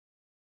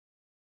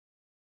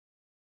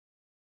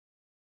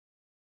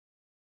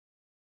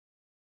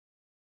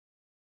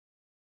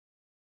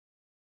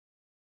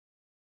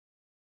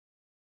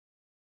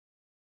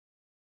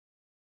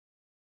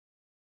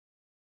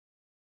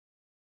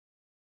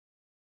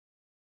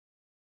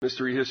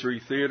Mystery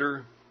History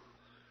Theater.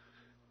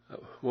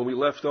 When we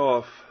left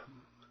off,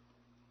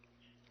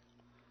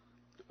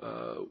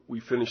 we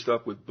finished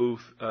up with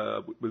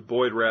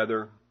Boyd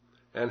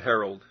and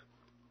Harold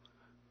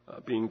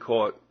being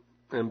caught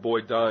and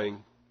Boyd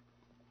dying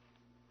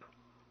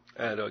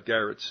at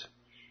Garrett's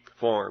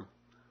farm.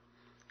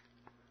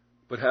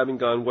 But having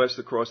gone west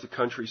across the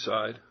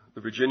countryside,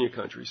 the Virginia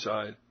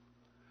countryside,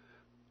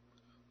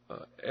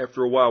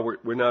 after a while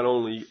we're not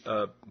only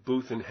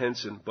Booth and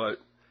Hansen, but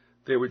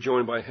they were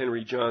joined by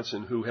Henry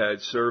Johnson, who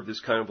had served as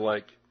kind of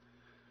like,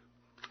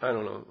 I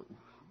don't know,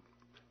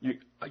 you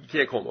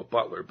can't call him a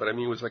butler, but I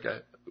mean he was like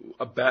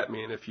a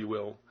Batman, if you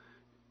will,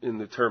 in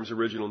the term's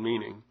original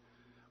meaning,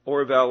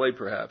 or a valet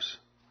perhaps.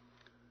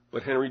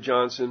 But Henry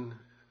Johnson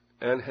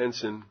and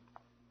Hansen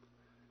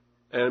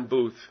and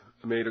Booth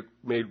made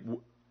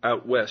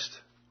out west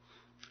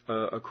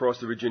across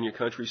the Virginia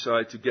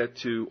countryside to get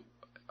to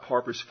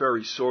Harper's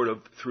Ferry sort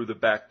of through the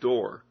back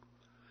door.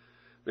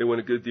 They went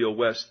a good deal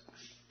west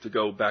to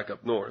go back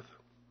up north.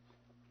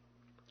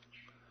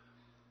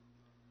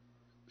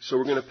 So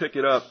we're going to pick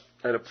it up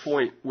at a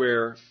point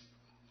where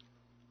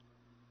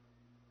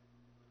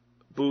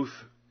Booth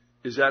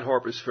is at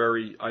Harper's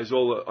Ferry.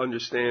 Isola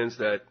understands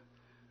that,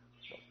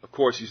 of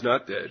course, he's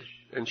not dead,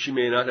 and she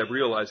may not have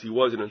realized he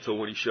wasn't until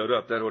when he showed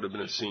up. That would have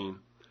been a scene.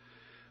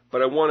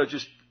 But I want to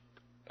just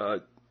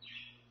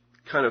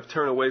kind of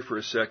turn away for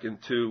a second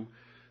to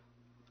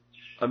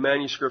a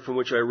manuscript from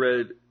which I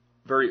read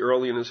very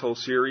early in this whole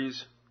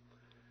series,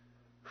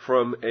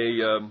 from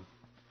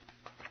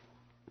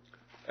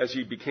as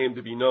he became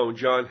to be known,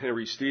 John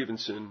Henry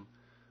Stevenson,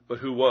 but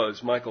who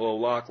was Michael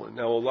O'Loughlin.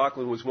 Now,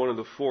 O'Loughlin was one of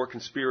the 4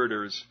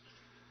 conspirators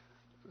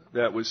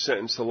that was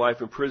sentenced to life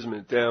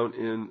imprisonment down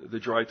in the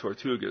Dry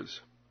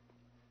Tortugas.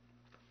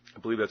 I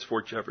believe that's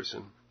Fort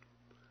Jefferson.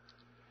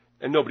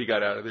 And nobody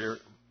got out of there,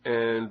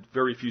 and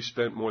very few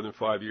spent more than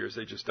 5 years.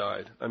 They just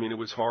died. I mean, it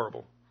was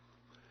horrible.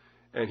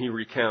 And he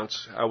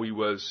recounts how he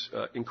was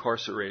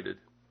incarcerated.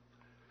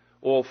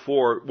 All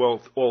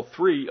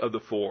 3 of the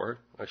 4,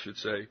 I should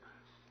say.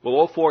 Well,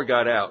 all 4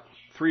 got out.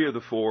 3 of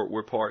the 4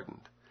 were pardoned.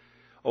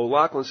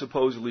 O'Loughlin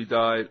supposedly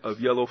died of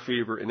yellow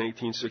fever in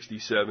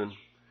 1867.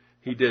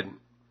 He didn't,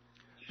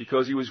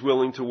 because he was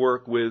willing to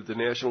work with the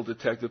National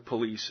Detective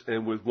Police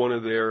and with one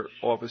of their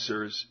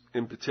officers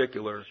in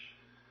particular,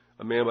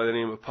 a man by the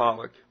name of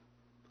Pollock.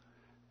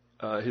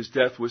 His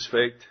death was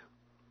faked,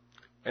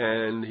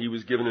 and he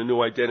was given a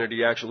new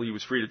identity. Actually, he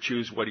was free to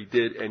choose what he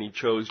did, and he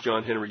chose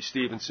John Henry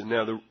Stevenson.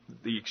 Now,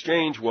 the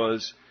exchange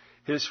was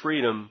his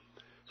freedom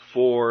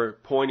for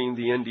pointing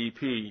the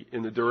NDP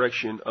in the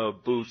direction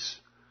of Booth's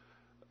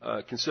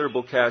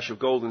considerable cache of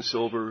gold and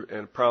silver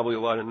and probably a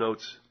lot of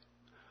notes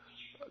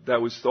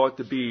that was thought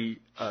to be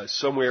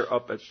somewhere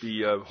up at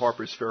the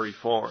Harper's Ferry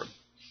farm.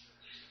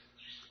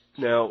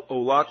 Now,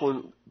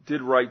 O'Loughlin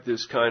did write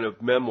this kind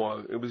of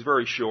memoir. It was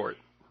very short,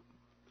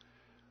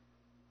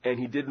 and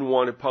he didn't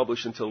want it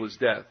published until his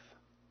death.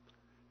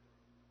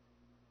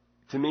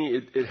 To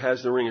me, it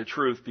has the ring of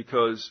truth,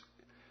 because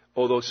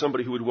although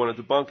somebody who would want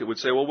to debunk it would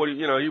say, well,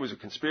 he was a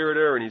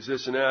conspirator and he's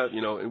this and that,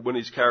 and one of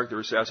these character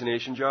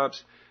assassination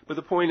jobs. But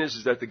the point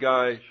is that the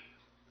guy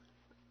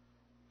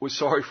was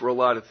sorry for a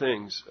lot of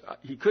things.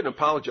 He couldn't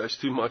apologize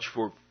too much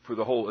for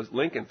the whole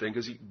Lincoln thing,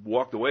 because he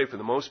walked away for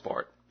the most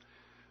part.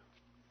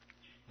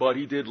 But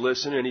he did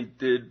listen, and he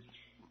did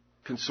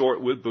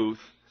consort with Booth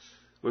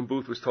when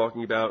Booth was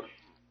talking about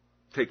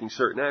taking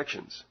certain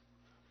actions.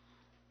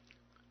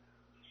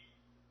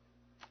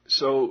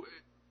 So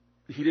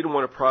he didn't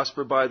want to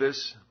prosper by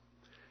this.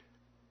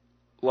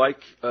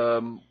 Like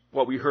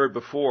what we heard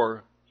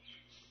before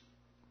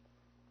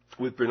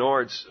with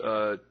Bernard's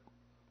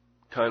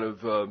kind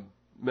of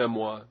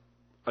memoir,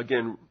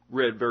 again,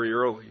 read very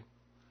early.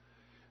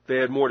 They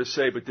had more to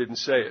say but didn't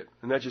say it.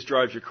 And that just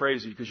drives you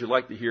crazy, because you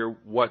like to hear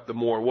what the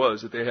more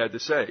was that they had to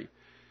say.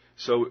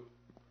 So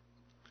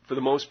for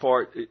the most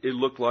part, it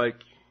looked like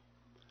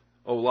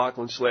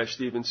O'Loughlin /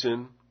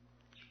 Stevenson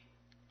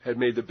had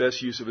made the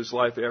best use of his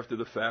life after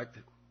the fact,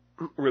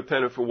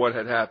 repented for what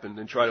had happened,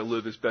 and tried to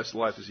live his best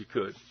life as he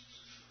could.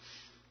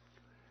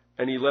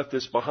 And he left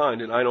this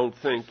behind, and I don't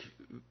think,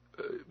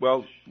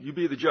 you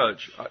be the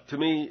judge. To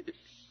me,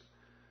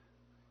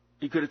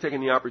 he could have taken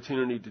the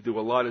opportunity to do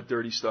a lot of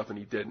dirty stuff, and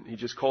he didn't. He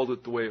just called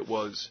it the way it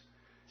was.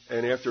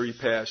 And after he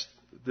passed,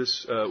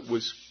 this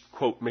was,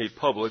 quote, made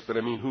public, but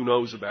I mean, who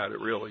knows about it,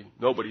 really?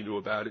 Nobody knew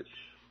about it.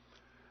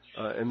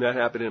 And that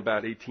happened in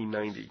about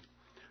 1890.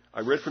 I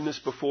read from this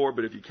before,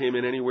 but if you came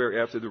in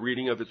anywhere after the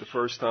reading of it the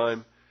first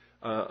time,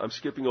 I'm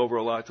skipping over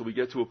a lot till we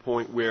get to a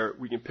point where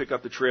we can pick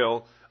up the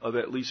trail of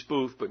at least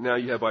Booth, but now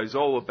you have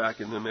Isola back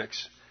in the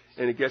mix,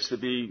 and it gets to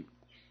be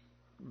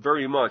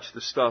very much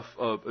the stuff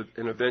of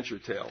an adventure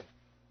tale.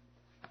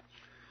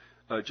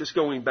 Just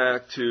going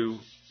back to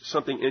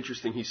something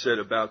interesting he said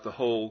about the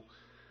whole,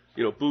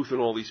 Booth and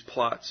all these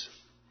plots.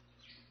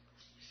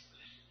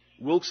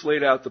 Wilkes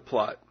laid out the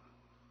plot.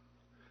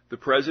 The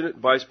President,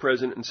 Vice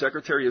President, and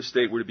Secretary of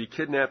State were to be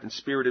kidnapped and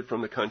spirited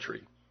from the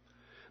country.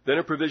 Then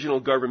a provisional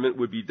government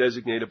would be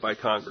designated by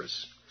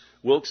Congress.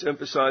 Wilkes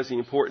emphasized the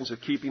importance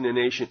of keeping the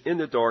nation in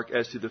the dark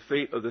as to the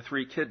fate of the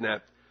three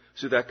kidnapped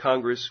so that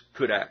Congress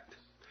could act.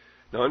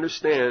 Now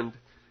understand,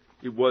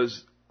 it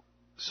was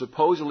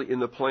supposedly in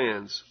the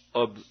plans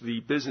of the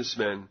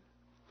businessmen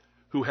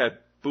who had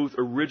Booth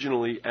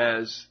originally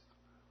as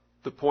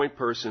the point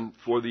person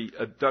for the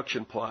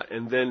abduction plot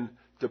and then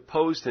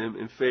deposed him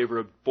in favor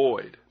of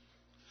Boyd.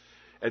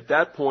 At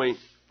that point,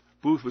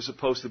 Booth was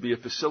supposed to be a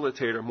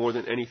facilitator more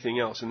than anything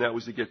else, and that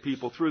was to get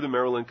people through the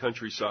Maryland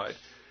countryside.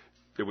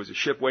 There was a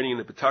ship waiting in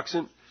the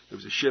Patuxent. There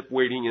was a ship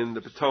waiting in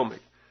the Potomac.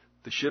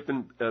 The ship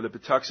in the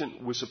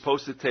Patuxent was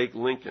supposed to take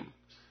Lincoln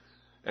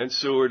and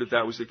Seward, if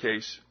that was the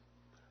case,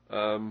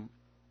 and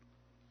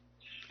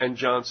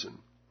Johnson.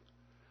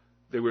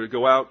 They were to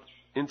go out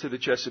into the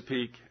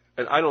Chesapeake,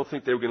 and I don't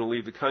think they were going to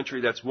leave the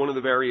country. That's one of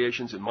the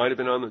variations. It might have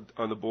been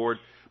on the board,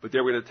 but they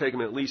were going to take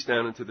them at least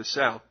down into the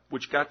South,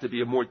 which got to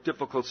be a more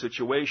difficult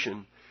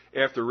situation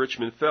after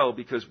Richmond fell,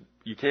 because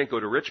you can't go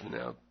to Richmond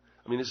now.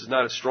 I mean, this is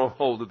not a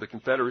stronghold of the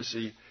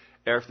Confederacy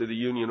after the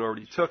Union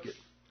already took it.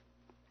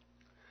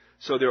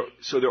 So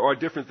there are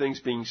different things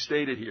being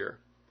stated here.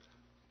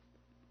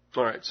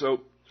 All right,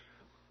 so,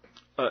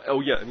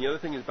 and the other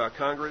thing is about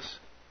Congress.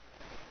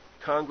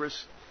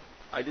 Congress,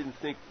 I didn't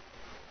think,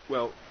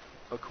 well,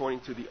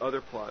 according to the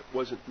other plot,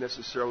 wasn't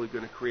necessarily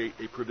going to create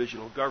a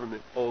provisional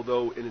government,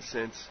 although, in a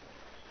sense,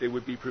 they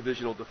would be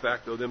provisional de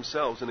facto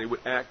themselves, and they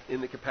would act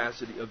in the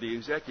capacity of the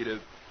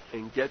executive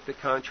and get the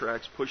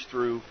contracts pushed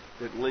through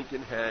that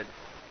Lincoln had,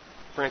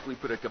 frankly,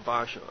 put a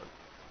kibosh on.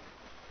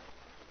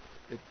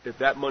 If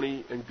that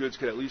money and goods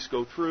could at least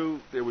go through,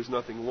 there was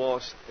nothing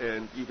lost,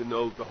 and even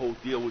though the whole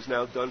deal was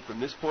now done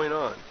from this point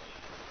on,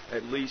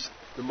 at least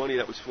the money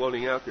that was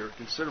floating out there, a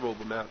considerable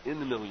amount in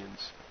the millions,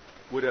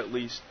 would at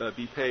least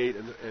be paid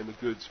and the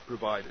goods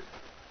provided.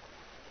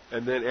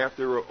 And then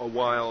after a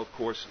while, of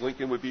course,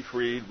 Lincoln would be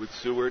freed with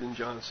Seward and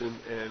Johnson,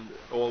 and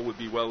all would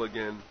be well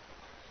again,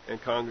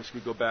 and Congress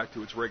could go back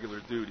to its regular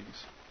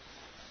duties.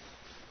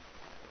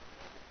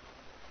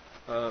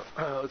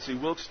 Let's see,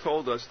 Wilkes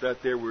told us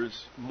that there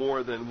was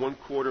more than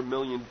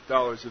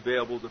 $250,000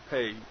 available to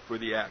pay for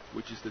the act,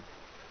 which is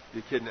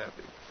the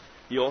kidnapping.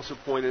 He also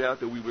pointed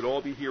out that we would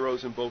all be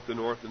heroes in both the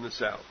North and the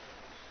South.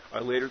 I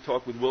later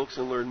talked with Wilkes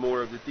and learned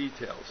more of the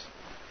details.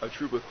 A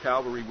troop of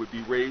cavalry would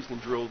be raised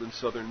and drilled in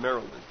southern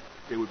Maryland.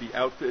 They would be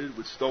outfitted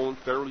with stolen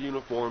federal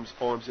uniforms,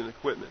 arms, and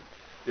equipment.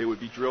 They would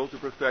be drilled to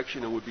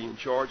perfection and would be in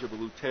charge of a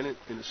lieutenant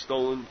in a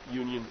stolen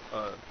Union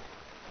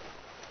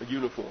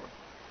uniform.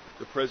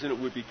 The president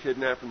would be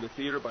kidnapped from the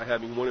theater by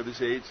having one of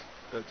his aides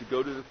to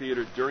go to the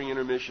theater during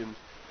intermission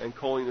and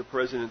calling the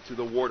president to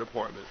the War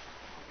Department.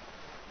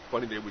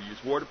 Funny, they would use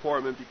War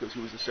Department because he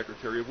was the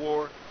Secretary of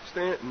War,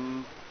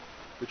 Stanton.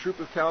 The troop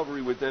of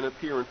cavalry would then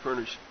appear and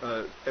furnish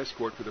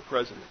escort for the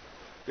president.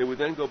 They would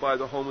then go by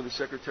the home of the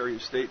Secretary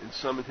of State and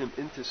summon him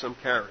into some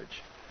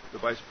carriage. The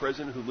vice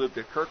president, who lived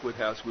at Kirkwood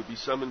House, would be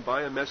summoned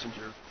by a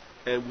messenger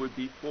and would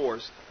be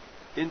forced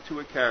into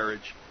a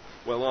carriage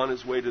while on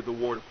his way to the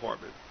War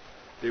Department.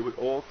 They would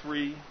all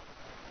three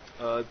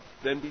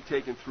then be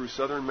taken through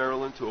southern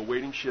Maryland to a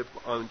waiting ship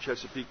on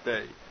Chesapeake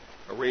Bay.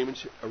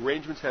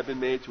 Arrangements had been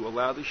made to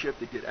allow the ship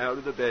to get out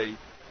of the bay,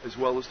 as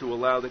well as to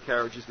allow the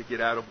carriages to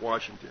get out of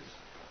Washington.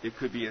 It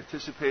could be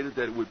anticipated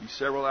that it would be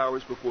several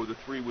hours before the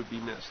three would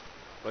be missed.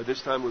 By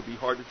this time, it would be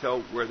hard to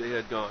tell where they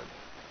had gone.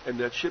 And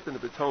that ship in the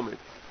Potomac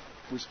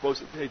was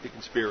supposed to take the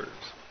conspirators.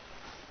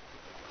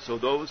 So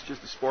those,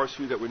 just a sparse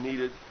few that were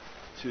needed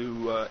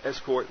to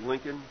escort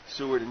Lincoln,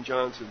 Seward, and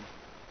Johnson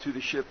to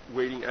the ship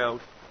waiting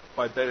out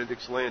by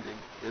Benedict's Landing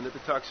in the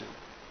Patuxent,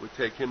 would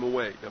take him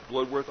away. Now,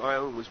 Bloodworth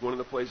Island was one of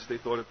the places they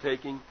thought of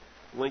taking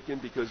Lincoln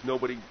because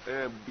nobody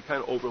would be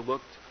kind of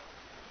overlooked.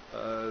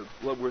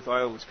 Bloodworth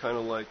Island was kind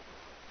of like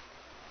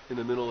in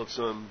the middle of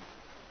some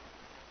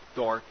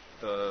dark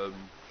and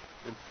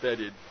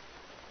fetid,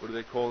 what do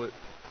they call it?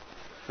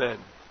 Fen.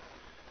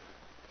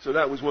 So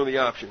that was one of the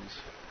options.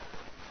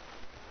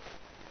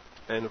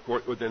 And of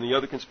course, then the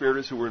other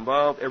conspirators who were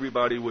involved,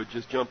 everybody would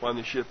just jump on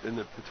the ship in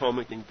the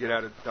Potomac and get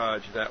out of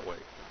Dodge that way.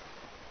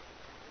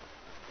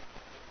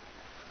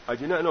 I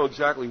do not know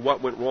exactly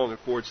what went wrong at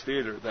Ford's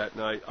Theater that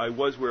night. I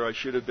was where I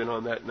should have been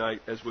on that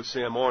night, as was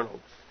Sam Arnold.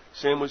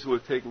 Sam was to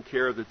have taken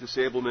care of the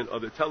disablement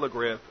of the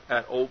telegraph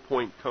at Old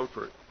Point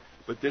Comfort,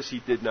 but this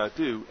he did not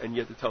do, and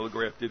yet the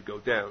telegraph did go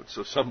down,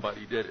 so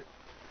somebody did it.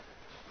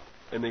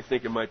 And they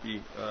think it might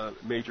be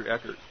Major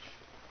Eckert.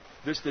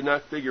 This did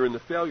not figure in the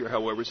failure,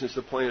 however, since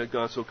the plane had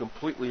gone so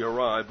completely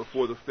awry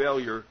before the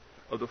failure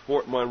of the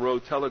Fort Monroe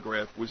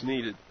telegraph was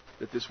needed,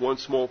 that this one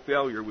small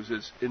failure was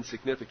as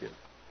insignificant.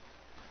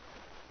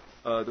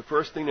 The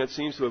first thing that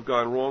seems to have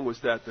gone wrong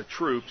was that the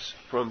troops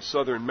from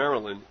southern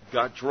Maryland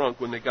got drunk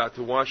when they got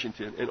to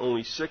Washington, and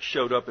only 6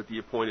 showed up at the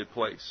appointed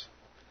place.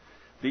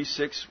 These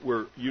 6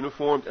 were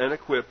uniformed and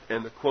equipped,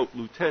 and the, quote,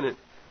 lieutenant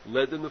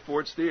led them to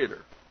Ford's Theater.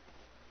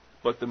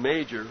 But the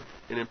major,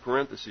 and in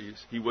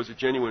parentheses, he was a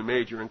genuine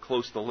major and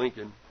close to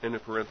Lincoln, and in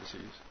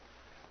parentheses,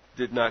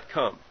 did not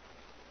come.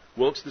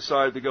 Wilkes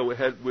decided to go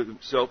ahead with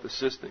himself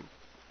assisting.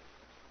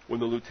 When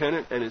the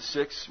lieutenant and his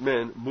 6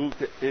 men moved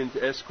in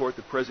to escort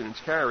the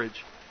president's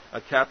carriage, a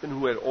captain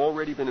who had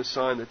already been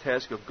assigned the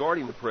task of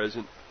guarding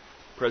the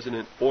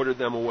president ordered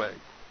them away.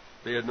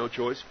 They had no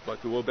choice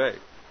but to obey.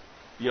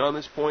 Beyond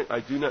this point,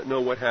 I do not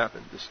know what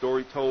happened. The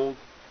story told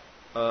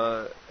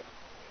as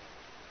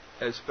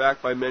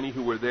fact by many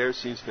who were there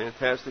seems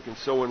fantastic and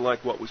so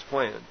unlike what was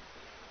planned.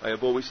 I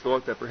have always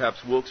thought that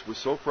perhaps Wilkes was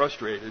so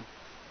frustrated,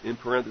 in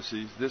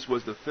parentheses, this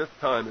was the 5th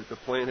time that the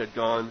plan had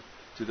gone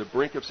to the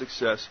brink of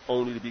success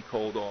only to be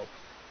called off,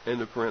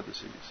 end of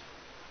parentheses,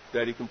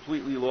 that he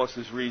completely lost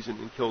his reason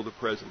and killed the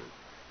president.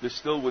 This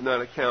still would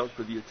not account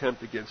for the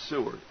attempt against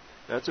Seward.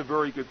 That's a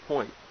very good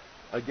point.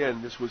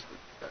 Again,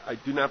 I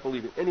do not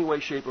believe in any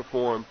way, shape, or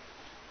form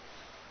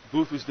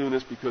Booth was doing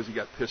this because he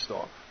got pissed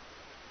off.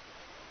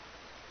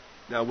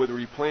 Now, whether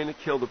he planned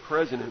to kill the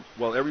president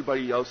while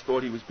everybody else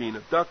thought he was being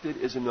abducted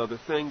is another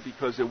thing,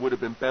 because there would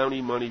have been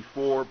bounty money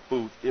for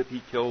Booth if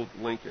he killed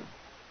Lincoln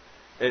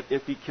and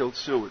if he killed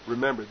Seward.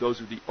 Remember, those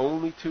are the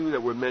only 2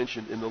 that were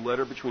mentioned in the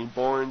letter between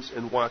Barnes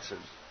and Watson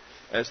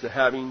as to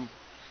having,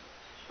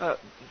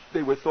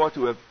 they were thought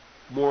to have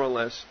more or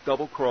less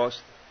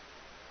double-crossed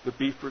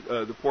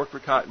the pork for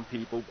cotton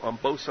people on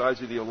both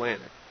sides of the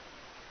Atlantic.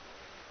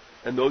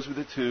 And those were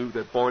the 2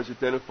 that Barnes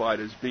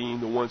identified as being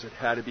the ones that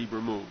had to be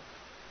removed.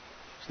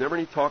 There's never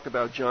any talk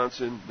about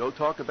Johnson, no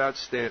talk about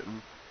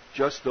Stanton,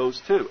 just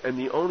those 2. And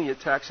the only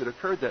attacks that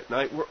occurred that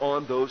night were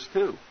on those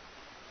 2.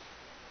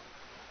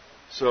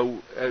 So,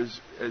 as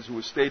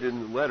was stated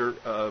in the letter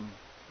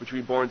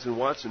between Barnes and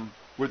Watson,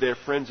 were their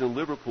friends in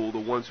Liverpool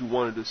the ones who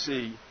wanted to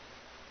see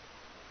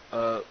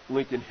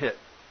Lincoln hit?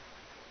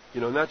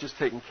 Not just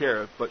taken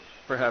care of, but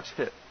perhaps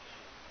hit.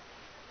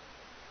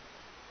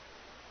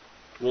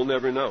 We'll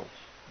never know.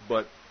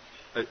 But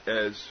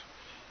as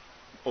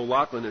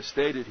O'Loughlin has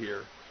stated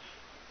here,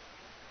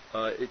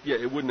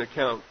 it wouldn't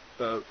account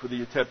for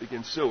the attempt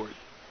against Seward.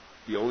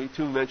 The only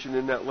 2 mentioned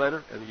in that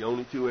letter, and the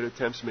only 2 had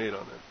attempts made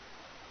on them.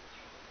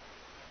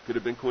 Could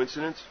have been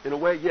coincidence? In a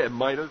way, yeah, it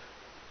might have.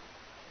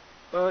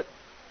 But,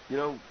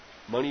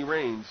 money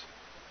reigns.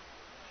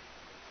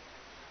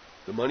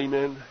 The money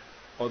men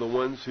are the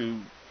ones who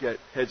get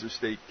heads of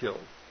state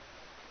killed.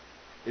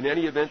 In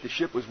any event, the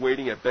ship was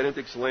waiting at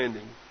Benedict's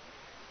Landing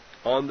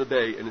on the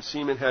bay, and a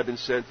seaman had been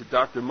sent to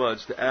Dr.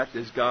 Mudd's to act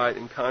as guide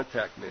and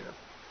contact man.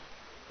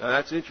 Now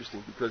that's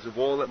interesting, because of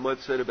all that Mudd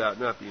said about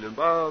not being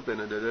involved,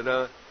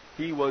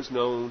 he was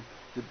known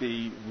to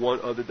be one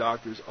of the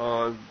doctors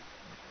on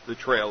the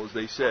trail, as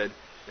they said.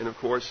 And of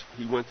course,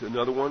 he went to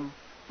another one,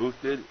 Booth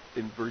did,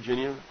 in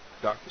Virginia,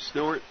 Dr.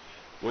 Stewart,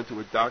 went to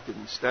a doctor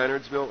in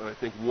Stannardsville, and I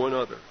think one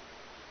other,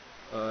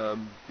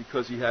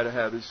 because he had to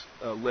have his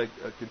leg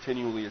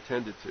continually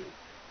attended to.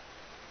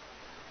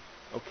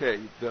 Okay,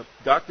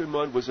 Dr.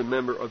 Mudd was a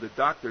member of the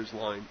doctor's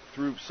line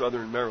through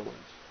southern Maryland.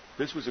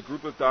 This was a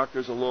group of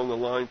doctors along the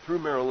line through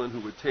Maryland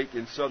who would take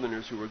in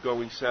Southerners who were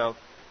going south,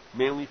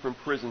 mainly from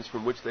prisons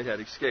from which they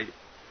had escaped.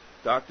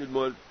 Dr.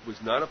 Mudd was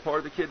not a part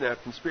of the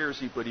kidnap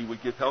conspiracy, but he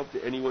would give help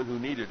to anyone who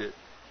needed it,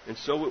 and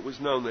so it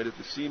was known that if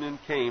the seaman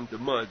came to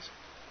Mudd's,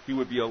 he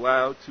would be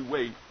allowed to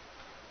wait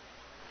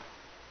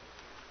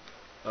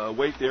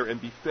there and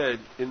be fed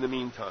in the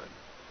meantime.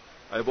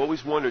 I have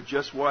always wondered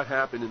just what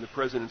happened in the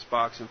President's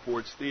Box in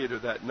Ford's Theater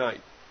that night.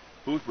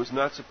 Booth was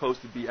not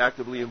supposed to be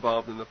actively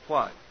involved in the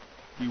plot.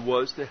 He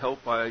was to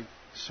help by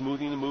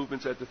smoothing the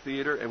movements at the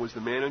theater and was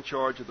the man in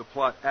charge of the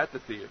plot at the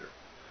theater.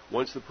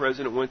 Once the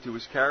President went to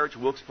his carriage,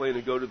 Wilkes planned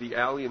to go to the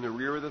alley in the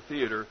rear of the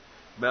theater,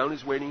 mount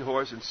his waiting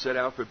horse, and set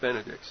out for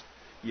Benedict's.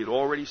 He had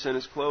already sent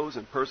his clothes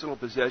and personal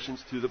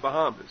possessions to the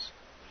Bahamas.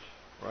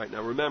 All right,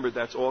 now remember,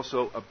 that's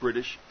also a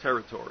British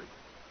territory.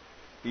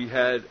 He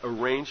had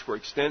arranged for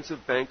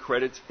extensive bank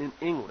credits in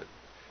England.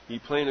 He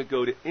planned to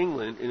go to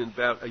England in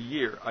about a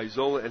year.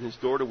 Isola and his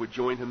daughter would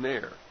join him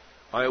there.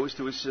 I was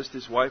to assist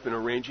his wife in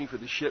arranging for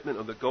the shipment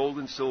of the gold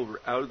and silver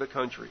out of the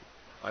country.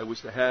 I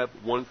was to have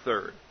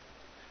 1/3.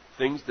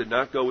 Things did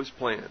not go as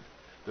planned.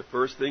 The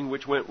first thing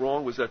which went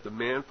wrong was that the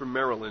men from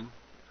Maryland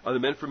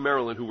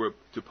who were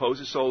to pose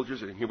as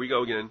soldiers, and here we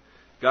go again,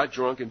 got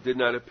drunk and did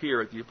not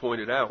appear at the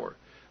appointed hour.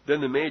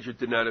 Then the major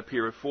did not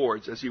appear at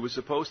Ford's as he was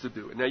supposed to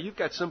do. And now you've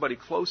got somebody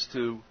close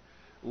to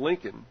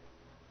Lincoln,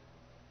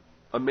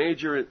 a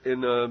major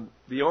in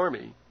the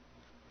Army,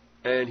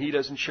 and he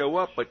doesn't show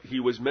up, but he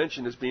was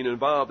mentioned as being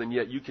involved, and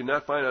yet you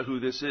cannot find out who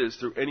this is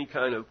through any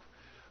kind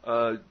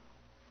of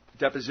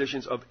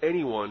depositions of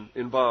anyone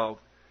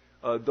involved,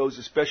 those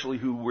especially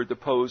who were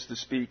deposed to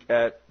speak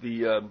at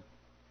the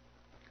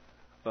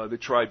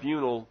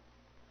tribunal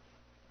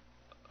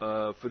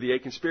for the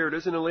 8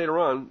 conspirators, and then later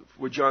on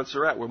with John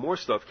Surratt, where more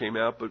stuff came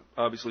out, but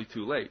obviously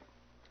too late.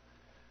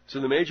 So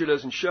the major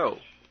doesn't show.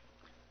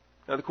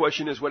 Now the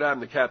question is, what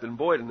happened to Captain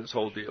Boyd in this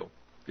whole deal?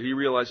 Did he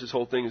realize this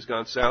whole thing has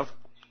gone south?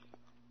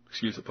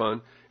 Excuse the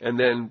pun. And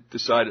then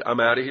decided, I'm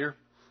out of here?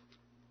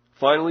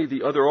 Finally,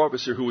 the other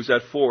officer who was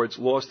at Ford's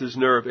lost his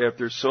nerve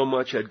after so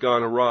much had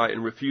gone awry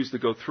and refused to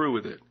go through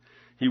with it.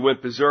 He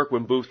went berserk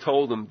when Booth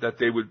told him that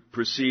they would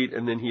proceed,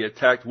 and then he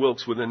attacked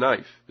Wilkes with a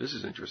knife. This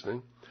is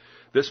interesting.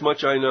 This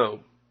much I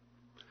know.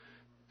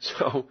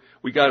 So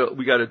we got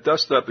to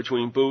dust up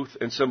between Booth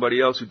and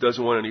somebody else who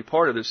doesn't want any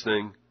part of this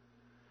thing.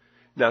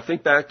 Now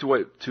think back to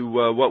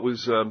what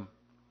was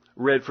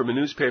read from a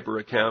newspaper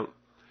account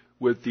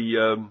with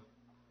the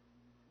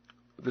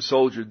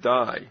soldier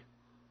Dye,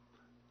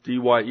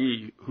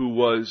 who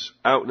was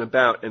out and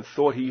about and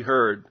thought he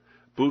heard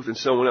Booth and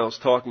someone else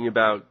talking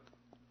about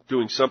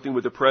doing something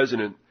with the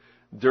president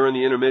during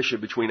the intermission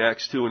between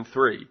Acts 2 and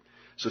 3.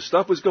 So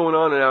stuff was going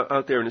on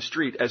out there in the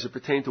street as it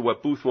pertained to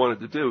what Booth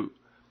wanted to do.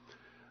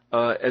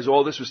 As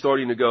all this was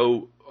starting to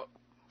go,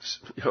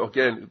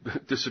 again,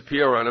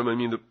 disappear on him, I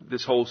mean,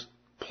 this whole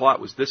plot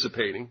was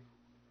dissipating.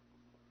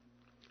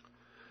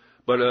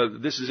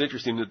 But this is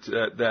interesting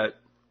that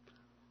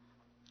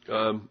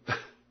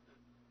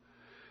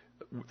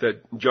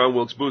John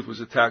Wilkes Booth was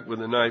attacked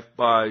with a knife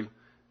by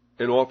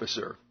an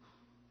officer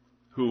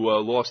who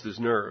lost his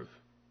nerve.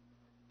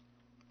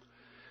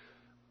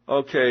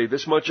 Okay,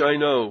 this much I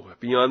know.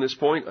 Beyond this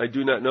point, I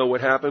do not know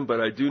what happened, but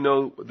I do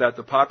know that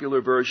the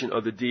popular version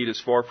of the deed is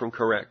far from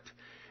correct.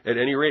 At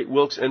any rate,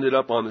 Wilkes ended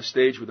up on the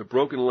stage with a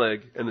broken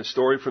leg, and the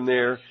story from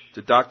there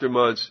to Dr.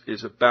 Mudd's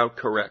is about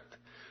correct.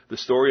 The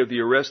story of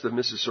the arrest of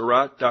Mrs.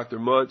 Surratt, Dr.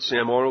 Mudd,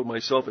 Sam Arnold,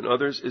 myself, and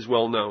others is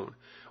well known.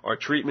 Our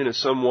treatment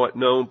is somewhat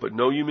known, but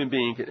no human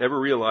being can ever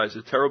realize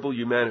the terrible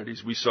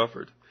humanities we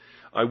suffered.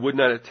 I would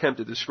not attempt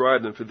to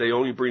describe them, for they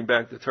only bring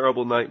back the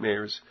terrible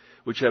nightmares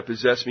which have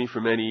possessed me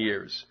for many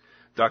years.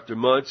 Dr.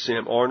 Mudd,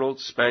 Sam Arnold,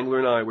 Spangler,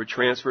 and I were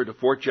transferred to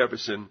Fort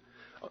Jefferson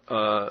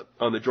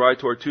on the Dry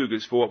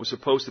Tortugas for what was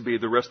supposed to be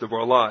the rest of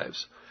our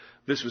lives.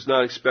 This was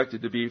not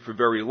expected to be for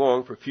very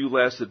long, for few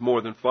lasted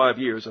more than 5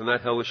 years on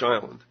that hellish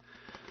island.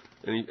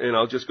 And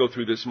I'll just go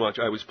through this much.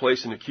 I was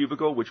placed in a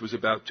cubicle which was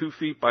about 2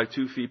 feet by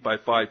 2 feet by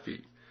 5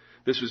 feet.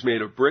 This was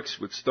made of bricks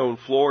with stone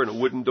floor and a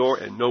wooden door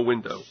and no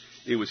window.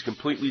 It was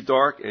completely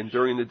dark, and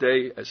during the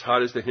day as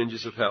hot as the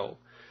hinges of hell.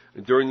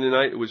 And during the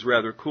night it was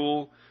rather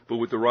cool, but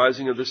with the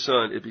rising of the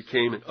sun it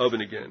became an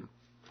oven again.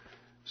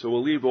 So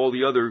we'll leave all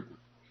the other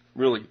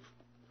really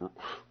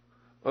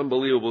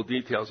unbelievable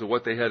details of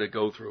what they had to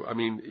go through. I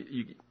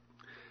mean,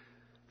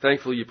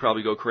 thankfully you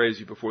probably go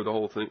crazy before the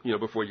whole thing,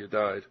 before you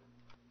died.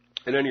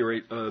 At any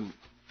rate,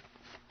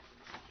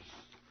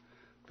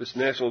 this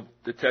National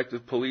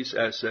Detective Police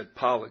asset,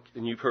 Pollock,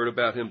 and you've heard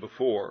about him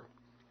before,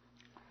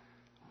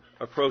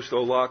 approached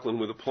O'Loughlin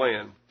with a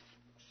plan.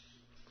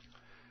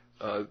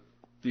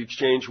 The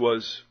exchange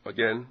was,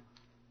 again,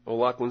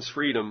 O'Loughlin's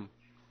freedom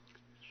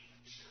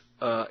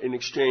in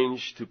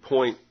exchange to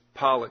point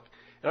Pollock.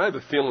 And I have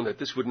a feeling that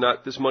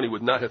this money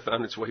would not have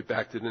found its way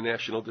back to the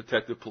National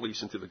Detective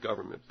Police and to the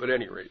government. But at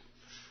any rate,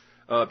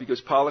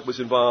 because Pollock was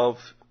involved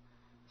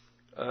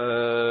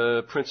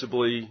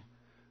principally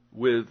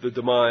with the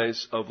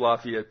demise of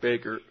Lafayette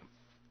Baker,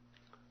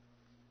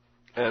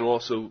 and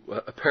also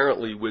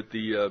apparently with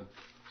the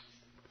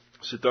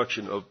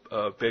seduction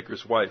of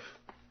Baker's wife.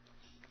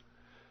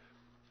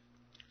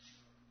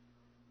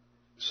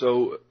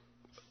 So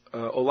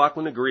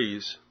O'Loughlin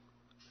agrees.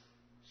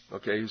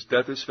 Okay, his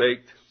death is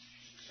faked,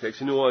 takes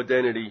a new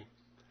identity,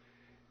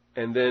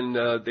 and then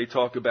they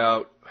talk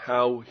about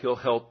how he'll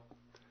help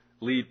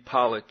lead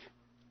Pollock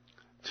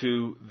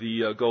to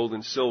the gold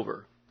and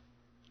silver.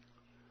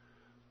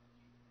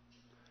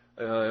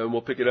 And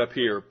we'll pick it up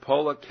here.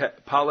 Pollock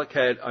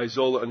had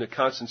Isola under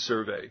constant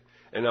survey,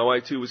 and now I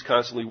too was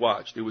constantly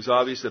watched. It was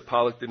obvious that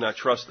Pollock did not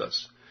trust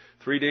us.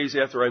 3 days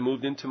after I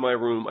moved into my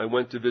room, I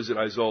went to visit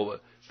Isola.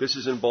 This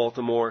is in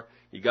Baltimore.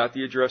 He got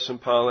the address from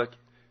Pollock.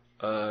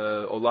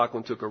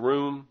 O'Loughlin took a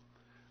room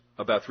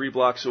about 3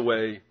 blocks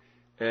away,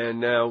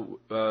 and now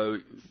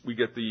we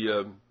get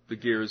the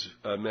gears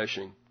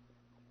meshing.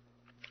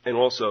 And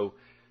also,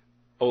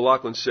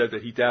 O'Loughlin said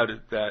that he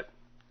doubted that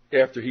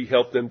after he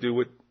helped them do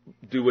what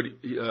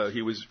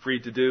he was free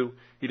to do,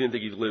 he didn't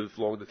think he'd live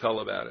long to tell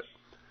about it.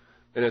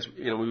 And as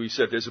we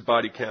said, there's a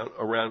body count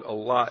around a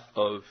lot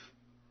of,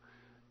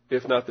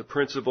 if not the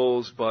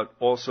principals, but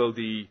also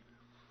the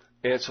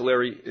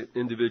ancillary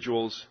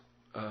individuals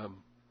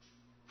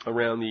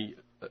around the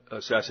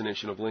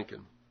assassination of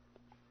Lincoln.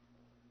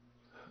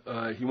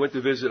 He went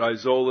to visit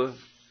Isola.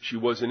 She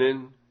wasn't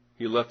in.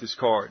 He left his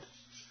card.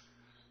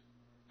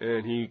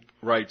 And he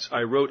writes,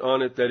 I wrote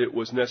on it that it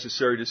was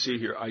necessary to see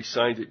her. I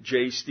signed it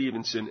J.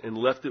 Stevenson and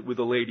left it with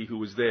a lady who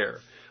was there.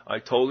 I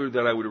told her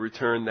that I would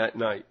return that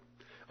night.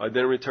 I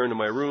then returned to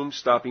my room,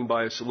 stopping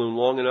by a saloon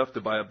long enough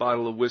to buy a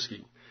bottle of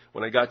whiskey.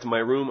 When I got to my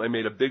room, I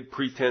made a big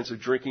pretense of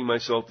drinking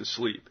myself to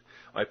sleep.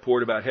 I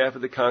poured about half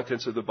of the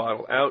contents of the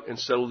bottle out and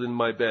settled in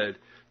my bed,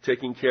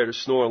 taking care to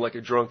snore like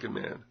a drunken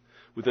man.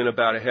 Within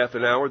about a half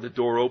an hour, the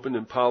door opened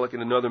and Pollock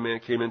and another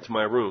man came into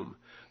my room.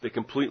 They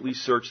completely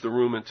searched the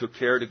room and took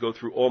care to go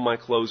through all my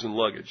clothes and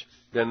luggage.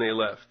 Then they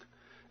left.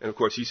 And of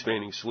course, he's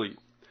feigning sleep.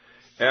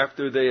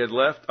 After they had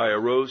left, I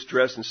arose,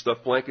 dressed, and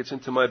stuffed blankets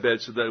into my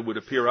bed so that it would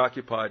appear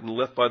occupied and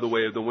left by the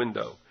way of the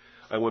window.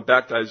 I went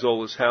back to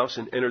Isola's house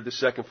and entered the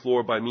second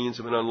floor by means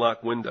of an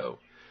unlocked window.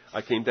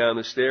 I came down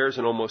the stairs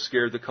and almost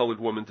scared the colored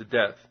woman to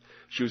death.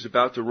 She was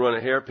about to run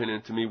a hairpin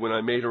into me when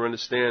I made her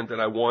understand that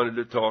I wanted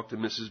to talk to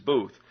Mrs.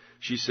 Booth.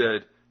 She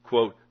said,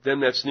 quote,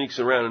 them that sneaks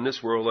around in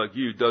this world like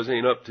you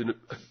ain't up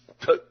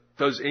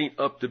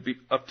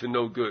to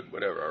no good,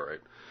 whatever, all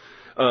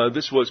right.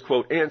 This was,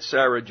 quote, Aunt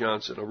Sarah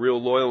Johnson, a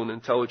real loyal and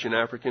intelligent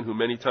African who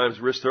many times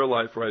risked her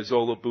life for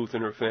Isola Booth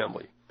and her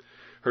family.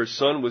 Her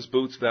son was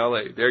Booth's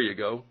valet. There you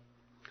go.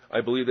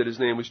 I believe that his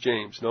name was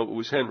James. No, it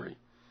was Henry.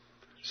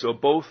 So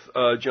both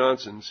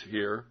Johnsons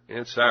here,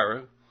 Aunt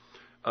Sarah,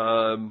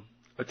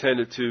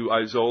 attended to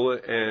Isola,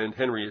 and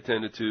Henry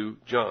attended to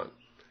John.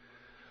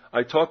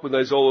 I talked with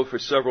Isola for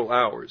several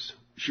hours.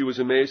 She was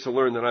amazed to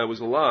learn that I was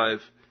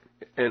alive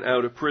and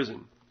out of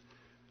prison.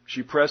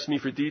 She pressed me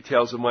for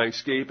details of my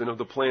escape and of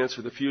the plans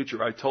for the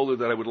future. I told her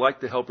that I would like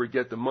to help her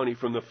get the money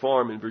from the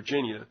farm in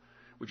Virginia,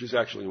 which is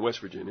actually in West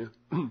Virginia,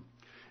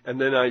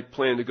 and then I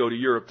planned to go to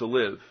Europe to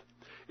live.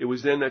 It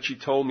was then that she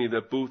told me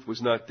that Booth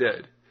was not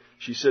dead.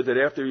 She said that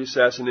after the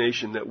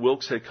assassination that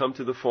Wilkes had come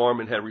to the farm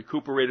and had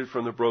recuperated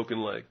from the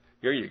broken leg.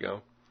 Here you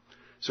go.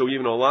 So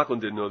even O'Loughlin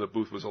didn't know that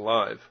Booth was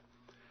alive.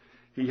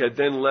 He had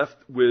then left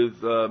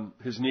with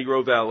his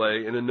Negro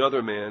valet and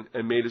another man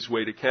and made his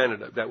way to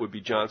Canada. That would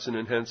be Johnson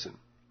and Hansen.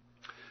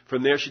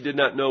 From there, she did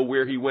not know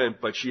where he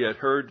went, but she had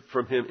heard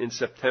from him in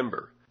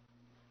September.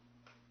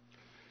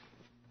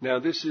 Now,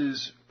 this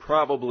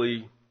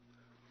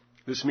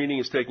meeting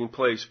is taking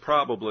place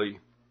probably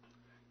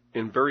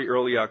in very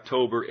early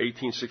October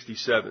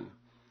 1867.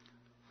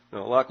 Now,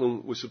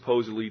 O'Loughlin was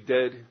supposedly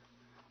dead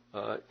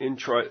in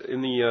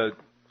the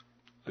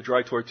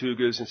Dry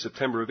Tortugas in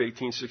September of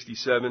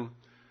 1867.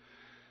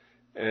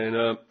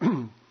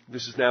 And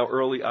this is now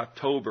early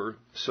October.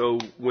 So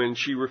when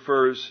she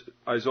refers,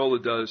 Isola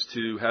does,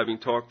 to having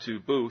talked to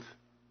Booth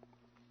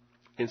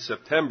in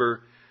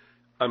September,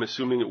 I'm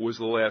assuming it was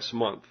the last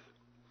month.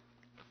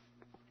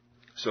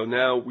 So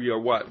now we are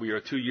what? We are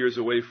 2 years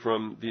away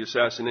from the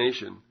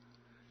assassination,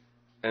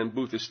 and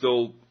Booth is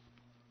still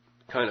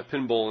kind of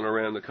pinballing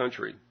around the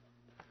country.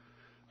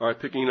 All right,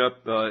 picking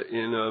up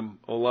in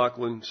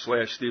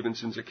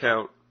O'Loughlin/Stevenson's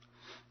account,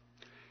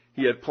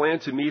 he had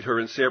planned to meet her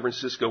in San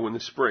Francisco in the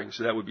spring,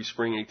 so that would be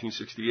spring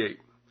 1868.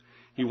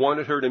 He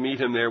wanted her to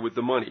meet him there with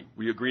the money.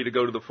 We agreed to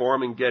go to the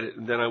farm and get it,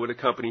 and then I would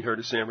accompany her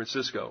to San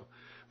Francisco.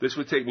 This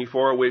would take me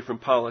far away from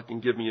Pollock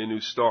and give me a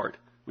new start.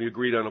 We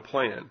agreed on a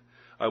plan.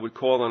 I would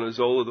call on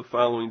Isola the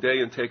following day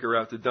and take her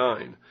out to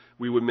dine.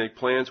 We would make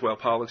plans while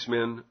Pollock's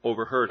men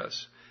overheard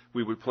us.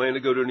 We would plan to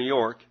go to New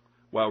York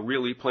while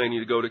really planning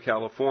to go to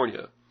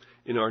California.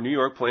 In our New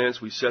York plans,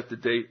 we set the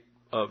date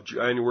of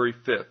January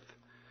 5th.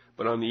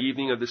 But on the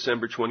evening of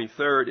December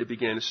 23rd, it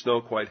began to snow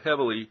quite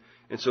heavily,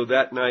 and so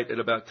that night at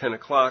about 10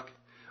 o'clock,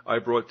 I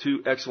brought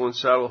 2 excellent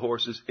saddle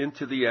horses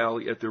into the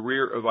alley at the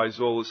rear of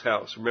Isola's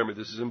house. Remember,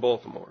 this is in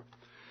Baltimore.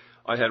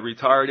 I had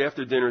retired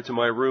after dinner to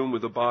my room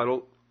with a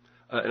bottle,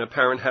 an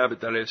apparent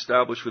habit that I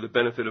established for the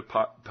benefit of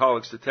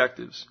Pollock's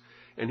detectives,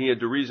 and he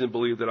had the reason to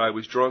believe that I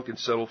was drunk and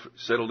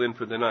settled in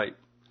for the night.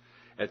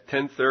 At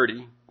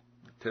 10:30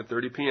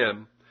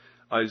 p.m.,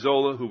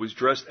 Isola, who was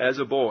dressed as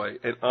a boy,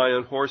 and I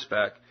on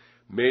horseback,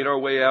 made our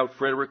way out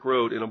Frederick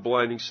Road in a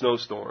blinding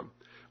snowstorm.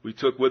 We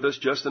took with us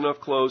just enough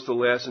clothes to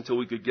last until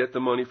we could get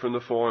the money from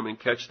the farm and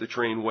catch the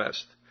train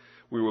west.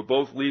 We were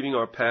both leaving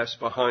our past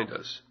behind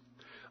us.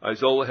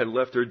 Isola had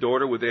left her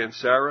daughter with Aunt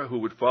Sarah, who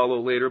would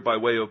follow later by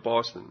way of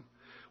Boston.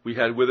 We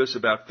had with us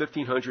about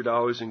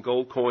 $1,500 in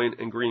gold coin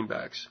and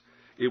greenbacks.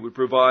 It would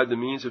provide the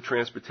means of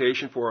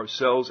transportation for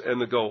ourselves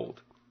and the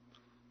gold.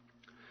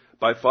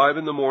 By 5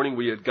 in the morning,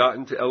 we had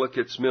gotten to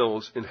Ellicott's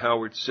Mills in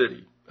Howard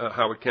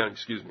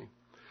County.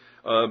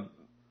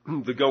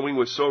 The going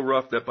was so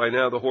rough that by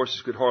now the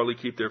horses could hardly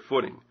keep their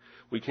footing.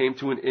 We came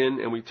to an inn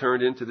and we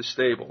turned into the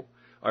stable.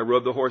 I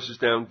rubbed the horses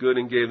down good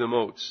and gave them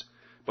oats.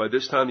 By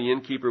this time the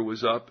innkeeper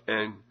was up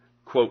and,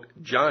 quote,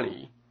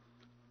 Johnny,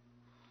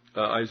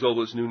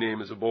 Isola's new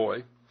name as a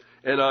boy,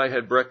 and I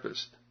had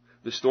breakfast.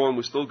 The storm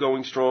was still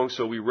going strong,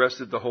 so we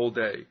rested the whole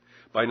day.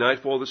 By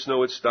nightfall the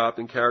snow had stopped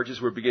and carriages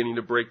were beginning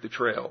to break the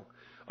trail.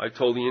 I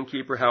told the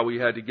innkeeper how we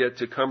had to get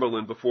to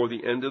Cumberland before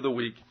the end of the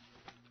week,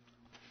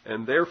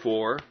 and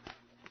therefore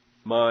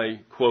my,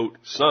 quote,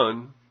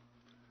 son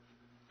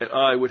and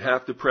I would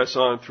have to press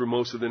on through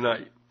most of the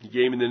night. He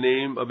gave me the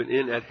name of an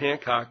inn at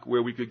Hancock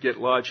where we could get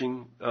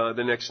lodging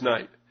the next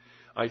night.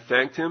 I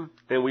thanked him,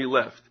 and we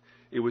left.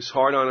 It was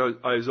hard on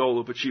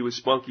Isola, but she was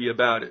spunky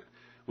about it.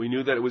 We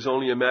knew that it was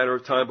only a matter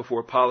of time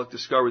before Pollock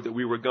discovered that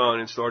we were gone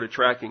and started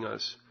tracking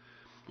us.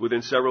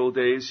 Within several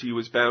days, he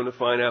was bound to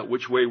find out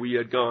which way we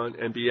had gone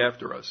and be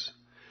after us.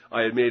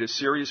 I had made a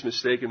serious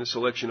mistake in the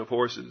selection of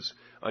horses.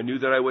 I knew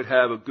that I would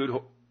have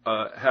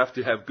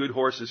to have good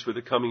horses for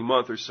the coming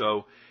month or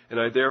so, and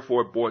I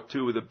therefore bought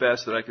 2 of the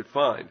best that I could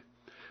find.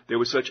 They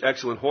were such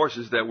excellent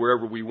horses that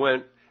wherever we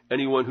went,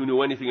 anyone who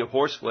knew anything of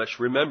horseflesh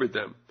remembered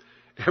them.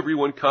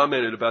 Everyone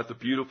commented about the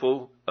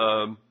beautiful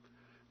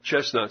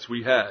chestnuts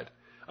we had.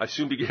 I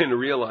soon began to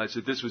realize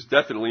that this was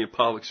definitely in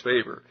Pollock's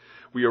favor.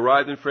 We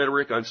arrived in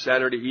Frederick on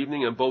Saturday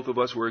evening, and both of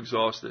us were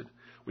exhausted.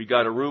 We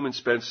got a room and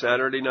spent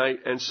Saturday night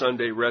and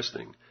Sunday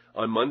resting.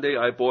 On Monday,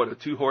 I bought a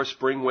 2-horse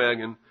spring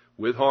wagon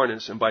with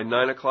harness, and by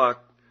 9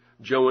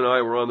 Joe and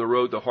I were on the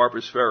road to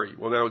Harper's Ferry.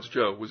 Well, now it's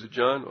Joe. Was it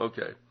John?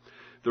 Okay.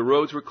 The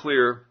roads were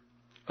clear,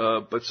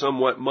 but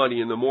somewhat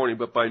muddy in the morning,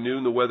 but by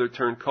noon the weather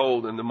turned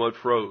cold and the mud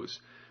froze.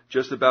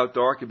 Just about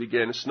dark, it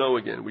began to snow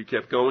again. We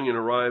kept going and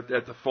arrived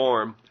at the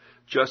farm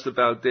just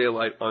about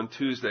daylight on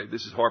Tuesday.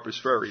 This is Harper's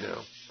Ferry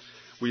now.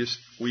 We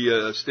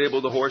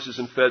stabled the horses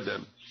and fed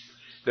them.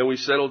 Then we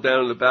settled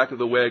down in the back of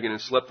the wagon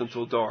and slept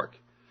until dark.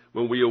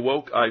 When we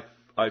awoke,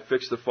 I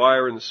fixed the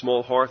fire in the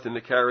small hearth in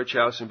the carriage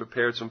house and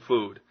prepared some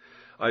food.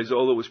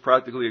 Isola was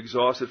practically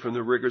exhausted from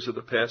the rigors of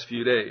the past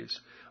few days.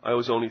 I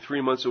was only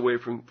 3 months away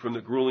from the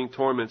grueling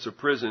torments of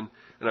prison,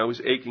 and I was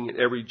aching in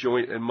every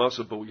joint and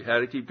muscle, but we had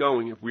to keep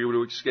going if we were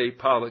to escape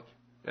Pollock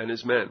and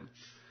his men.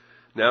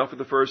 Now, for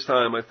the first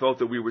time, I felt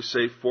that we were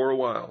safe for a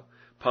while.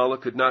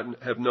 Pollock could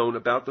not have known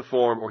about the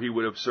farm, or he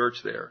would have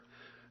searched there,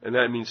 and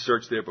that means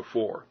searched there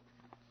before.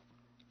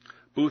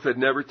 Booth had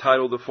never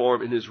titled the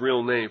farm in his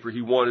real name, for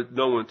he wanted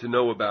no one to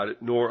know about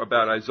it, nor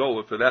about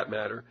Isola for that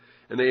matter,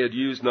 and they had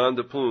used nom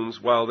de plumes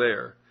while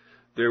there.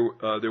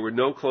 There were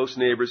no close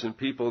neighbors, and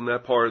people in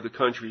that part of the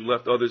country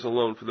left others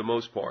alone for the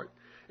most part.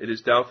 It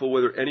is doubtful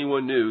whether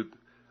anyone knew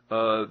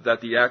that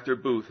the actor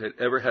Booth had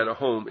ever had a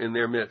home in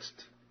their midst.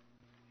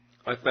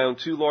 I found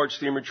 2 large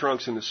steamer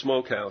trunks in the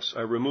smokehouse.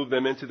 I removed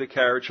them into the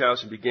carriage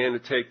house and began to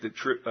take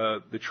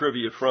the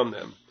trivia from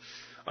them.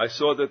 I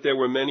saw that there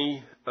were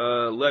many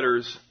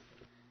letters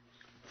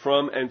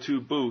from and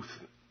to Booth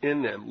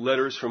in them,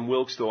 letters from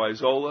Wilkes to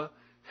Isola,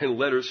 and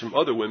letters from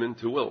other women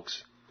to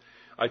Wilkes.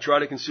 I tried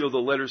to conceal the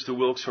letters to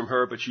Wilkes from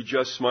her, but she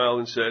just smiled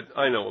and said,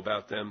 "I know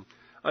about them.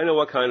 I know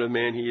what kind of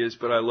man he is,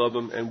 but I love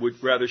him and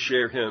would rather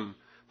share him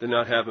than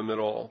not have him at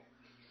all."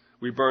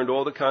 We burned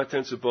all the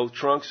contents of both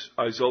trunks.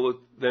 Isola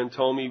then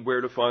told me where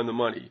to find the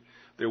money.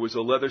 There was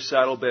a leather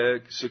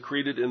saddlebag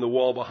secreted in the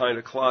wall behind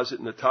a closet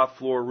in the top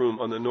floor room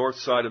on the north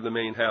side of the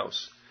main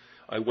house.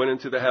 I went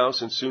into the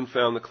house and soon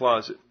found the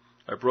closet.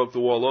 I broke the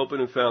wall open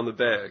and found the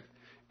bag.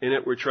 In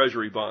it were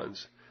treasury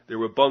bonds. There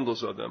were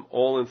bundles of them,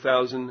 all in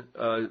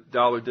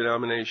 $1,000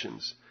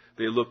 denominations.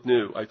 They looked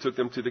new. I took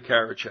them to the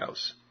carriage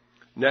house.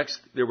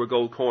 Next, there were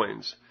gold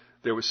coins.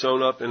 They were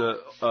sewn up in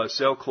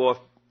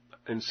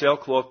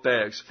sailcloth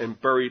bags and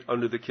buried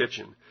under the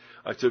kitchen.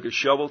 I took a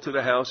shovel to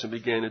the house and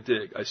began to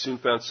dig. I soon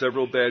found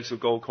several bags of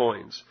gold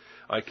coins.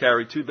 I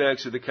carried 2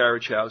 bags to the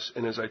carriage house,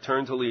 and as I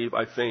turned to leave,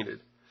 I fainted.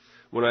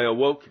 When I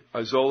awoke,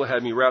 Isola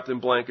had me wrapped in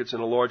blankets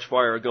and a large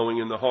fire going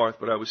in the hearth,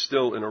 but I was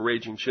still in a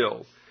raging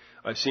chill.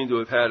 I seemed to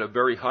have had a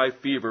very high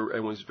fever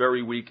and was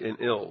very weak and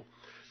ill.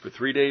 For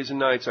 3 days and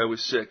nights I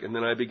was sick, and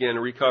then I began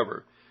to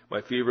recover.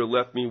 My fever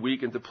left me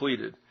weak and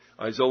depleted.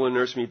 Isola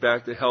nursed me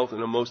back to health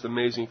in a most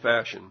amazing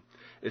fashion.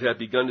 It had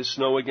begun to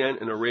snow again,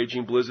 and a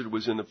raging blizzard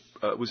was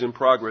in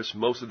progress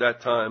most of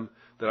that time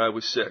that I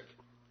was sick.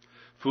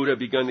 Food had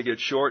begun to get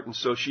short, and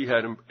so she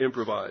had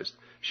improvised.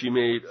 She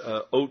made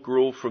oat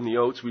gruel from the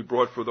oats we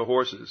brought for the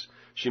horses.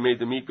 She made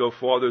the meat go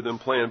farther than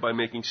planned by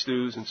making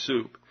stews and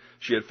soup.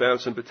 She had found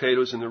some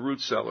potatoes in the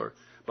root cellar.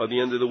 By the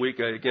end of the week,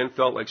 I again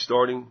felt like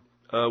starting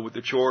with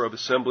the chore of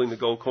assembling the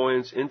gold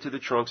coins into the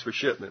trunks for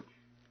shipment.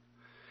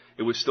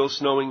 It was still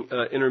snowing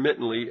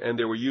intermittently, and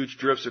there were huge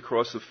drifts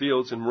across the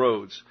fields and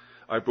roads.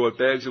 I brought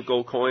bags of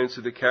gold coins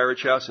to the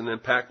carriage house and then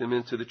packed them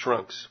into the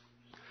trunks.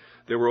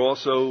 There were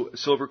also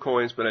silver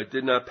coins, but I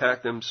did not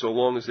pack them so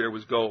long as there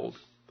was gold.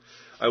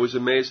 I was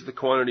amazed at the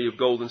quantity of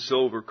gold and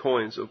silver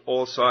coins of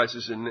all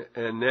sizes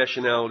and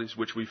nationalities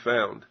which we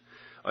found.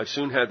 I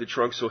soon had the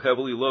trunks so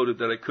heavily loaded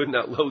that I could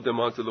not load them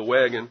onto the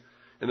wagon,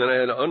 and then I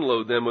had to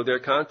unload them of their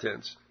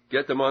contents,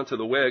 get them onto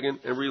the wagon,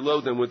 and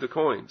reload them with the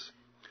coins.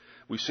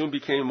 We soon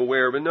became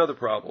aware of another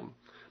problem.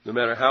 No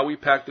matter how we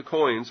packed the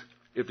coins,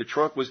 if the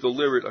trunk was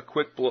delivered a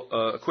quick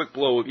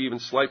blow of even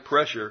slight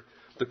pressure,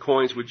 the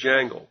coins would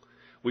jangle.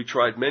 We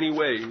tried many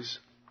ways,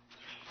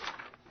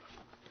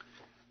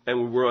 and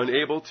we were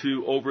unable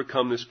to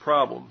overcome this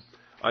problem.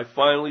 I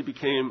finally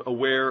became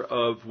aware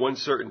of one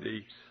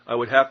certainty. I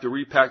would have to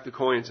repack the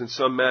coins in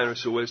some manner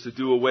so as to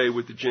do away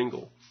with the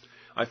jingle.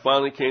 I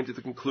finally came to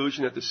the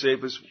conclusion that the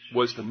safest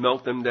was to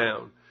melt them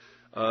down.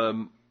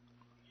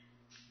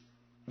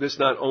 This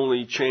not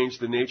only changed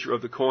the nature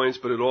of the coins,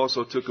 but it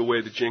also took away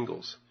the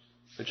jingle.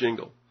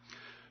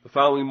 The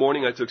following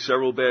morning, I took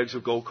several bags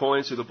of gold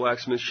coins to the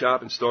blacksmith's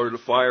shop and started a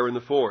fire in the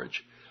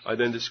forge. I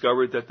then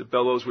discovered that the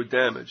bellows were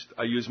damaged.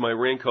 I used my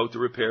raincoat to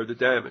repair the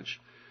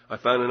damage. I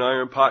found an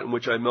iron pot in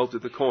which I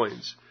melted the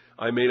coins.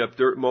 I made up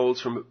dirt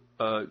molds from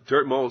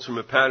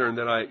a pattern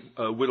that I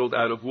whittled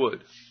out of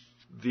wood.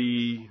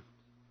 The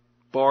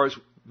bars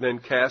then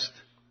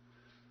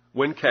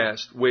when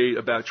cast, weighed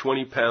about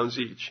 20 pounds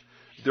each.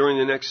 During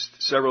the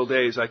next several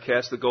days, I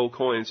cast the gold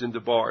coins into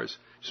bars.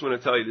 Just want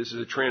to tell you, this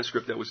is a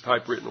transcript that was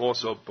typewritten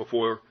also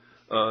before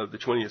the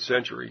 20th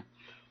century.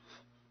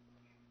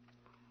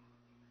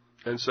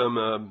 And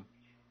some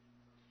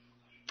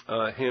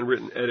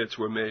handwritten edits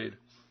were made.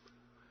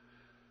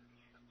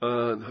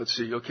 Let's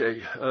see,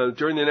 okay.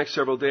 During the next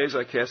several days,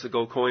 I cast the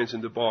gold coins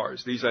into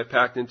bars. These I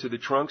packed into the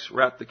trunks,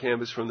 wrapped the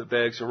canvas from the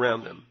bags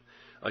around them.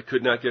 I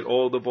could not get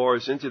all the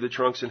bars into the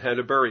trunks and had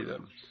to bury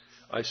them.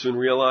 I soon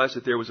realized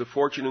that there was a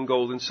fortune in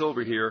gold and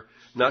silver here,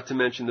 not to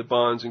mention the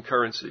bonds and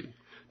currency.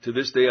 To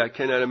this day, I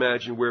cannot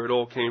imagine where it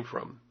all came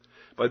from.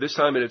 By this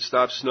time, it had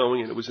stopped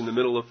snowing, and it was in the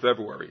middle of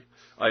February.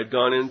 I had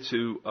gone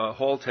into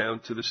Halltown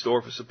to the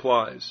store for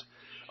supplies.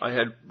 I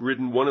had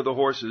ridden one of the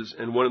horses,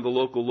 and one of the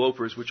local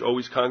loafers, which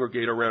always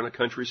congregate around a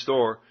country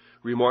store,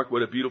 remarked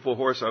what a beautiful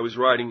horse I was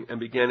riding and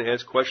began to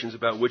ask questions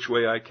about which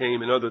way I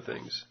came and other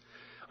things.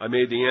 I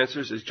made the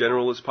answers as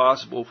general as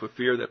possible for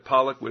fear that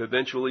Pollock would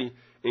eventually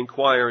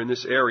inquire in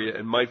this area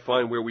and might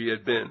find where we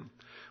had been.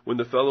 When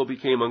the fellow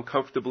became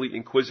uncomfortably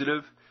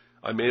inquisitive,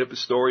 I made up a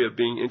story of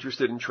being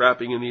interested in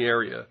trapping in the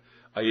area.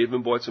 I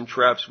even bought some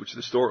traps which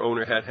the store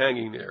owner had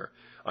hanging there.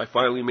 I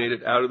finally made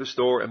it out of the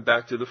store and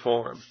back to the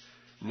farm.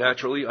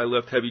 Naturally, I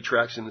left heavy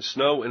tracks in the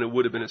snow, and it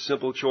would have been a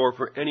simple chore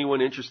for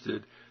anyone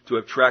interested to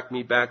have tracked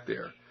me back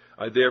there.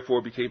 I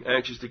therefore became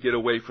anxious to get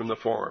away from the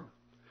farm.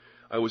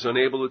 I was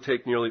unable to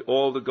take nearly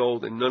all the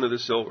gold and none of the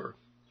silver.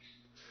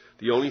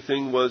 The only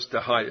thing was to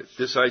hide it.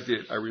 This I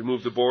did. I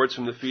removed the boards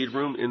from the feed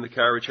room in the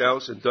carriage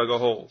house and dug a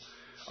hole.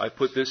 I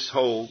put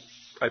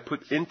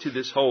into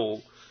this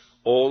hole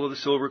all of the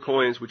silver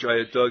coins which I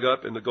had dug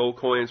up and the gold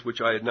coins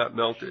which I had not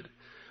melted.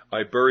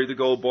 I buried the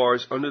gold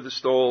bars under the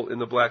stall in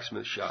the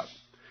blacksmith shop.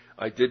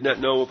 I did not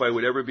know if I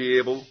would ever be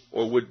able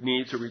or would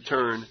need to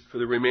return for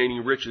the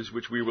remaining riches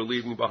which we were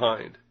leaving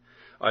behind.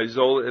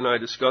 Isola and I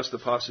discussed the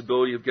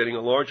possibility of getting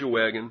a larger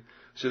wagon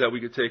so that we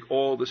could take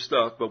all the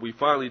stuff, but we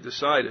finally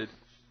decided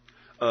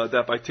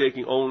that by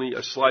taking only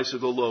a slice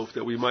of the loaf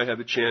that we might have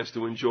a chance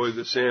to enjoy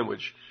the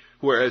sandwich,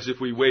 whereas if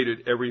we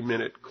waited, every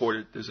minute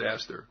courted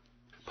disaster.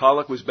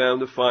 Pollock was bound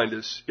to find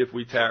us if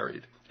we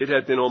tarried. It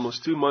had been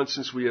almost 2 months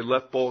since we had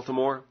left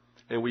Baltimore,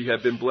 and we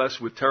had been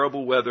blessed with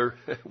terrible weather,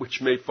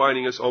 which made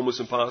finding us almost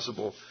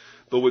impossible.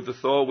 But with the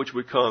thaw which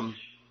would come,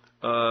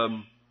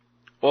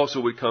 also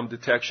would come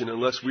detection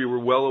unless we were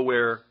well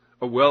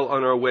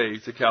on our way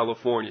to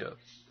California.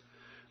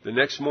 The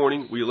next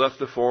morning, we left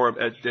the farm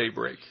at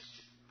daybreak.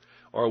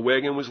 Our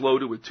wagon was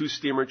loaded with 2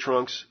 steamer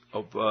trunks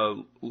of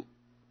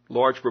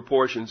large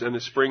proportions, and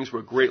the springs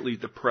were greatly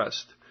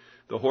depressed.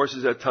 The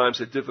horses at times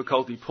had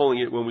difficulty pulling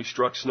it when we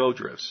struck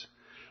snowdrifts.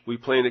 We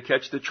planned to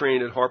catch the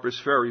train at Harper's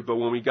Ferry, but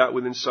when we got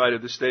within sight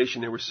of the station,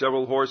 there were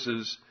several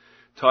horses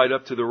tied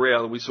up to the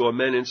rail, and we saw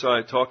men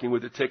inside talking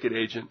with the ticket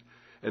agent,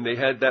 and they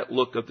had that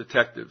look of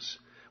detectives.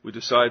 We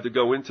decided to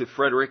go into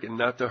Frederick and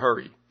not to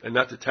tarry.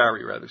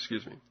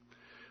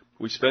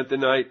 We spent the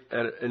night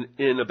at an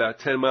inn about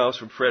 10 miles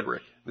from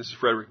Frederick. This is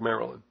Frederick,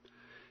 Maryland.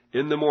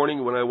 In the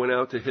morning, when I went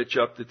out to hitch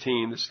up the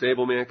team, the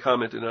stableman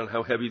commented on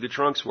how heavy the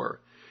trunks were.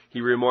 He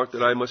remarked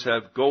that I must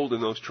have gold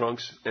in those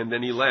trunks, and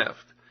then he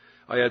laughed.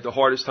 I had the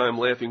hardest time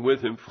laughing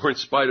with him, for in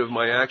spite of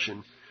my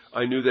action,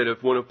 I knew that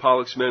if one of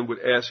Pollock's men would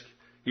ask,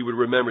 he would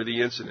remember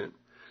the incident.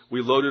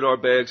 We loaded our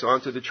bags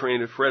onto the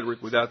train at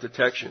Frederick without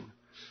detection.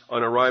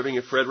 On arriving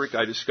at Frederick,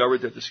 I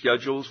discovered that the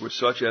schedules were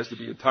such as to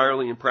be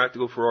entirely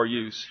impractical for our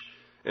use,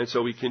 and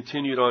so we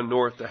continued on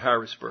north to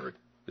Harrisburg.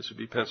 This would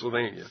be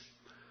Pennsylvania.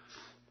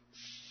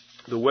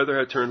 The weather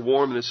had turned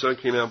warm and the sun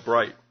came out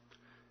bright.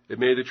 It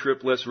made the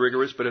trip less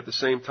rigorous, but at the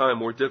same time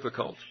more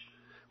difficult.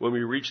 When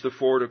we reached the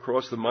ford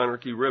across the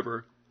Monarchy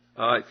River,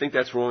 I think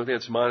that's wrong. I think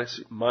it's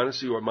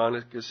Monocacy or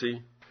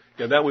Monocacy.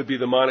 Yeah, that would be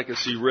the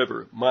Monocacy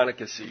River.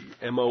 Monocacy,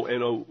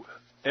 M-O-N-O-C-A-C-Y.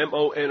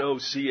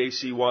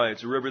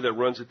 It's a river that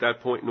runs at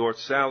that point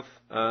north-south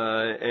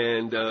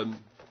and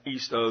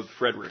east of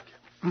Frederick.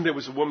 There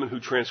was a woman who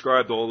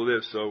transcribed all of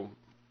this. So,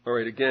 all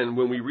right, again,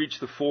 when we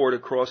reached the ford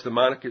across the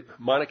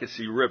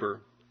Monocacy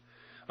River,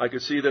 I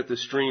could see that the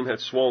stream had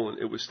swollen.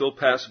 It was still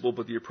passable,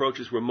 but the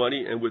approaches were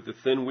muddy, and with the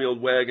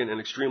thin-wheeled wagon and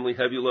extremely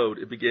heavy load,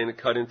 it began to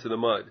cut into the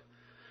mud.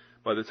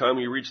 By the time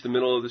we reached the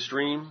middle of the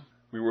stream,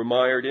 we were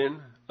mired in,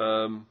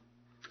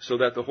 so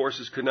that the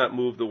horses could not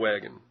move the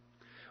wagon.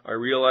 I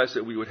realized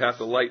that we would have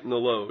to lighten the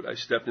load. I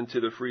stepped into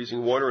the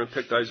freezing water and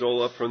picked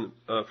Isola up from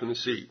the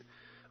seat.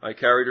 I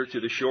carried her to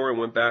the shore and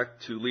went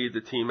back to lead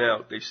the team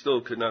out. They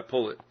still could not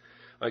pull it.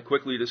 I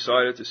quickly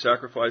decided to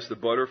sacrifice the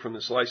butter from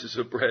the slices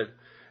of bread.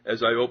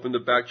 As I opened the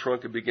back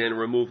trunk and began to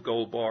remove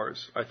gold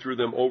bars, I threw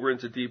them over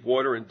into deep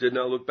water and did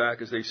not look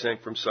back as they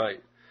sank from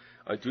sight.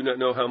 I do not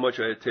know how much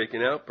I had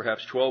taken out,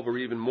 perhaps 12 or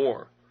even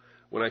more.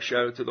 When I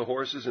shouted to the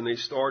horses and they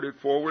started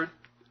forward,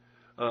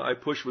 I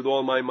pushed with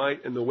all my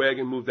might and the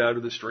wagon moved out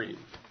of the stream.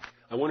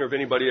 I wonder if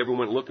anybody ever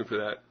went looking for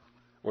that,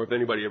 or if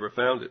anybody ever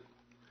found it.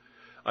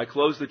 I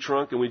closed the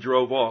trunk and we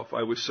drove off.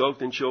 I was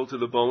soaked and chilled to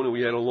the bone, and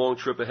we had a long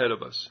trip ahead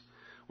of us.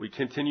 We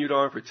continued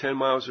on for 10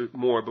 miles or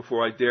more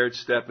before I dared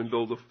stop and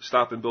build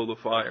a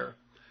fire.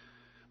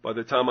 By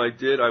the time I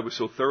did, I was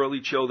so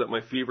thoroughly chilled that my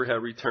fever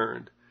had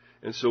returned,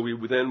 and so we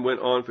then went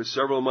on for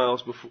several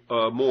miles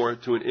more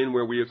to an inn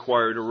where we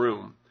acquired a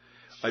room.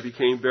 I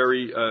became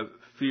very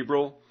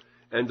febrile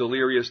and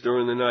delirious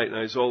during the night, and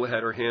Isola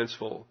had her hands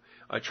full.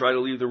 I tried to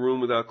leave the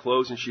room without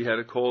clothes, and she had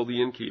to call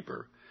the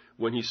innkeeper.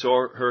 When he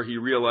saw her, he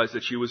realized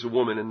that she was a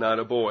woman and not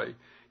a boy.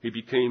 He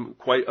became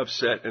quite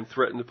upset and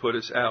threatened to put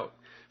us out.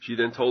 She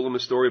then told him a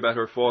story about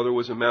her father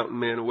was a mountain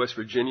man in West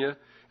Virginia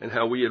and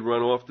how we had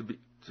run off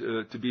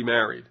to be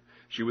married.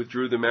 She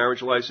withdrew the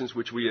marriage license,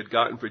 which we had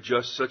gotten for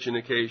just such an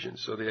occasion,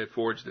 so they had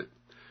forged it.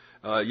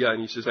 And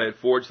he says, I had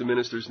forged the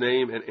minister's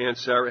name, and Aunt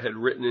Sarah had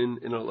written in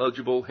an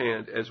illegible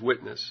hand as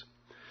witness.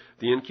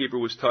 The innkeeper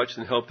was touched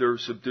and helped her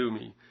subdue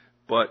me,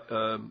 but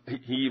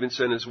he even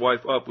sent his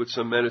wife up with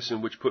some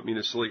medicine which put me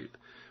to sleep.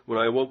 When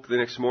I awoke the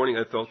next morning,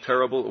 I felt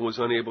terrible and was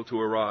unable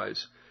to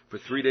arise. For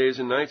 3 days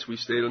and nights, we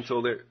stayed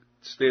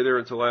there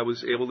until I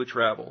was able to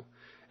travel.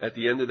 At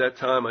the end of that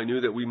time, I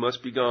knew that we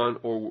must be gone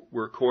or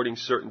were courting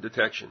certain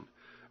detection.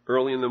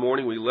 Early in the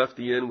morning, we left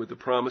the inn with the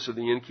promise of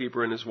the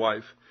innkeeper and his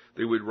wife.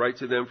 They would write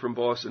to them from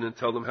Boston and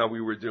tell them how we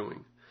were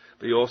doing.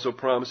 They also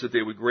promised that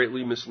they would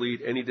greatly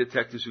mislead any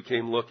detectives who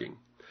came looking.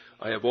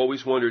 I have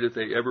always wondered if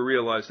they ever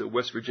realized that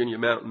West Virginia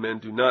mountain men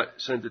do not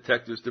send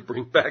detectives to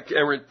bring back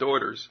errant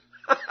daughters.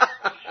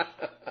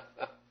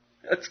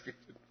 That's good.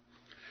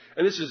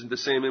 And this isn't the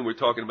same inn we're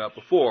talking about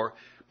before,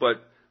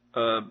 but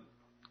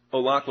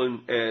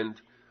O'Loughlin and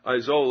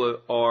Isola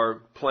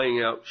are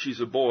playing out She's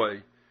a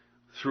Boy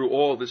through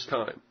all this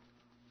time.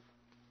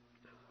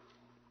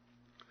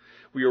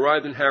 We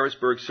arrived in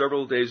Harrisburg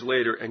several days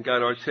later and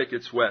got our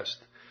tickets west.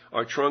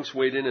 Our trunks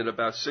weighed in at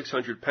about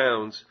 600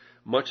 pounds,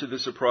 much to the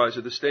surprise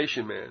of the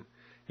station man.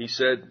 He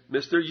said,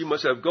 Mister, you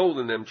must have gold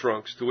in them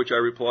trunks, to which I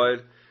replied,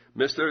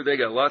 Mister, they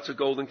got lots of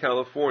gold in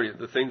California.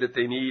 The thing that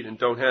they need and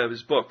don't have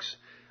is books.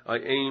 I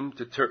aim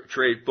to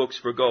trade books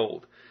for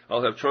gold.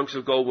 I'll have trunks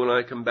of gold when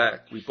I come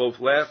back. We both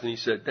laughed, and he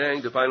said,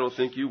 danged if I don't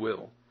think you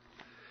will.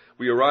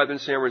 We arrived in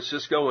San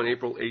Francisco on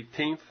April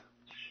 18th,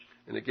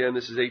 and again,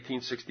 this is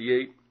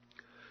 1868.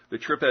 The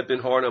trip had been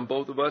hard on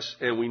both of us,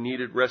 and we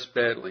needed rest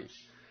badly.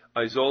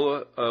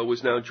 Isola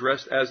was now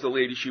dressed as the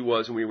lady she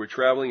was, and we were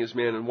traveling as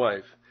man and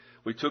wife.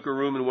 We took a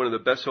room in one of the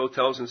best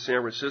hotels in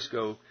San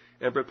Francisco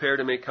and prepared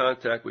to make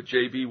contact with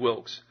J.B.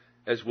 Wilkes,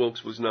 as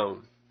Wilkes was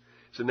known.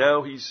 So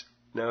now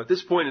at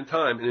this point in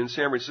time, and in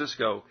San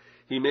Francisco,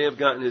 he may have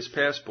gotten his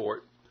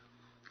passport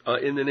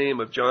in the name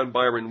of John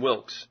Byron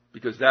Wilkes,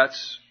 because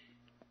that's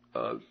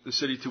the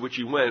city to which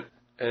he went.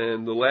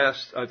 And the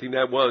last, I think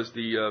that was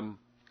the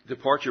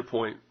departure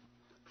point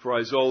for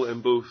Isola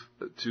and Booth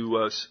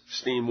to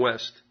steam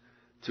west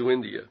to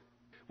India.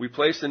 We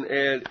placed an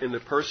ad in the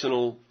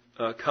personal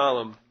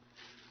column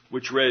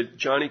which read,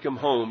 Johnny, come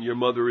home, your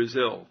mother is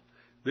ill.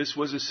 This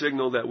was a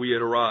signal that we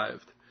had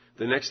arrived.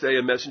 The next day,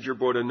 a messenger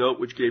brought a note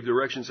which gave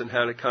directions on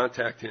how to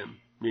contact him,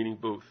 meaning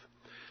Booth.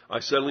 I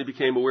suddenly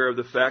became aware of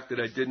the fact that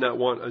I did not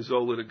want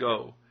Isola to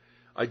go.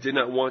 I did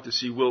not want to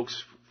see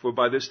Wilkes, for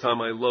by this time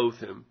I loathed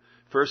him,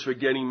 first for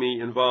getting me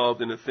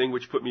involved in a thing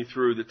which put me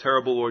through the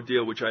terrible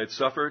ordeal which I had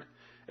suffered,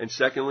 and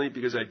secondly,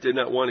 because I did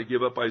not want to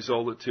give up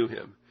Isola to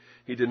him.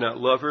 He did not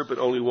love her, but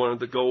only wanted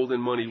the gold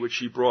and money which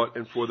she brought,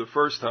 and for the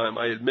first time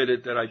I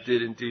admitted that I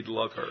did indeed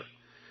love her.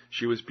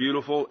 She was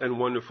beautiful and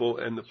wonderful,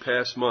 and the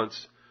past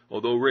months,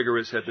 although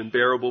rigorous, had been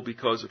bearable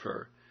because of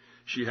her.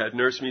 She had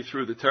nursed me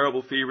through the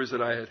terrible fevers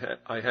that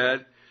I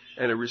had,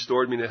 and had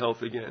restored me to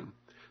health again.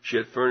 She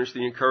had furnished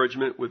the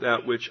encouragement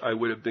without which I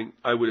would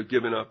have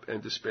given up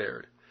and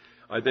despaired.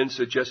 I then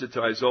suggested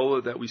to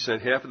Isola that we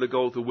send half of the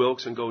gold to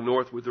Wilkes and go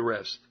north with the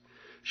rest.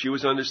 She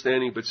was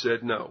understanding, but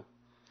said no.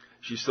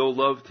 She still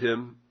loved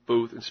him,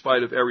 Booth, in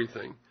spite of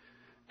everything.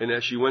 And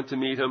as she went to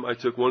meet him, I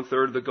took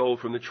 1/3 of the gold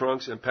from the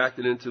trunks and packed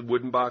it into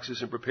wooden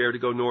boxes and prepared to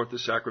go north to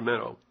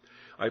Sacramento.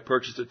 I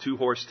purchased a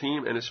 2-horse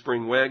team and a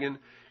spring wagon,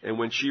 and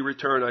when she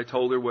returned, I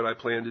told her what I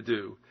planned to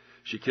do.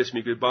 She kissed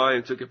me goodbye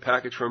and took a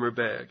package from her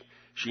bag.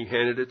 She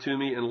handed it to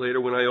me, and later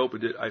when I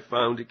opened it, I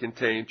found it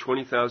contained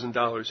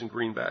 $20,000 in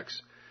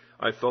greenbacks.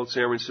 I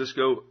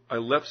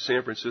left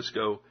San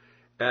Francisco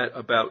at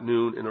about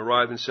noon and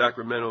arrived in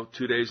Sacramento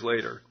 2 days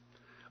later.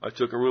 I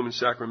took a room in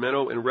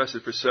Sacramento and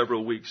rested for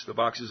several weeks. The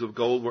boxes of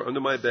gold were under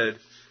my bed,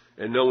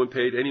 and no one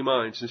paid any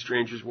mind, since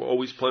strangers were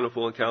always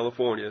plentiful in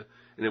California,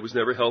 and it was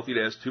never healthy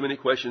to ask too many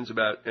questions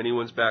about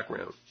anyone's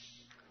background.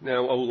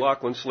 Now,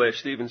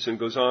 O'Loughlin/Stevenson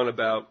goes on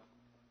about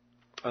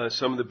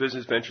some of the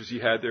business ventures he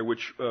had there,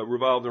 which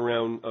revolved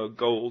around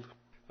gold.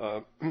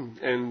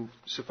 And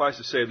suffice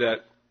to say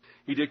that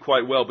he did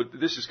quite well, but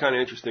this is kind of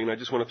interesting, and I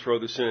just want to throw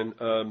this in.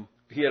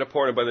 He had a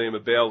partner by the name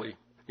of Bailey.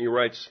 He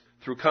writes,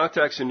 through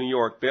contacts in New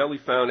York, Bailey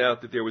found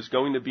out that there was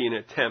going to be an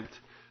attempt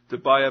to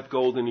buy up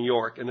gold in New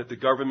York, and that the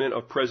government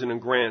of President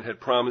Grant had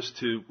promised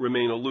to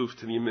remain aloof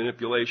to the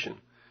manipulation.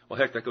 Well,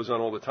 heck, that goes on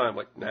all the time,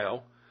 like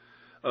now.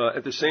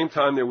 At the same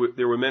time,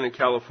 there were men in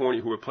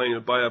California who were planning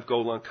to buy up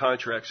gold on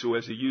contracts so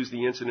as to use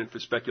the incident for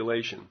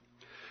speculation.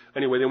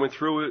 Anyway, they went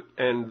through it,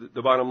 and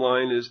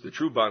the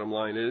true bottom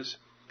line is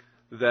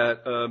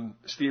that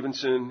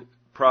Stevenson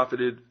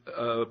profited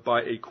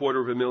by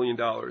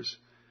 $250,000,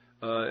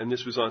 and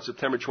this was on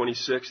September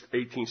 26,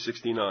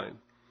 1869.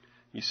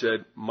 He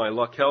said, my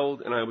luck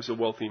held, and I was a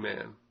wealthy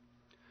man.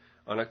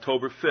 On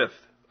October 5th,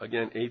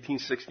 again,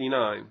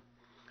 1869,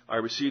 I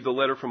received a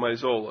letter from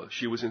Isola.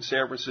 She was in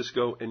San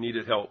Francisco and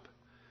needed help.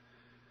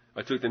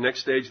 I took the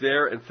next stage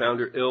there and found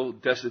her ill,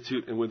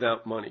 destitute, and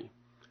without money.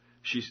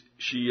 She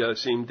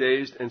seemed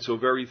dazed and so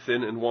very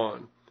thin and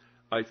wan.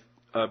 I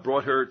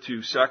brought her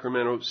to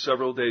Sacramento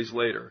several days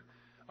later.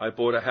 I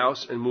bought a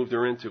house and moved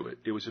her into it.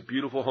 It was a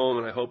beautiful home,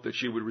 and I hoped that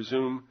she would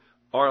resume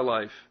our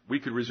life. We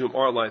could resume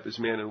our life as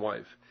man and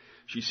wife.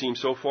 She seemed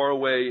so far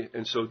away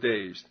and so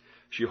dazed.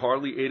 She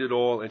hardly ate at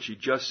all, and she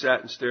just sat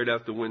and stared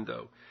out the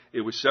window.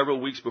 It was several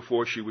weeks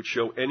before she would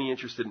show any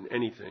interest in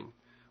anything.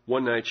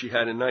 One night she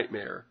had a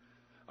nightmare.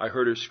 I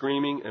heard her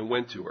screaming and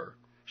went to her.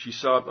 She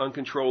sobbed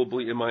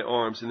uncontrollably in my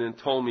arms and then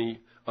told me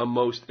a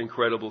most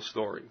incredible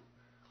story.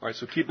 All right,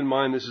 so keep in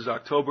mind this is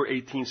October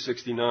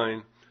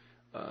 1869.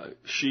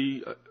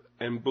 She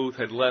and Booth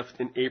had left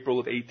in April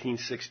of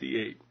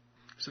 1868.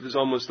 So there's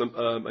almost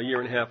a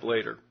year and a half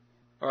later.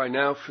 All right,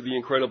 now for the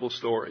incredible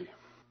story.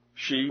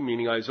 She,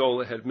 meaning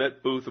Isola, had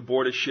met Booth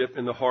aboard a ship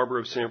in the harbor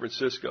of San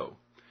Francisco.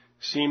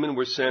 Seamen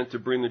were sent to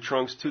bring the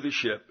trunks to the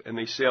ship, and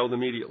they sailed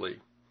immediately.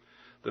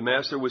 The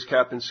master was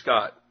Captain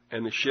Scott,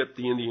 and the ship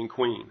the Indian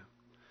Queen.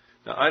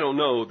 Now, I don't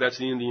know if that's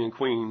the Indian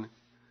Queen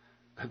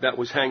that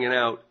was hanging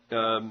out.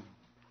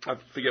 I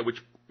forget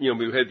which, we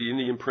had the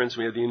Indian Prince,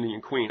 we had the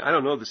Indian Queen. I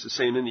don't know if it's the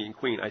same Indian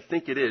Queen. I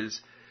think it is.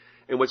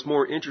 And what's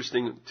more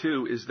interesting,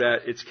 too, is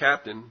that its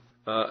captain,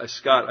 a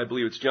Scott, I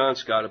believe it's John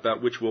Scott,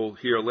 about which we'll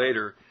hear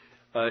later,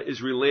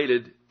 is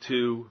related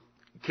to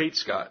Kate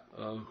Scott,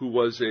 who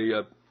was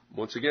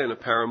once again, a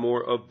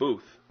paramour of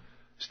Booth.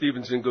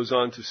 Stevenson goes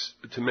on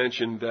to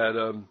mention that,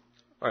 all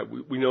right,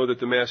 we know that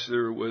the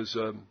master was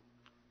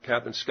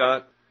Captain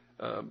Scott.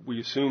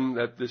 We assume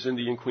that this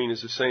Indian Queen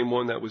is the same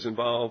one that was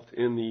involved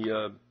in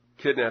the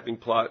kidnapping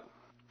plot.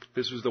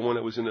 This was the one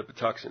that was in the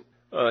Patuxent.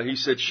 He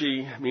said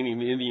she, meaning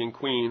the Indian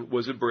Queen,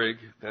 was a brig,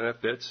 and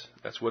that fits,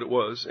 that's what it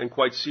was, and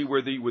quite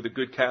seaworthy with a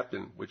good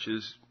captain, which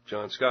is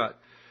John Scott,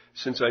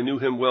 since I knew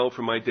him well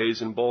from my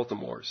days in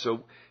Baltimore.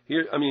 So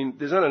here,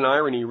 there's not an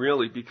irony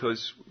really,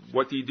 because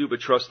what do you do but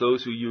trust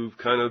those who you've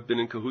kind of been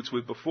in cahoots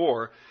with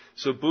before?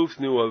 So Booth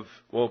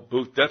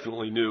Booth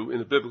definitely knew, in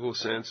the biblical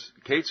sense,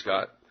 Kate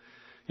Scott.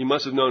 He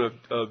must have known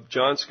of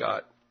John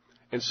Scott,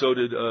 and so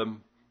did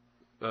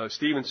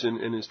Stevenson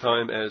in his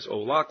time as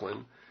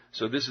O'Loughlin.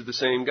 So this is the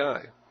same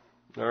guy.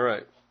 All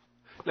right.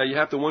 Now you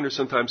have to wonder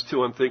sometimes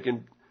too. I'm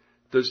thinking,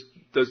 does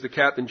the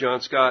Captain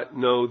John Scott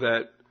know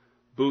that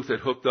Booth had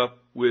hooked up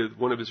with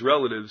one of his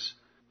relatives,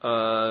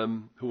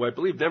 who I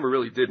believe never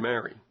really did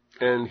marry,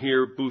 and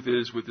here Booth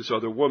is with this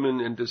other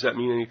woman? And does that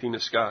mean anything to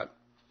Scott?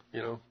 I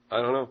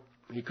don't know.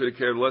 He could have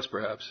cared less,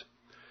 perhaps.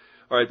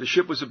 All right. The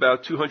ship was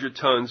about 200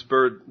 tons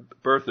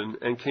burthen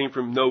and came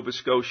from Nova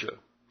Scotia.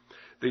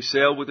 They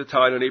sailed with the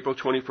tide on April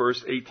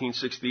 21st,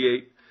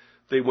 1868.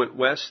 They went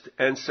west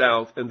and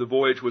south, and the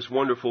voyage was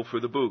wonderful for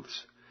the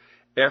Booths.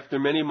 After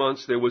many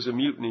months, there was a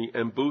mutiny,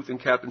 and Booth and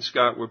Captain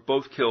Scott were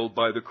both killed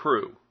by the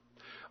crew.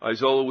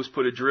 Isola was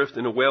put adrift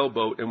in a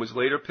whaleboat and was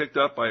later picked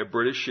up by a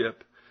British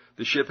ship.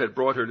 The ship had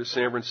brought her to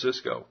San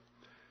Francisco.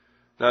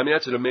 Now,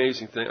 that's an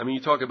amazing thing.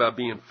 You talk about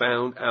being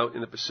found out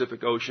in the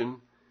Pacific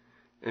Ocean,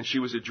 and she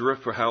was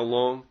adrift for how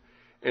long?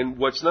 And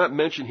what's not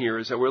mentioned here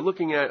is that we're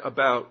looking at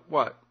about,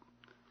 what?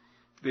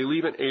 They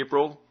leave in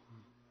April.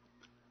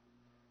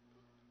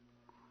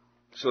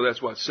 So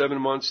that's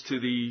 7 months to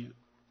the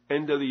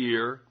end of the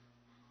year.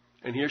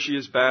 And here she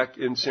is back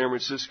in San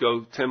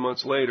Francisco 10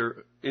 months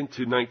later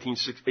into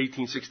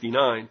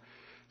 1869.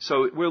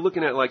 So we're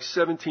looking at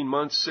 17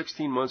 months,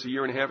 16 months, a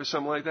year and a half or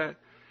something like that.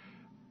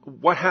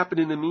 What happened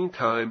in the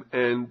meantime?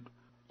 And,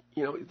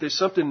 there's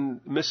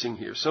something missing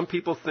here. Some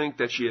people think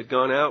that she had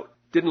gone out,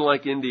 didn't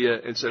like India,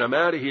 and said, I'm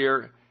out of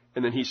here.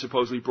 And then he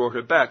supposedly brought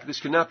her back. This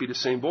cannot be the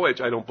same voyage,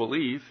 I don't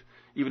believe,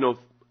 even though,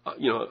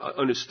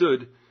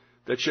 understood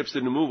that ships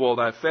didn't move all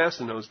that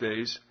fast in those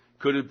days.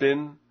 Could have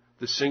been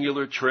the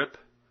singular trip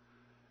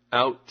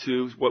out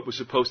to what was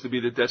supposed to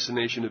be the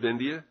destination of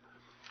India,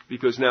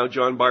 because now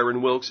John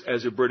Byron Wilkes,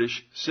 as a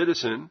British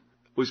citizen,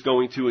 was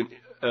going to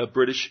a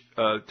British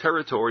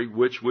territory,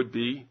 which would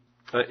be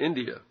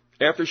India.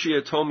 After she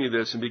had told me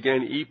this and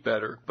began to eat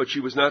better, but she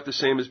was not the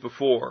same as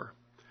before,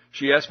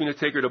 she asked me to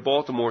take her to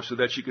Baltimore so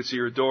that she could see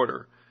her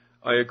daughter.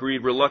 I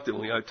agreed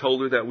reluctantly. I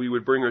told her that we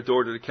would bring her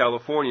daughter to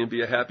California and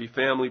be a happy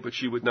family, but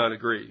she would not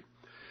agree.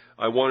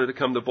 I wanted to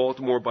come to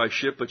Baltimore by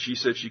ship, but she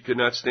said she could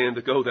not stand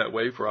to go that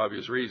way for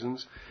obvious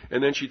reasons.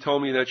 And then she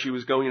told me that she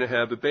was going to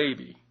have a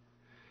baby.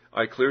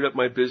 I cleared up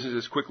my business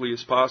as quickly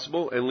as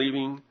possible, and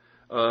leaving,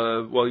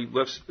 he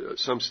left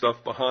some stuff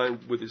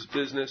behind with his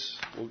business.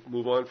 We'll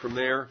move on from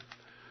there.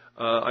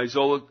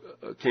 Isola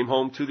came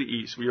home to the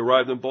east. We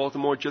arrived in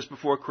Baltimore just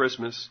before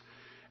Christmas,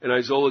 and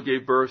Isola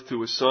gave birth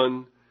to a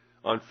son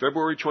on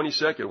February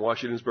 22nd,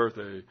 Washington's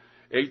birthday,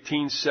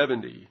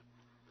 1870.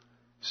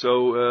 So,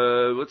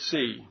 let's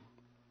see.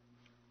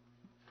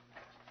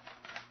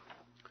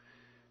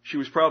 She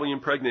was probably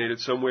impregnated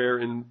somewhere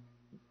in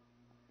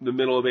the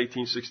middle of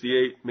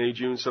 1868, May,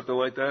 June, something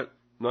like that,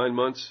 9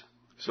 months.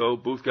 So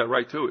Booth got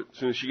right to it as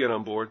soon as she got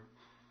on board.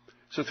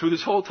 So through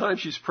this whole time,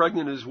 she's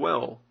pregnant as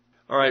well.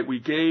 All right, we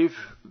gave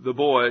the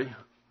boy,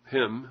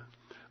 him,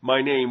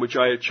 my name, which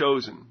I had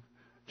chosen,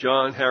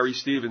 John Harry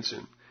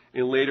Stevenson.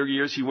 In later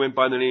years, he went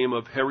by the name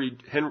of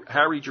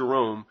Harry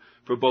Jerome,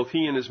 for both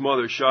he and his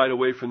mother shied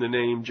away from the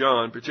name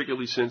John,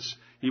 particularly since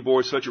he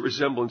bore such a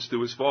resemblance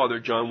to his father,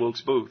 John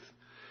Wilkes Booth.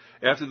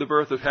 After the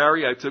birth of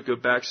Harry, I took a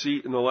back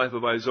seat in the life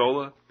of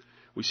Isola.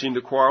 We seemed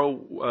to quarrel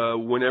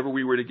whenever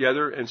we were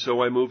together, and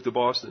so I moved to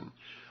Boston.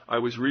 I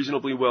was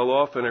reasonably well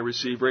off, and I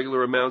received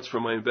regular amounts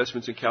from my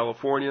investments in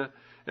California.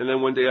 And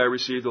then one day I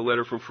received a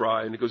letter from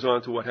Fry, and it goes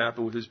on to what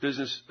happened with his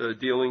business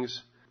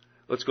dealings.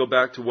 Let's go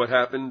back to what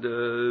happened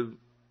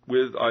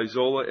with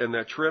Isola and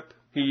that trip.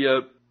 He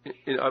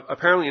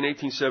apparently in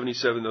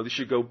 1877, though, this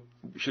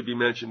should be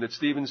mentioned, that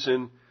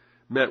Stevenson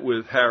met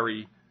with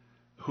Harry,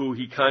 who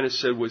he kind of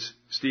said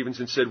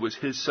Stevenson said was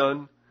his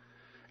son.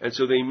 And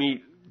so they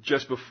meet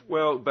just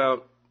before,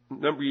 about a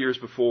number of years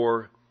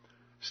before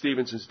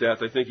Stevenson's death.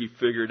 I think he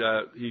figured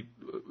out,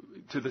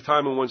 to the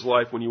time in one's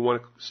life when you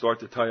want to start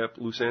to tie up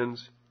loose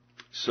ends.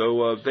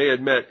 So they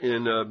had met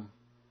in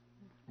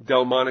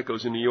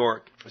Delmonico's in New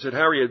York. I said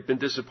Harry had been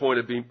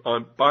disappointed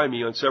by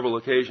me on several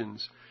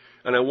occasions,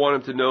 and I want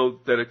him to know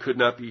that it could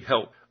not be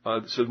helped.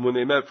 So when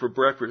they met for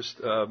breakfast,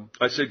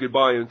 I said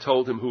goodbye and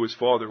told him who his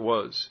father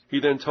was. He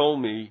then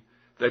told me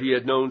that he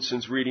had known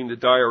since reading the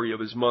diary of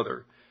his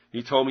mother.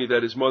 He told me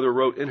that his mother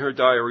wrote in her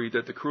diary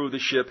that the crew of the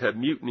ship had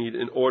mutinied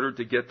in order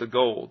to get the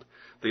gold.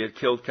 They had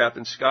killed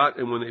Captain Scott,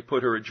 and when they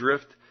put her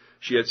adrift,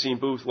 she had seen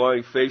Booth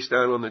lying face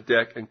down on the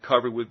deck and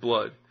covered with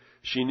blood.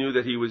 She knew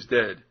that he was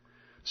dead.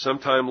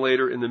 Sometime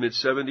later in the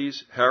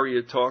mid-70s, Harry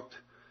had talked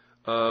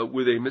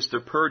with a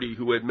Mr. Purdy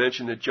who had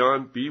mentioned that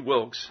John B.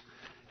 Wilkes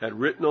had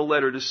written a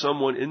letter to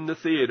someone in the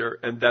theater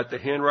and that the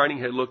handwriting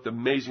had looked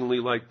amazingly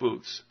like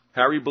Booth's.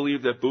 Harry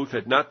believed that Booth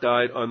had not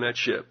died on that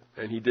ship,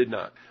 and he did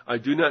not. I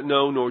do not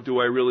know, nor do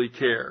I really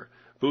care.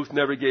 Booth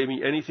never gave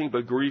me anything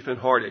but grief and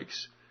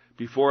heartaches.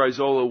 Before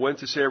Isola went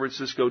to San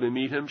Francisco to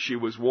meet him, she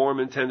was warm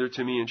and tender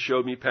to me and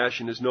showed me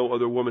passion as no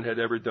other woman had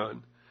ever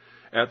done.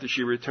 After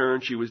she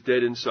returned, she was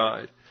dead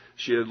inside.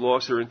 She had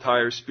lost her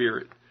entire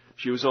spirit.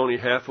 She was only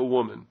half a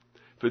woman.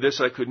 For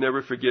this I could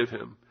never forgive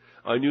him.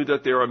 I knew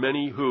that there are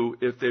many who,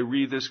 if they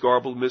read this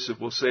garbled missive,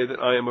 will say that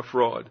I am a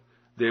fraud.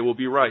 They will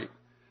be right,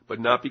 but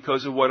not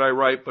because of what I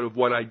write, but of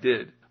what I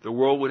did. The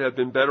world would have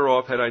been better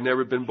off had I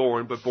never been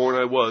born, but born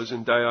I was,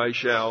 and die I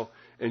shall,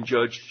 and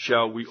judged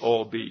shall we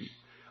all be.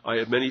 I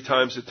have many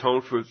times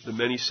atoned for the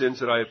many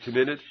sins that I have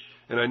committed,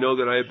 and I know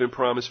that I have been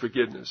promised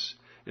forgiveness.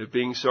 If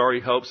being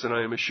sorry helps, then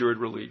I am assured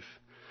relief.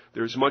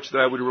 There is much that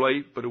I would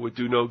relate, but it would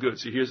do no good.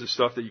 See, here's the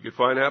stuff that you could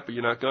find out, but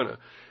you're not gonna.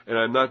 And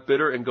I'm not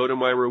bitter and go to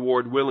my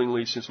reward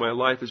willingly, since my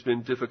life has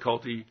been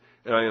difficulty,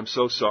 and I am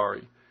so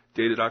sorry.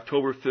 Dated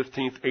October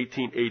 15th,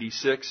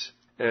 1886.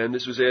 And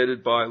this was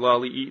added by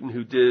Lolly Eaton,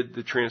 who did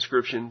the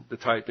transcription, the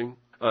typing.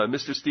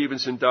 Mr.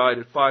 Stevenson died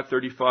at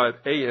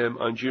 5:35 a.m.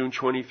 on June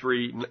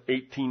 23,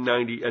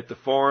 1890, at the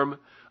farm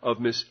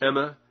of Miss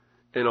Emma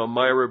and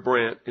Elmira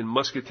Brandt in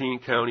Muscatine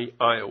County,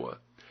 Iowa.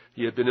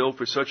 He had been ill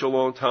for such a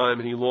long time,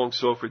 and he longed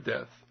so for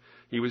death.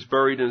 He was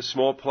buried in a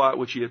small plot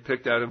which he had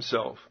picked out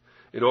himself.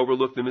 It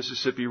overlooked the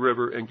Mississippi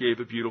River and gave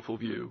a beautiful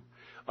view.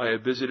 I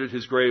have visited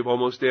his grave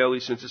almost daily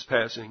since his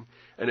passing,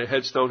 and a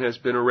headstone has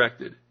been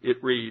erected.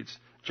 It reads,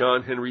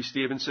 John Henry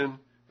Stevenson,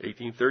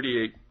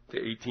 1838 to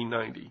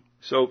 1890.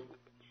 So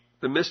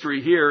the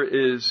mystery here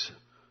is,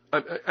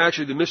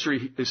 actually the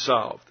mystery is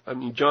solved. I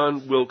mean,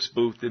 John Wilkes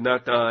Booth did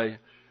not die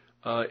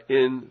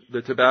in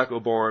the tobacco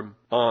barn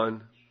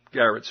on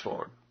Garrett's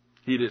farm.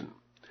 He didn't.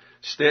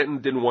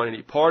 Stanton didn't want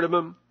any part of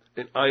him,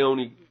 and I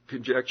only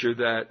conjecture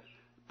that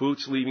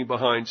Booth's leaving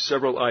behind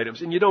several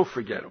items, and you don't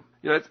forget them.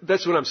 You know,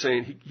 that's what I'm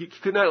saying. He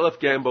could not have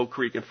left Gamboa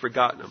Creek and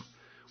forgotten them.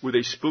 Were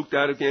they spooked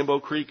out of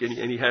Gamboa Creek and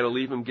he had to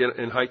leave him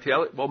and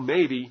hightail it? Well,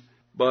 maybe,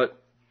 but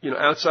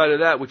outside of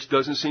that, which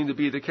doesn't seem to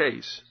be the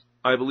case,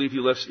 I believe he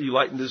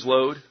lightened his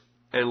load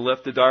and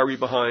left the diary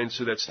behind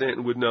so that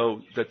Stanton would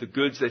know that the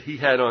goods that he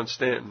had on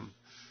Stanton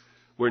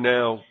were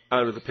now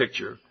out of the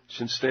picture,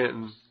 since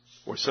Stanton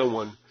or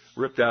someone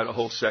ripped out a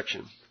whole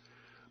section.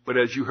 But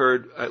as you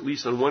heard, at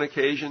least on one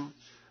occasion,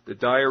 the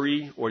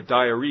diary or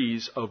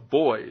diaries of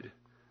Boyd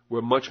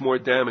were much more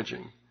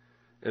damaging.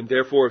 And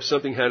therefore, if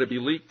something had to be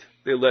leaked,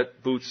 they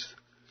let Booth's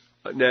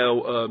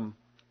now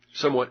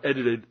somewhat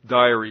edited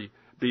diary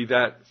be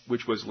that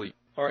which was leaked.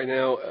 All right,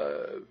 now,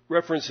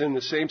 referencing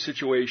the same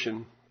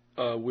situation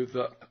with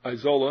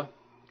Isola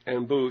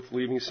and Booth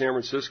leaving San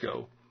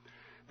Francisco.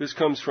 This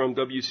comes from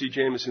W.C.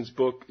 Jameson's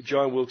book,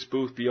 John Wilkes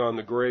Booth Beyond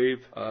the Grave.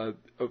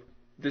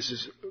 This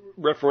is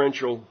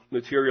referential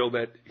material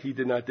that he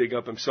did not dig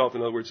up himself.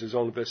 In other words, his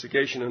own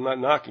investigation. I'm not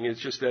knocking it.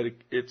 It's just that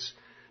it's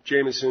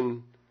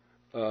Jameson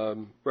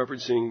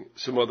referencing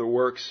some other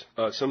works.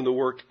 Some of the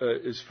work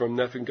is from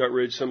Neff and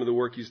Guttridge. Some of the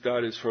work he's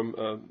done is from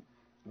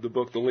the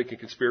book The Lincoln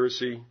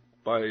Conspiracy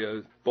by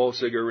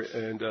Balsiger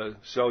and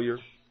Sellier.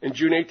 In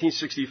June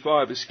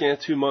 1865, a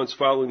scant 2 months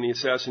following the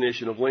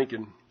assassination of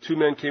Lincoln, 2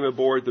 men came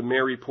aboard the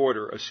Mary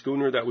Porter, a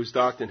schooner that was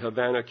docked in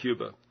Havana,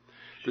 Cuba.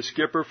 The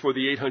skipper for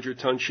the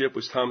 800-ton ship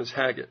was Thomas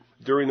Haggett.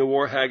 During the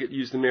war, Haggett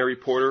used the Mary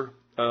Porter,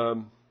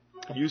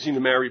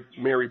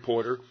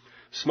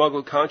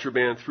 smuggled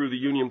contraband through the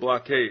Union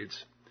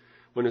blockades.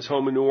 When his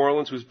home in New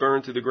Orleans was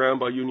burned to the ground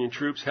by Union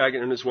troops,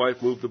 Haggett and his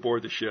wife moved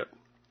aboard the ship.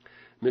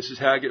 Mrs.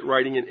 Haggett,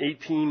 writing in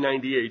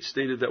 1898,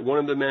 stated that one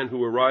of the men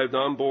who arrived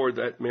on board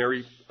the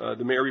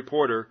Mary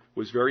Porter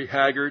was very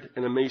haggard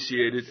and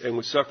emaciated and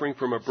was suffering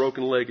from a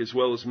broken leg as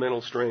well as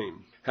mental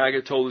strain.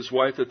 Haggett told his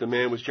wife that the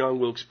man was John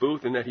Wilkes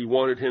Booth and that he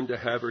wanted him to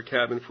have her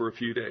cabin for a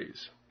few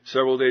days.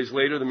 Several days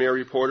later, the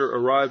Mary Porter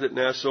arrived at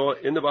Nassau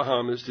in the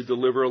Bahamas to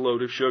deliver a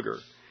load of sugar.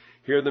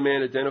 Here the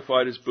man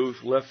identified as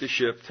Booth left the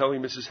ship,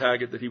 telling Mrs.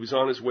 Haggett that he was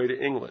on his way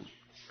to England.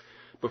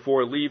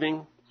 Before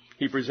leaving,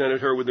 he presented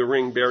her with a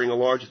ring bearing a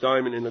large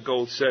diamond in a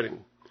gold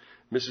setting.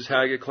 Mrs.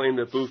 Haggett claimed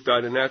that Booth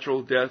died a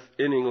natural death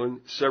in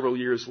England several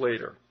years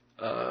later.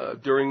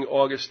 During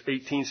August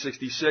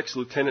 1866,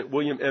 Lieutenant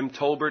William M.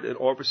 Tolbert, an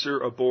officer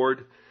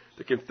aboard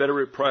the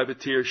Confederate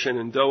privateer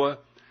Shenandoah,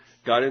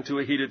 got into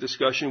a heated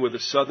discussion with a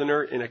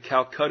Southerner in a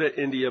Calcutta,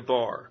 India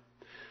bar.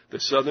 The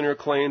Southerner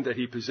claimed that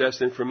he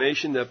possessed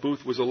information that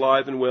Booth was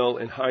alive and well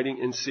and hiding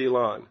in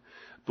Ceylon.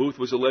 Booth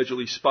was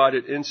allegedly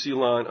spotted in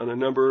Ceylon on a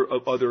number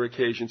of other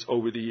occasions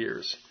over the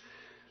years.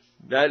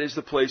 That is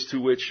the place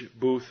to which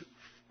Booth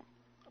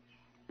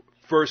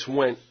first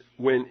went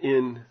when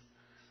in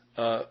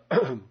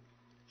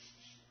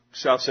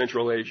South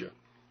Central Asia.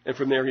 And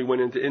from there he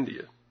went into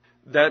India.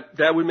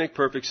 That would make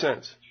perfect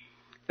sense.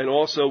 And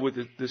also with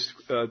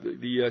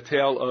the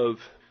tale of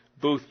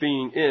Booth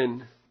being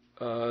in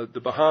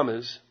the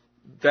Bahamas,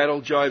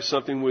 that'll jive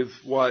something with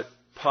what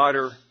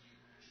Potter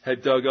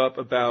had dug up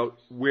about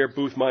where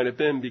Booth might have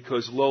been,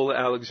 because Lola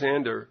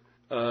Alexander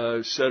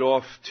set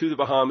off to the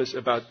Bahamas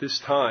about this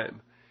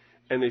time.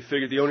 And they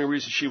figured the only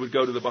reason she would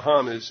go to the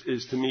Bahamas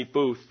is to meet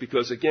Booth,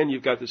 because, again,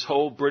 you've got this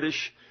whole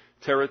British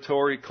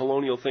territory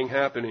colonial thing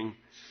happening,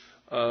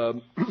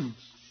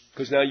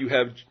 because now you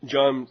have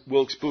John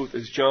Wilkes Booth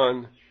as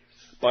John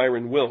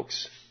Byron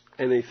Wilkes,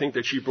 and they think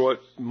that she brought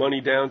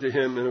money down to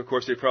him, and, of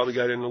course, they probably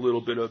got in a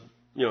little bit of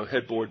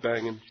headboard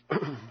banging.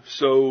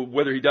 So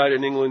whether he died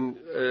in England,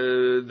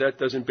 that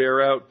doesn't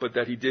bear out, but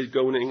that he did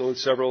go into England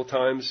several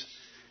times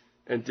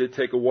and did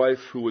take a wife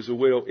who was a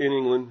widow in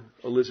England,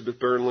 Elizabeth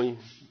Burnley.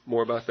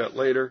 More about that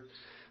later.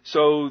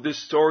 So this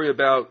story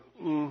about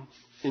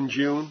in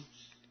June,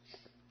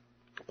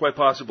 quite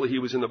possibly he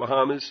was in the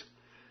Bahamas.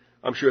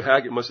 I'm sure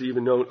Haggett must have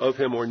even known of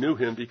him or knew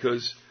him,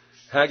 because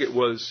Haggett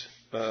was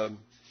a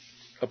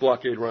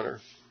blockade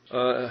runner.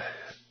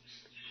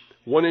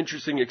 One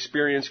interesting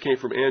experience came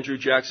from Andrew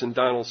Jackson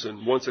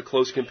Donaldson, once a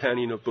close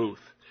companion of Booth.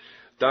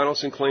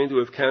 Donaldson claimed to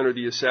have countered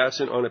the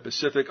assassin on a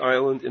Pacific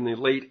island in the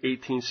late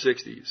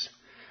 1860s.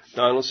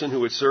 Donaldson,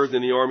 who had served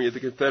in the Army of the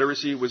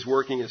Confederacy, was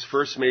working as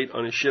first mate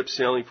on a ship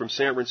sailing from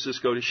San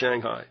Francisco to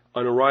Shanghai.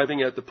 On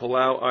arriving at the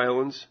Palau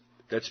Islands,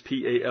 that's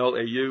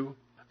P-A-L-A-U,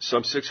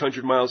 some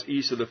 600 miles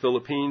east of the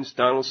Philippines,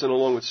 Donaldson,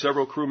 along with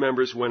several crew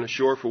members, went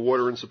ashore for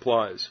water and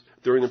supplies.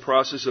 During the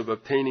process of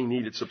obtaining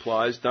needed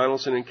supplies,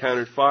 Donaldson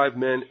encountered 5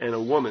 men and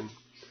a woman,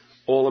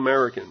 all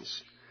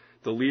Americans.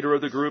 The leader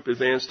of the group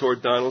advanced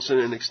toward Donaldson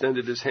and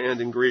extended his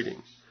hand in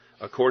greeting.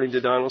 According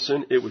to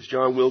Donaldson, it was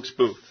John Wilkes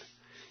Booth.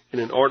 In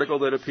an article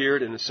that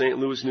appeared in a St.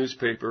 Louis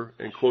newspaper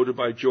and quoted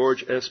by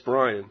George S.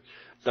 Bryan,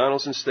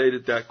 Donaldson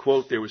stated that,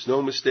 quote, there was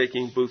no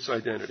mistaking Booth's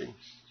identity,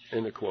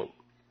 end of quote.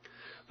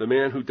 The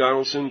man who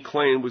Donaldson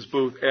claimed was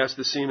Booth asked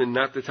the seaman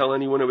not to tell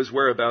anyone of his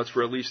whereabouts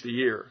for at least a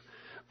year.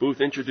 Booth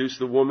introduced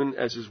the woman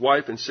as his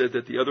wife and said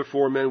that the other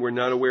 4 men were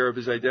not aware of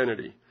his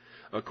identity.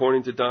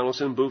 According to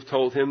Donaldson, Booth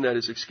told him that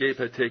his escape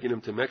had taken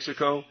him to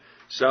Mexico,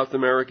 South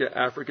America,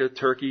 Africa,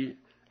 Turkey,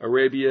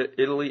 Arabia,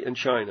 Italy, and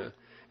China.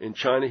 In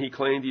China, he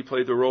claimed he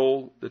played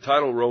the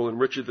title role in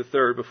Richard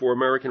III before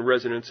American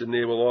residents and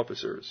naval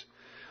officers.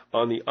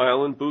 On the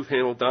island, Booth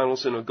handed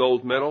Donaldson a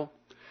gold medal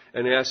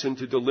and asked him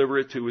to deliver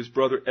it to his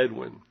brother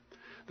Edwin.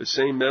 The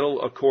same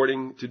medal,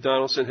 according to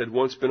Donaldson, had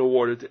once been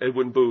awarded to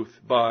Edwin Booth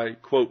by,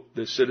 quote,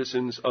 the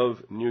citizens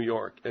of New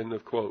York, end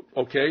of quote.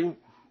 Okay,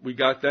 we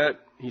got that.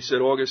 He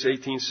said August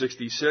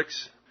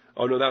 1866.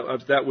 Oh, no,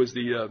 that was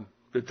the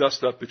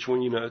dust-up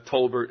between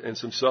Tolbert and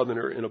some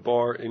Southerner in a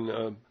bar.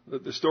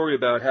 The story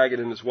about Haggett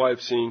and his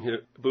wife seeing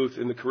Booth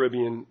in the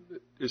Caribbean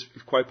is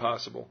quite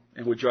possible.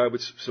 It would jive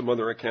with some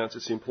other accounts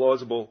that seem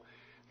plausible.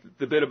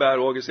 The bit about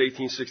August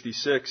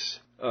 1866,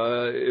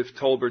 if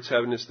Tolbert's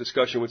having this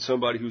discussion with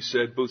somebody who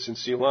said Booth's in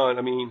Ceylon,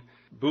 I mean,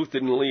 Booth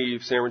didn't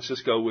leave San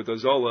Francisco with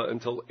Azola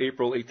until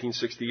April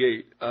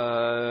 1868.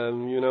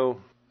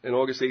 In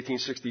August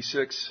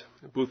 1866,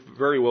 Booth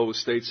very well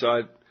was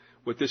stateside.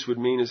 What this would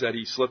mean is that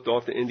he slipped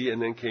off to India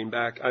and then came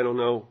back. I don't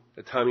know.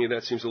 The timing of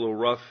that seems a little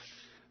rough.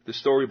 The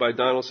story by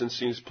Donaldson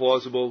seems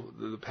plausible.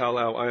 The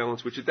Palau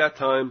Islands, which at that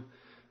time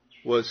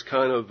was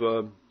kind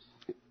of,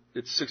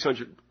 it's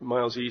 600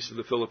 miles east of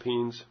the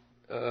Philippines.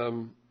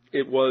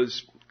 It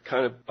was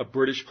kind of a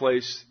British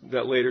place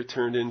that later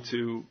turned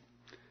into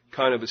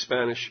kind of a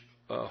Spanish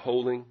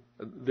holding.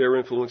 Their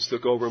influence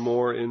took over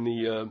more in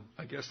the,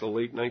 the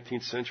late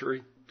 19th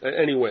century.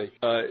 Anyway,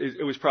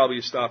 it was probably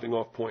a stopping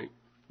off point,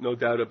 no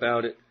doubt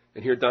about it.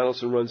 And here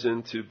Donaldson runs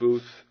into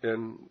Booth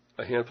and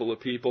a handful of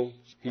people.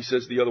 He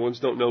says the other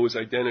ones don't know his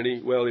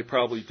identity. Well, they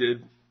probably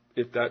did,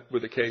 if that were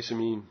the case. I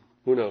mean,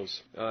 Who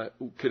knows?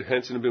 Could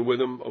Hansen have been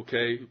with him?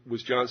 Okay.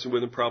 Was Johnson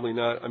with him? Probably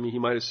not. I mean, he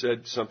might have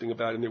said something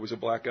about him. There was a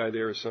black guy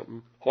there or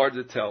something. Hard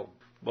to tell.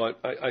 But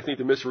I think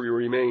the mystery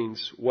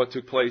remains what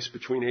took place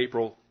between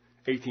April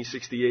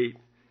 1868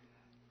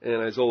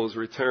 and Isola's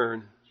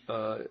return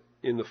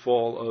in the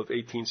fall of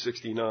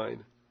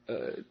 1869.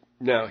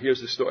 Now,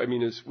 here's the story. I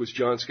mean, was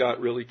John Scott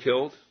really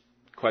killed?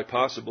 Quite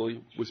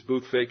possibly. Was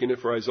Booth faking it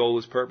for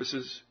Isola's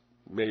purposes?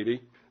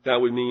 Maybe.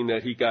 That would mean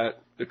that he got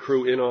the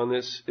crew in on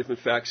this, if in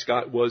fact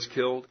Scott was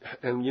killed.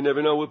 And you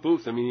never know with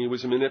Booth. I mean, he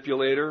was a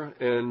manipulator,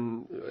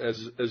 and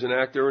as an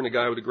actor and a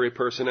guy with a great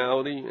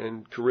personality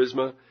and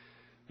charisma,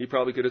 he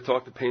probably could have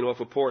talked the paint off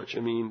a porch. I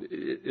mean,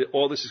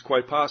 all this is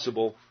quite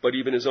possible, but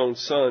even his own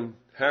son,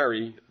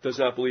 Harry, does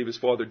not believe his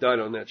father died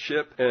on that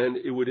ship, and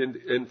it would,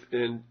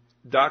 in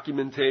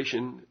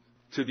documentation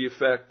to the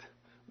effect,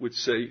 would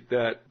say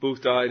that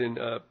Booth died in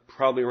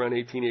probably around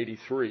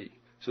 1883.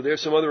 So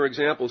there's some other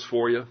examples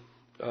for you.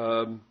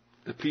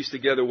 To piece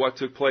together what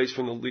took place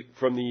from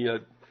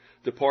the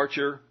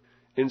departure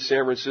in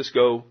San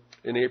Francisco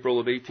in April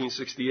of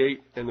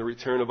 1868 and the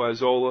return of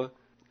Isola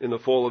in the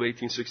fall of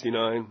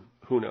 1869.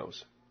 Who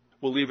knows?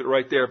 We'll leave it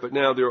right there. But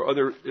now there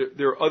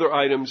are other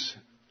items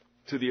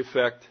to the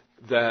effect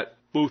that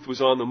Booth was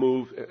on the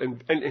move,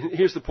 and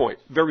here's the point: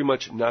 very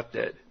much not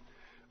dead.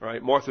 All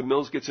right, Martha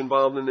Mills gets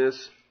involved in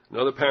this.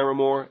 Another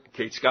paramour,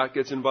 Kate Scott,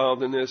 gets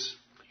involved in this.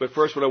 But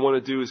first, what I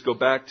want to do is go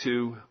back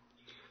to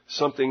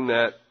something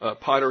that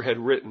Potter had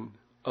written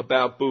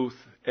about Booth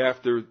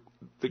after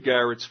the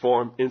Garrett's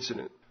Farm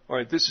incident. All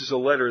right, this is a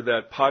letter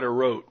that Potter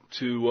wrote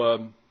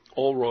to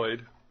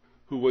Oldroyd,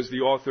 who was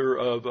the author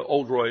of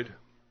Oldroyd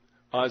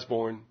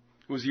Osborne,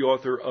 who was the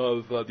author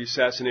of the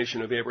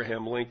assassination of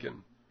Abraham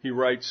Lincoln. He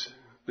writes,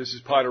 this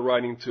is Potter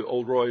writing to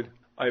Oldroyd,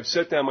 I have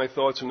set down my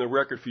thoughts on the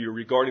record for you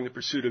regarding the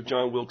pursuit of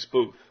John Wilkes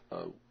Booth,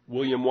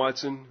 William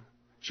Watson,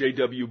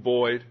 J.W.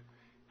 Boyd,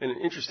 and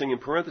interesting in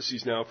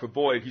parentheses now for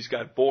Boyd, he's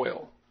got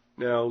Boyle.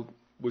 Now,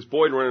 was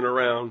Boyd running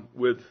around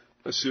with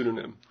a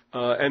pseudonym?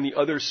 And the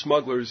other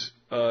smugglers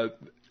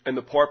and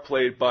the part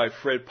played by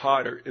Fred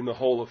Potter in the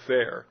whole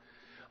affair.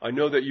 I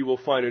know that you will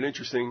find it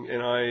interesting,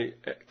 and I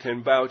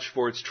can vouch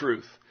for its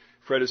truth.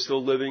 Fred is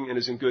still living and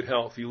is in good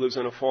health. He lives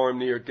on a farm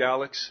near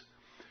Galax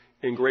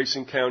in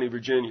Grayson County,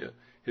 Virginia.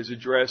 His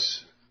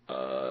address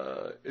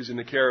is in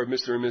the care of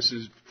Mr. and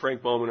Mrs.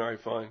 Frank Bowman, I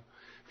find.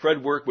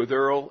 Fred worked with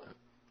Earl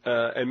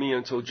and me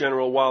until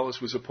General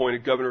Wallace was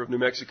appointed governor of New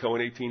Mexico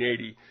in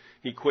 1880.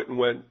 He quit and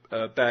went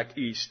back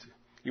east.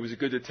 He was a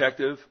good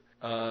detective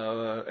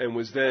and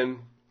was then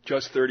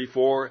just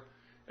 34,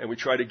 and we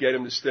tried to get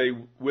him to stay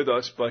with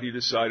us, but he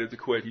decided to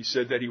quit. He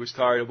said that he was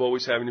tired of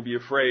always having to be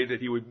afraid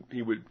that he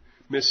would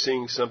miss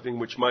seeing something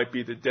which might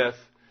be the death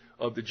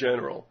of the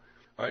general.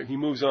 All right, he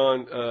moves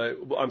on.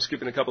 I'm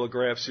skipping a couple of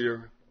graphs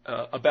here.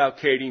 About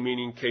Katie,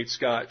 meaning Kate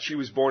Scott. She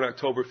was born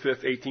October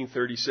 5th,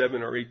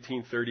 1837 or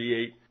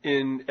 1838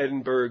 in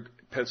Edinburgh,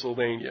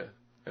 Pennsylvania.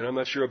 And I'm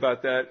not sure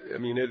about that. I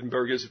mean,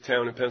 Edinburgh is a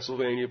town in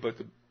Pennsylvania,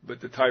 but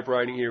the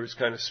typewriting here is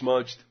kind of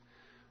smudged,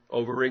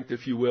 over-inked,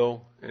 if you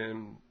will,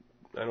 and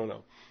I don't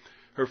know.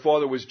 Her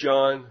father was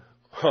John.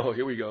 Oh,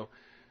 here we go.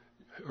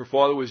 Her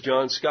father was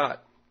John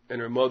Scott, and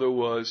her mother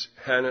was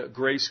Hannah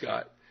Gray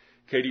Scott.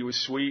 Katie was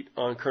sweet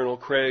on Colonel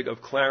Craig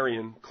of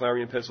Clarion,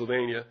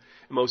 Pennsylvania,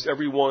 and most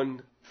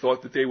everyone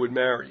thought that they would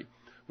marry.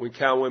 When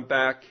Cal went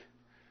back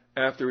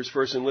after his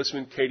first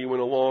enlistment, Katie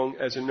went along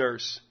as a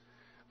nurse.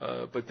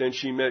 But then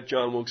she met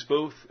John Wilkes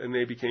Booth, and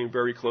they became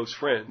very close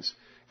friends.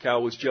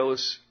 Cal was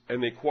jealous,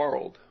 and they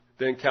quarreled.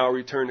 Then Cal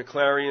returned to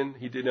Clarion.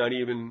 He did not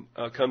even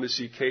come to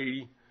see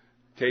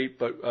Kate,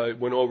 but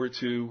went over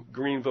to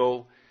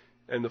Greenville,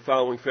 and the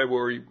following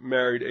February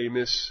married a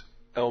Miss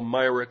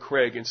Elmira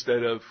Craig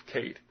instead of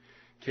Kate.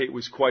 Kate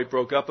was quite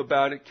broke up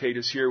about it. Kate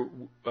is here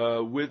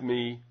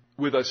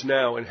with us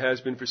now, and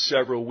has been for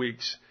several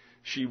weeks.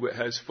 She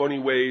has funny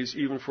ways,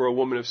 even for a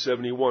woman of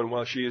 71.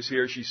 While she is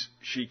here,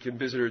 she can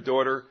visit her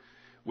daughter,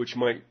 which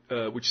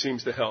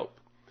seems to help.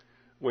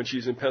 When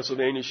she's in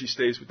Pennsylvania, she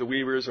stays with the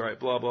Weavers. All right,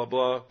 blah blah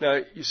blah.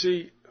 Now you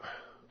see,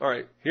 all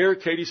right, here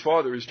Katie's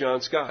father is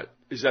John Scott.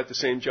 Is that the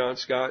same John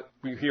Scott?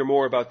 We hear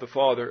more about the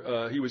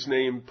father. He was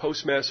named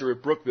postmaster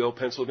at Brookville,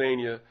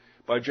 Pennsylvania,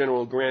 by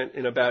General Grant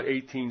in about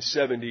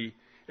 1870.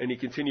 And he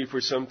continued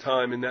for some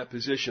time in that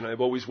position.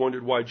 I've always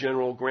wondered why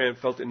General Grant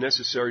felt it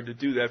necessary to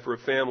do that for a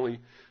family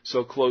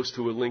so close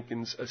to a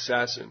Lincoln's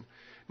assassin.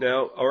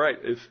 Now, all right,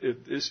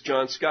 if this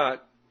John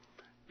Scott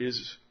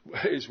is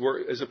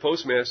as a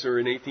postmaster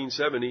in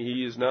 1870,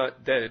 he is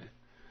not dead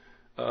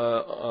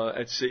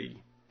at sea.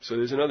 So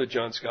there's another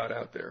John Scott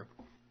out there.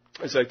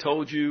 As I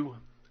told you,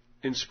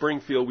 in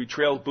Springfield, we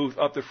trailed Booth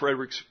up the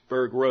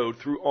Fredericksburg Road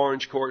through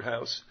Orange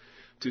Courthouse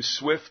to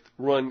Swift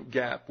Run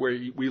Gap, where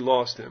we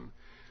lost him.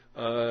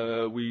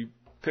 We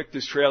picked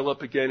this trail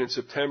up again in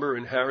September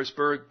in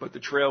Harrisburg, but the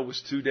trail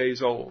was 2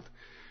 days old.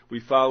 We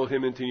followed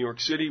him into New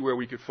York City, where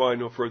we could find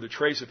no further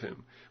trace of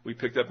him. We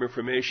picked up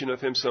information of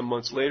him some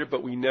months later,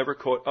 but we never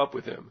caught up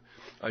with him.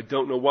 I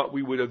don't know what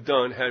we would have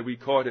done had we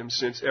caught him,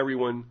 since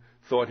everyone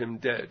thought him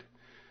dead.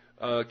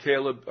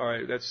 Caleb, all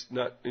right, that's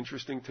not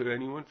interesting to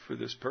anyone for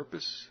this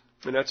purpose.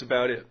 And that's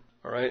about it.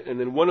 All right. And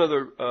then one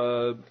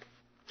other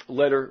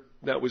letter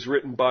that was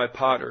written by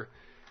Potter.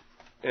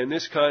 And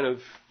this kind of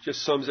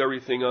just sums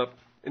everything up.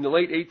 In the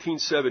late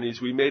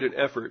 1870s, we made an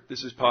effort,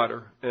 this is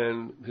Potter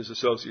and his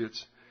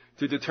associates,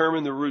 to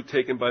determine the route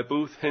taken by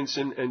Booth,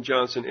 Hansen, and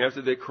Johnson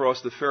after they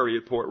crossed the ferry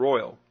at Port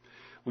Royal.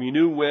 We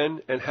knew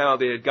when and how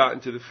they had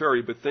gotten to the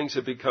ferry, but things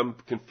had become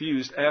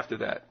confused after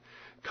that.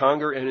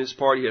 Conger and his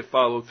party had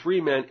followed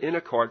 3 men in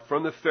a cart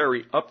from the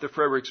ferry up the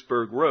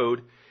Fredericksburg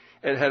Road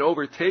and had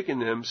overtaken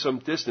them some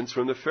distance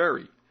from the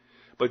ferry.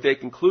 But they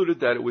concluded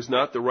that it was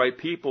not the right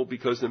people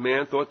because the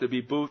man thought to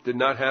be Booth did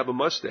not have a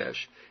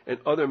mustache, and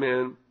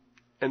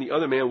the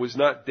other man was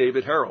not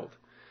David Harold.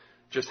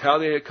 Just how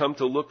they had come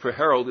to look for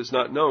Harold is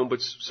not known,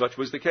 but such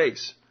was the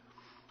case.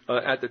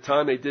 At the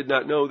time, they did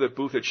not know that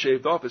Booth had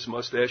shaved off his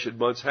mustache at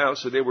Mudd's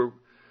house, so they were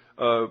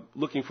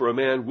looking for a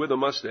man with a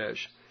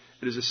mustache.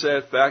 It is a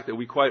sad fact that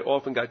we quite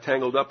often got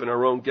tangled up in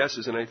our own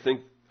guesses, and I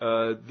think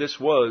this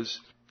was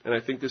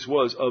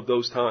of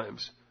those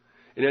times.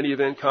 In any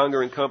event,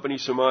 Conger and company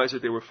surmised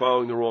that they were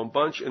following the wrong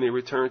bunch, and they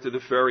returned to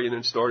the ferry and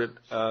then started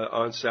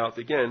on south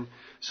again.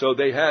 So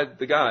they had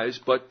the guys,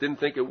 but didn't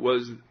think it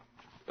was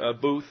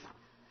Booth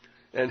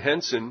and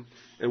Hansen.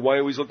 And why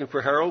are we looking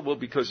for Harold? Well,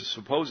 because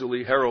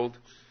supposedly Harold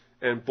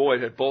and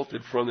Boyd had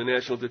bolted from the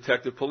National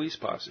Detective Police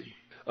Posse.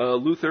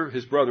 Luther,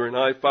 his brother, and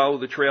I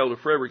followed the trail to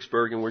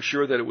Fredericksburg and were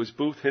sure that it was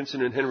Booth,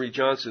 Hansen, and Henry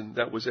Johnson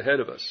that was ahead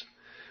of us.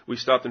 We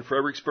stopped in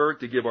Fredericksburg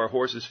to give our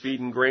horses feed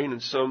and grain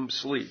and some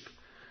sleep.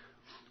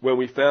 When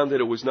we found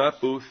that it was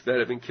not Booth that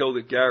had been killed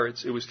at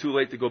Garrett's, it was too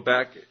late to go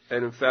back,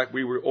 and in fact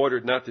we were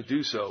ordered not to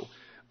do so.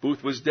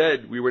 Booth was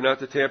dead. We were not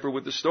to tamper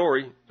with the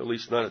story, at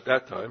least not at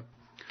that time.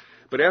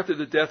 But after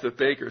the death of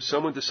Baker,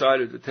 someone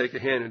decided to take a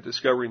hand in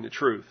discovering the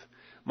truth.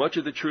 Much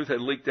of the truth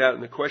had leaked out,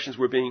 and the questions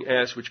were being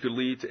asked which could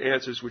lead to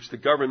answers which the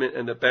government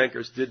and the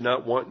bankers did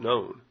not want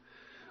known.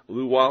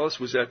 Lew Wallace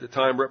was at the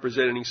time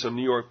representing some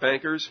New York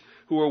bankers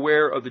who were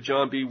aware of the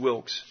John B.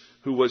 Wilkes,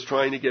 who was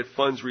trying to get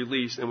funds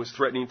released and was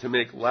threatening to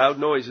make loud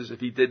noises if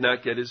he did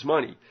not get his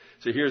money.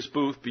 So here's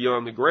Booth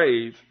beyond the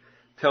grave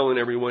telling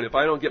everyone, if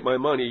I don't get my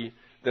money,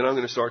 then I'm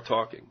going to start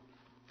talking.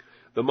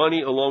 The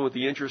money, along with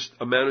the interest,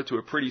 amounted to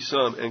a pretty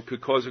sum and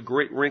could cause a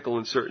great wrinkle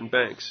in certain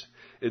banks.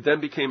 It then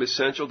became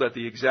essential that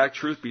the exact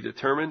truth be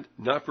determined,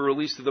 not for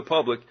release to the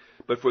public,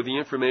 but for the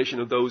information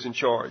of those in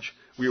charge.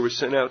 We were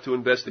sent out to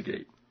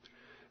investigate.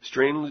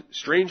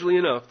 Strangely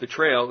enough, the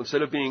trail,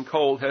 instead of being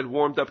cold, had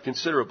warmed up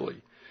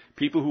considerably.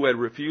 People who had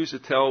refused to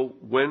tell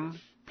when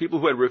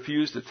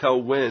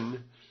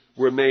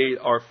were made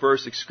our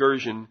first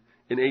excursion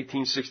in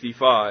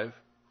 1865.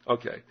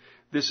 Okay.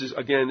 This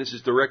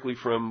is directly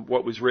from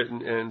what was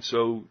written, and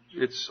so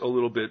it's a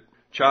little bit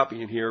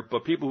choppy in here,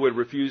 but people who had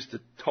refused to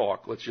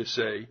talk, let's just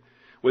say,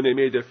 when they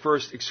made their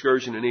first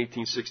excursion in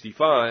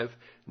 1865,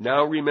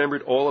 now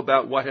remembered all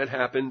about what had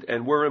happened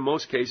and were in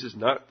most cases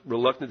not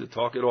reluctant to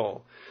talk at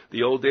all.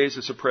 The old days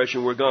of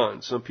suppression were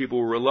gone. Some people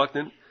were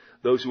reluctant,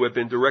 those who had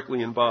been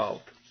directly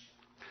involved.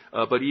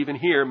 But even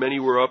here, many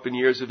were up in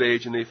years of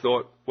age, and they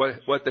thought,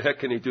 what the heck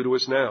can they do to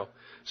us now?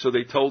 So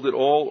they told it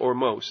all or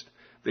most.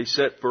 They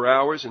sat for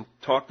hours and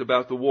talked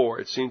about the war.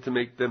 It seemed to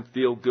make them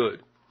feel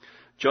good.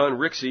 John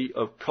Rixey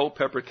of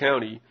Culpeper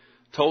County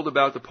told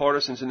about the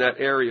partisans in that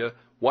area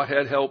what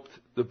had helped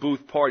the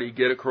Booth party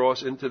get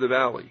across into the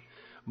valley.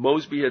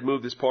 Mosby had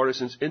moved his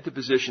partisans into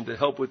position to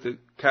help with the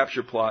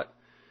capture plot,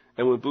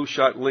 and when Booth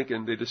shot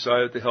Lincoln, they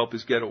decided to help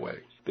his getaway.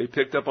 They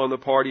picked up on the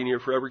party near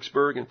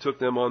Fredericksburg and took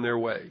them on their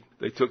way.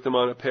 They took them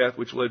on a path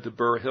which led to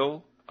Burr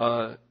Hill,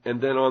 and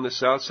then on the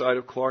south side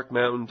of Clark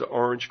Mountain to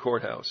Orange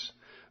Courthouse.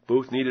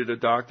 Booth needed a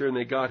doctor, and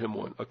they got him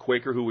one, a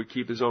Quaker who would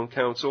keep his own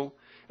counsel,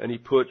 and he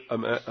put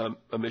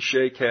a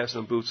mache cast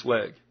on Booth's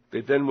leg.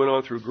 They then went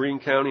on through Greene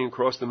County and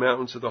crossed the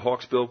mountains to the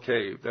Hawksbill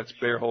Cave, that's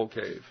Bear Hole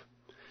Cave,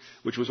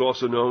 which was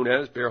also known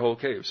as Bear Hole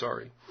Cave,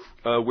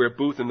 where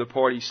Booth and the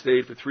party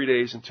stayed for 3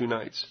 days and 2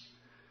 nights.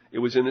 It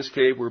was in this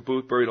cave where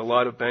Booth buried a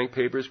lot of bank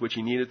papers which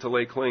he needed to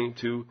lay claim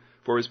to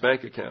for his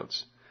bank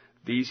accounts.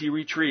 These he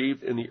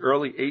retrieved in the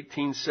early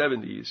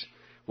 1870s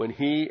when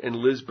he and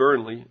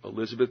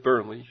Elizabeth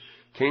Burnley,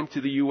 came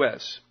to the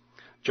U.S.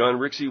 John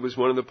Rixey was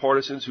one of the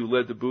partisans who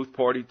led the Booth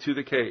party to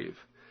the cave.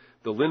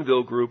 The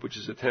Linville group, which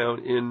is a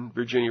town in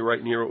Virginia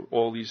right near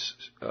all these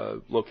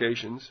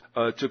locations,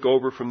 took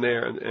over from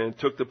there and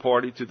took the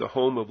party to the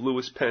home of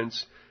Lewis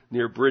Pence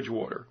near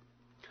Bridgewater.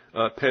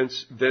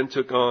 Pence then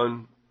took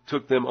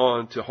them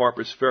on to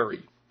Harper's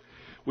Ferry.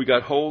 We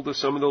got hold of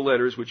some of the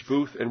letters which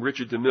Booth and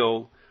Richard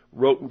DeMille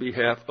wrote in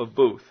behalf of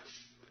Booth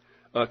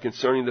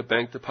concerning the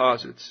bank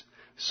deposits.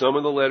 Some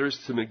of the letters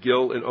to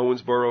McGill in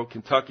Owensboro,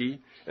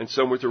 Kentucky, and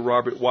some were to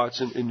Robert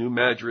Watson in New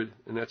Madrid,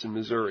 and that's in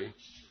Missouri.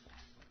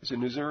 Is it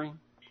Missouri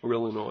or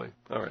Illinois?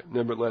 All right.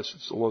 Nevertheless,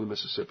 it's along the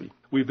Mississippi.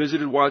 We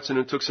visited Watson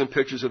and took some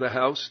pictures of the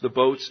house, the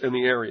boats, and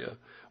the area.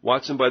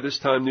 Watson by this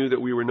time knew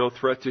that we were no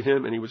threat to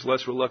him, and he was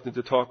less reluctant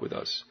to talk with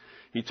us.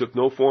 We took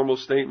no formal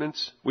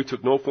statements,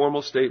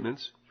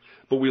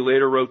 but we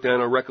later wrote down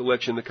our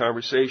recollection of the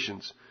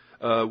conversations.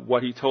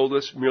 What he told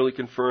us merely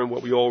confirmed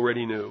what we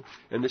already knew.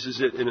 And this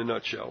is it in a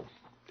nutshell.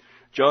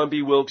 John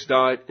B. Wilkes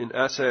died in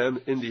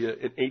Assam, India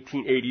in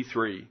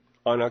 1883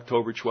 on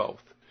October 12th.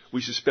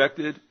 We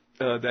suspected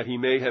that he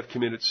may have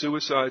committed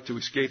suicide to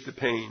escape the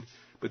pain,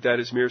 but that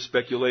is mere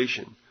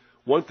speculation.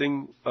 One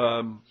thing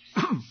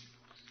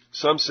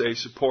some say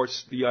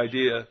supports the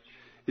idea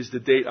is the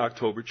date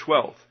October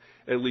 12th.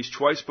 At least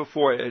twice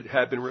before it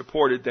had been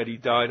reported that he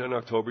died on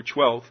October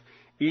 12th,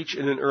 each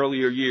in an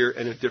earlier year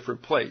and a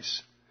different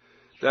place.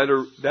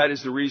 That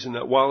is the reason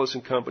that Wallace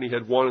and Company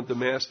had wanted the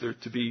matter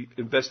to be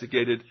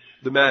investigated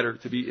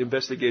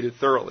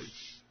thoroughly.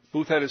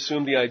 Booth had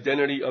assumed the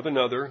identity of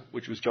another,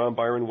 which was John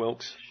Byron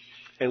Wilkes,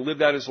 and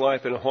lived out his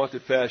life in a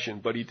haunted fashion,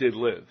 but he did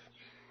live.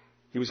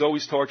 He was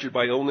always tortured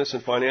by illness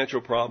and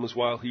financial problems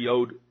while he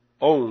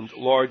owned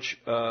large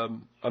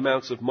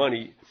amounts of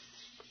money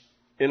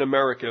in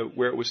America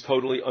where it was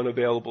totally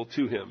unavailable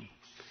to him.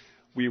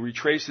 We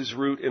retraced his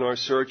route in our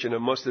search, and it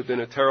must have been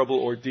a terrible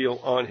ordeal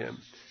on him,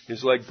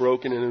 his leg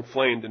broken and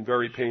inflamed and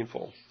very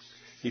painful.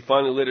 He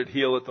finally let it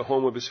heal at the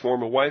home of his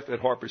former wife at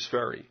Harper's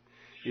Ferry.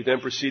 He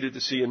then proceeded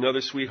to see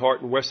another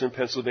sweetheart in western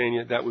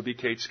Pennsylvania, that would be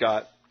Kate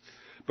Scott,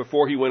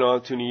 before he went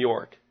on to New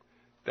York.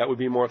 That would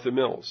be Martha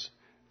Mills.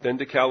 Then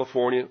to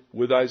California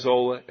with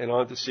Isola and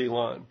on to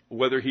Ceylon.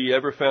 Whether he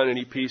ever found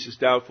any peace is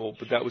doubtful,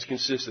 but that was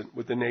consistent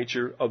with the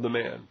nature of the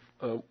man.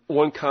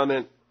 One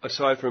comment,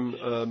 aside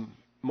from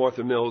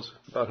Martha Mills,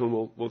 about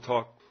whom we'll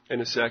talk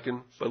in a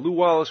second, but Lew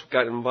Wallace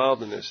got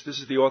involved in this. This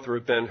is the author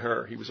of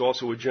Ben-Hur. He was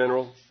also a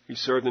general. He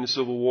served in the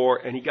Civil War,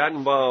 and he got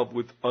involved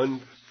with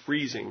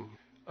unfreezing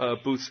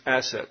Booth's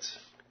assets,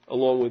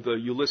 along with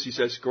Ulysses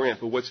S.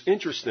 Grant. But what's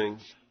interesting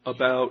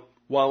about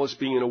Wallace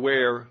being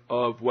aware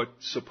of what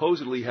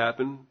supposedly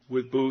happened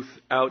with Booth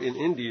out in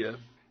India,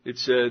 it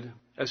said,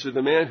 as for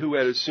the man who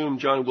had assumed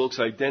John Wilkes'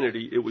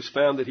 identity, it was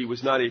found that he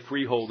was not a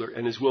freeholder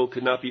and his will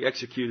could not be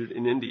executed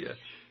in India,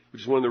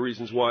 which is one of the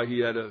reasons why he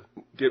had to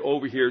get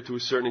over here to a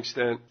certain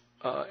extent.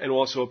 And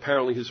also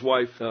apparently his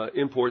wife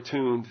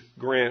importuned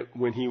Grant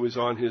when he was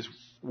on his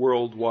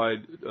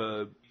worldwide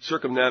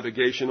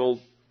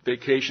circumnavigational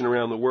vacation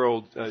around the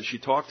world. She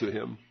talked to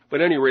him. But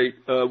at any rate,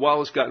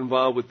 Wallace got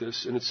involved with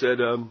this, and it said,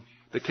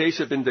 the case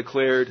had been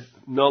declared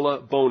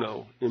nulla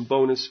bono in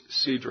bonus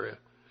sidere.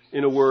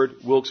 In a word,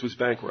 Wilkes was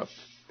bankrupt.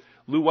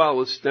 Lew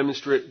Wallace,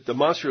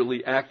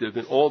 demonstrably active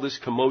in all this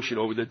commotion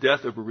over the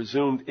death of a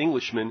presumed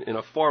Englishman in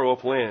a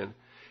far-off land,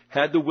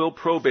 had the will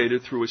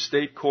probated through a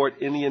state court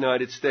in the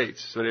United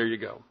States. So there you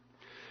go.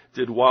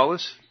 Did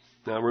Wallace,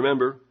 now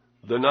remember,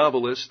 the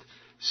novelist,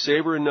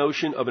 savor a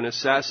notion of an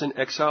assassin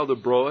exiled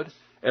abroad,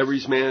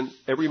 every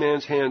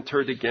man's hand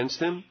turned against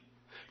him?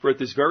 For at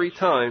this very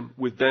time,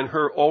 with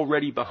Ben-Hur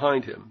already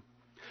behind him,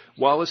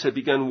 Wallace had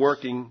begun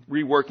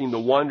reworking the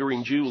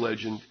Wandering Jew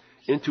legend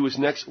into his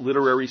next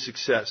literary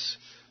success,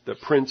 the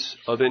Prince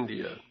of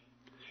India.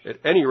 At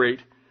any rate,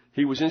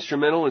 he was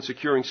instrumental in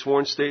securing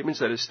sworn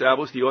statements that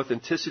established the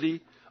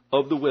authenticity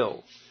of the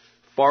will.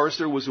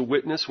 Forrester was a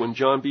witness when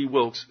John B.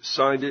 Wilkes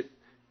signed it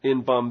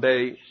in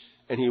Bombay,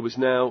 and he was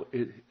now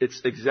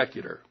its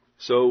executor.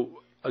 So,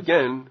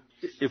 again,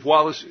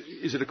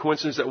 is it a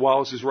coincidence that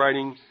Wallace is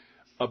writing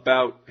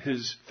about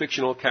his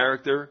fictional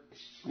character,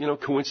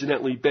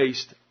 coincidentally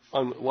based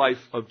on the life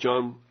of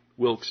John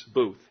Wilkes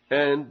Booth?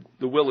 And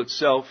the will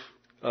itself,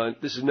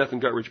 this is Nathan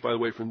Guttridge, by the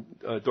way, from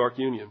Dark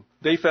Union.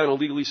 They found a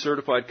legally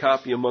certified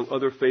copy among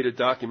other faded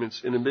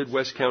documents in a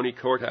Midwest County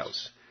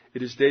courthouse.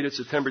 It is dated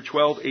September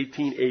 12,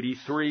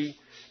 1883,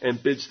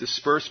 and bids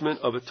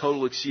disbursement of a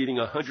total exceeding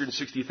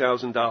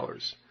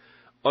 $160,000.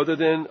 Other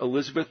than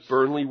Elizabeth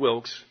Burnley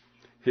Wilkes,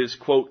 his,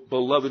 quote,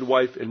 beloved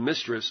wife and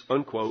mistress,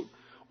 unquote,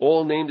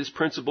 all named as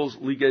principals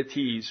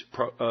legatees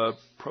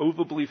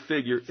provably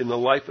figure in the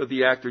life of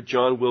the actor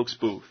John Wilkes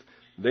Booth.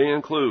 They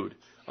include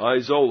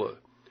Isola,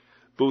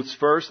 Booth's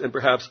first and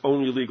perhaps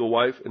only legal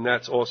wife, and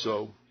that's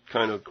also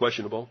kind of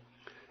questionable,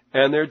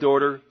 and their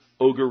daughter,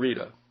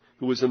 Ogarita,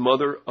 who was the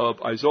mother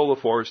of Isola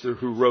Forrester,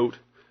 who wrote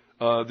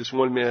this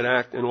one-man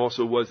act and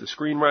also was the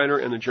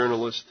screenwriter and the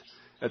journalist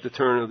at the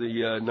turn of the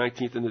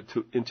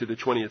 19th into the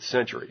 20th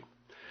century.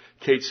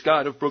 Kate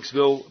Scott of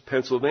Brooksville,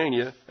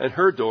 Pennsylvania, and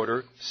her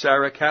daughter,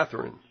 Sarah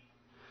Catherine.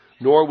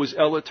 Nor was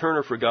Ella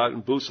Turner forgotten,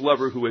 Booth's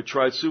lover, who had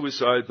tried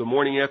suicide the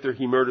morning after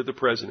he murdered the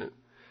president.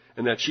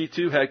 And that she,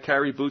 too, had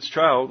carried Booth's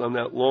child on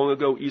that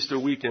long-ago Easter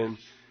weekend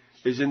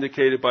is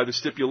indicated by the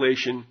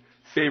stipulation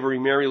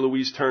favoring Mary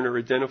Louise Turner,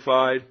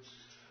 identified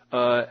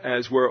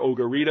as were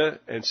Ogarita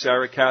and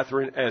Sarah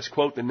Catherine as,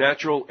 quote, the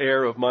natural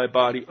heir of my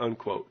body,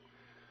 unquote.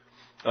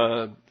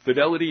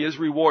 Fidelity is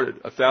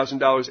rewarded.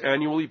 $1,000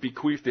 annually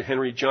bequeathed to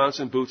Henry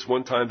Johnson, Booth's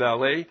one-time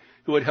valet,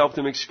 who had helped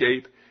him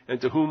escape, and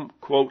to whom,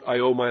 quote, I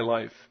owe my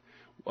life.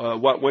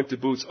 What went to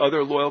Booth's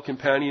other loyal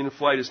companion in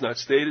flight is not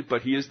stated,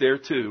 but he is there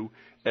too.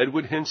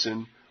 Edward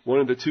Hansen, one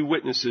of the two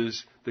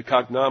witnesses, the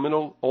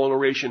cognominal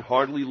alteration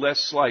hardly less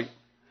slight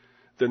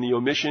than the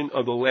omission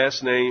of the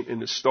last name in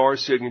the star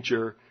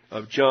signature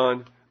of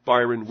John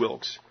Byron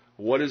Wilkes.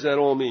 What does that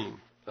all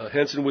mean?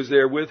 Hansen was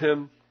there with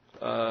him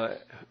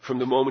from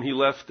the moment he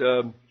left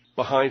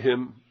behind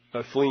him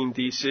fleeing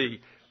D.C.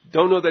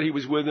 Don't know that he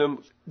was with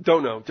them.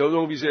 Don't know. Don't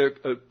know if he's there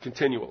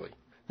continually.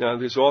 Now,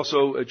 there's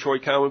also, Troy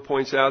Cowan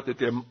points out that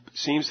there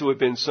seems to have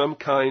been some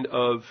kind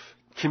of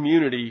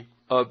community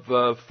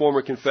of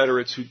former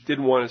Confederates who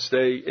didn't want to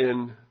stay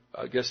in,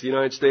 I guess, the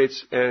United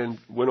States and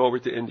went over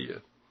to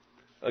India.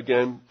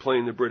 Again,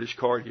 playing the British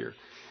card here.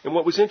 And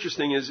what was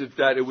interesting is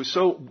that it was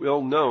so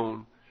well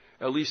known,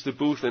 at least to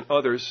Booth and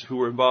others who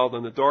were involved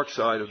on the dark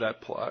side of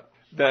that plot,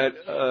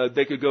 that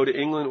they could go to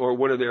England or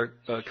one of their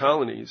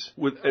colonies,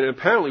 and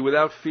apparently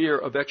without fear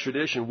of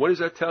extradition. What does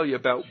that tell you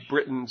about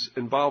Britain's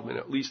involvement,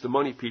 at least the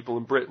money people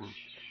in Britain?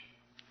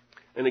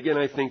 And again,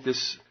 I think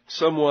this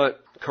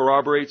somewhat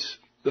corroborates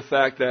the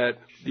fact that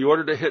the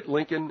order to hit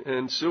Lincoln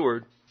and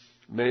Seward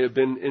may have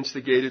been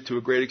instigated to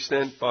a great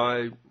extent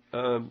by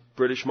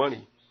British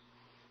money.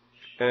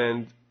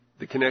 And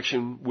the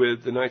connection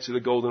with the Knights of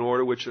the Golden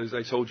Order, which, as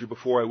I told you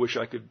before, I wish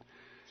I could,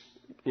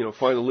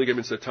 find the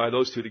ligaments that tie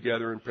those two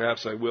together, and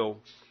perhaps I will.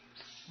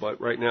 But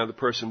right now, the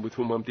person with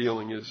whom I'm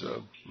dealing is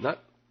not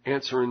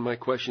answering my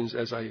questions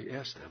as I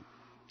asked them.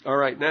 All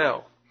right,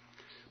 now,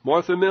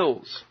 Martha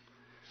Mills.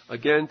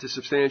 Again, to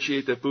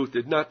substantiate that Booth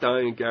did not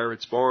die in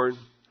Garrett's barn.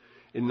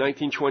 In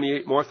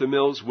 1928, Martha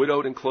Mills,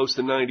 widowed and close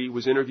to 90,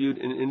 was interviewed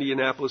in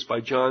Indianapolis by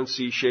John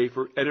C.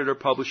 Schaefer,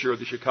 editor-publisher of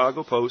the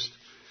Chicago Post,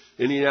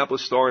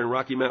 Indianapolis Star, and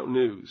Rocky Mountain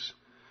News.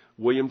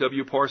 William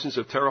W. Parsons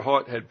of Terre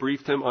Haute had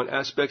briefed him on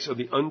aspects of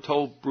the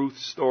untold Booth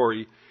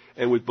story,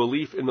 and with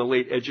belief in the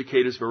late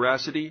educator's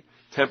veracity,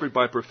 tempered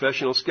by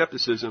professional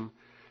skepticism,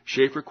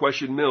 Schaefer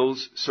questioned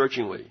Mills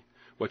searchingly.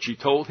 What she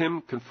told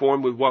him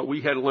conformed with what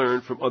we had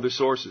learned from other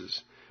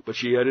sources, but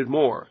she added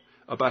more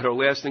about her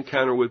last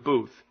encounter with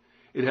Booth.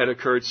 It had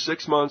occurred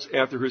 6 months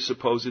after his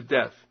supposed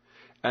death.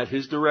 At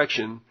his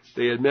direction,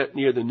 they had met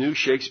near the new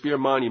Shakespeare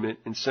Monument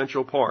in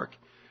Central Park,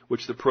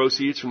 which the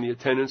proceeds from the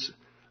attendance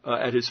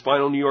at his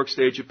final New York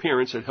stage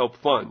appearance had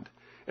helped fund,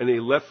 and they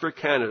left for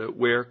Canada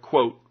where,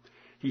 quote,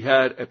 he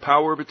had a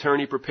power of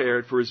attorney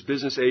prepared for his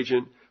business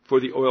agent for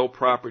the oil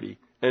property,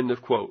 end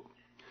of quote.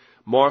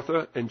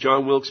 Martha and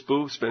John Wilkes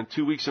Booth spent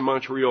 2 weeks in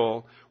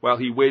Montreal while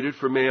he waited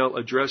for mail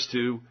addressed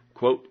to,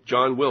 quote,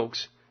 John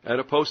Wilkes at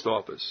a post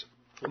office.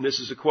 And this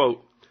is a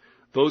quote,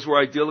 those were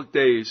idyllic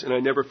days, and I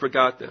never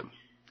forgot them,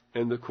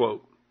 end of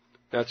quote.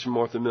 That's from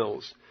Martha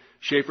Mills.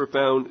 Schaefer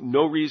found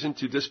no reason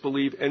to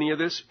disbelieve any of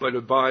this, but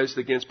advised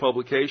against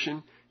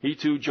publication. He,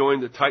 too,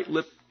 joined the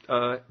tight-lipped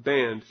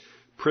band,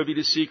 privy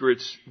to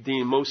secrets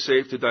deemed most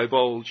safe to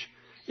divulge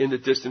in the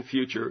distant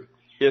future,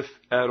 if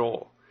at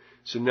all.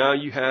 So now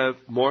you have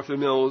Martha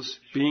Mills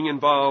being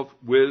involved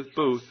with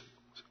Booth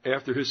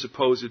after his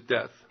supposed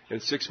death.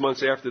 And 6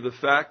 months after the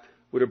fact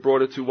would have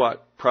brought it to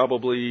what?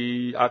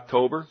 Probably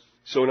October.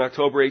 So in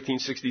October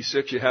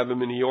 1866, you have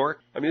him in New York.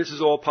 I mean, this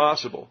is all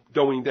possible.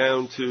 Going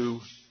down to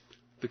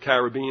the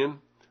Caribbean,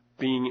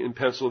 being in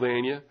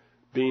Pennsylvania,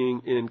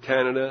 being in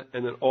Canada,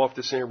 and then off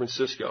to San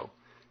Francisco.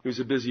 He was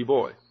a busy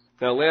boy.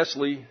 Now,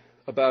 lastly,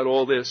 about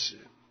all this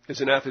is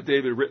an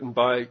affidavit written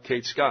by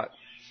Kate Scott.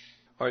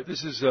 All right,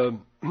 this is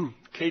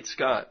Kate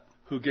Scott,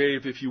 who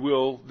gave, if you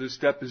will, this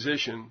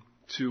deposition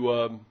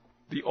to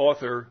the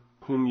author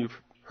whom you've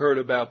heard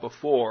about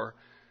before,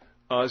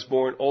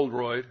 Osborne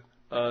Oldroyd.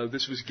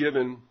 This was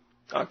given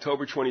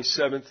October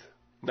 27th,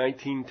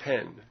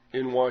 1910,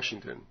 in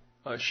Washington.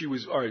 She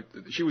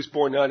was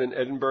born not in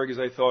Edinburgh, as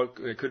I thought.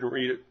 I couldn't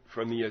read it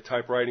from the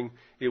typewriting.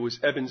 It was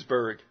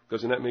Evansburg.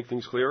 Doesn't that make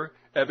things clearer?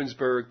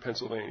 Evansburg,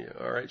 Pennsylvania.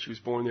 All right, she was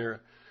born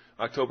there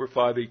October 5,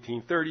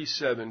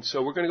 1837.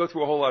 So we're going to go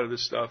through a whole lot of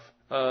this stuff.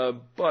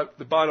 But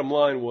the bottom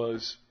line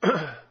was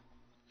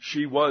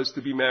she was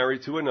to be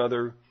married to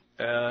another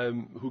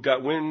who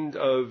got wind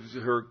of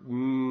her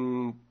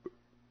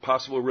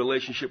possible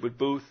relationship with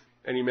Booth,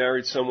 and he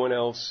married someone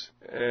else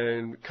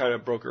and kind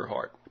of broke her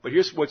heart. But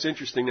here's what's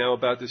interesting now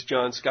about this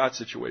John Scott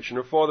situation.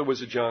 Her father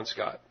was a John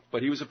Scott,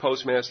 but he was a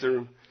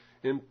postmaster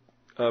in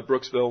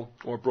Brooksville,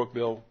 or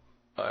Brookville.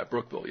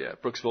 Brookville, yeah.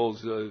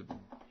 Brooksville's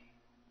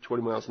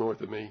 20 miles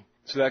north of me.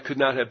 So that could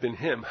not have been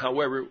him.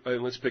 However,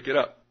 let's pick it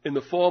up. In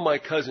the fall, my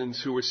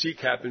cousins, who were sea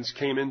captains,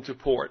 came into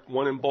port,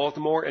 one in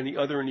Baltimore and the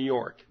other in New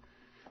York.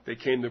 They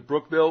came to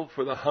Brookville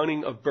for the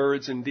hunting of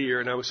birds and deer,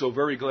 and I was so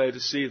very glad to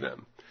see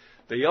them.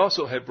 They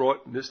also had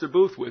brought Mr.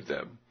 Booth with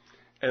them,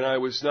 and I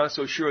was not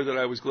so sure that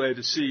I was glad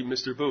to see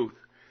Mr. Booth.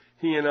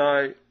 He and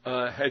I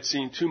had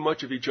seen too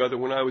much of each other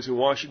when I was in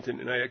Washington,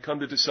 and I had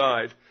come to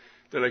decide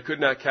that I could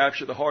not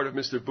capture the heart of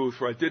Mr. Booth,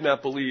 for I did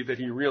not believe that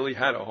he really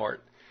had a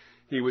heart.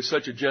 He was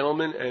such a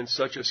gentleman and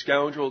such a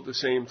scoundrel at the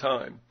same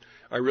time.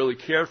 I really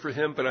cared for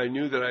him, but I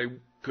knew that I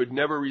could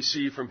never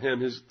receive from him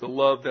the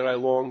love that I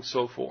longed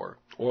so for,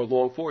 or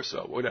long for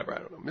so, whatever, I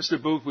don't know.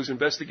 Mr. Booth was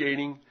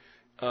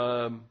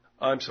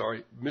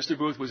Mr.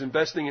 Booth was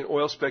investing in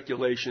oil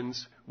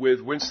speculations with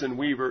Winston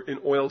Weaver in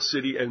Oil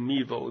City and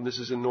Meadville, and this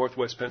is in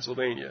northwest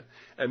Pennsylvania.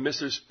 And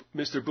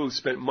Mr. Booth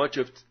spent much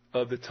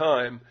of the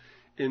time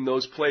in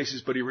those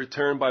places, but he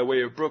returned by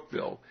way of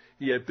Brookville.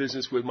 He had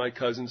business with my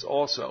cousins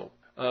also.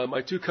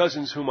 My two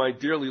cousins, whom I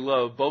dearly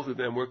love, both of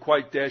them, were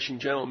quite dashing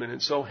gentlemen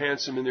and so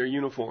handsome in their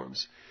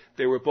uniforms.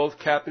 They were both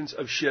captains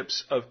of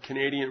ships of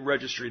Canadian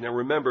registry. Now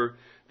remember,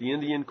 the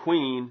Indian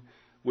Queen,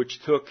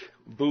 which took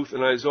Booth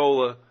and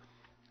Isola,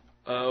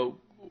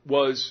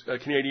 was a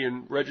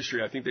Canadian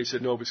registry. I think they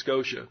said Nova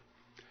Scotia.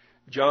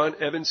 John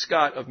Evan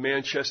Scott of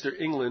Manchester,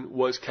 England,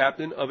 was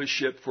captain of a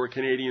ship for a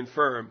Canadian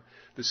firm,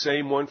 the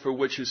same one for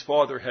which his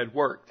father had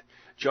worked.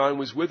 John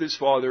was with his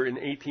father in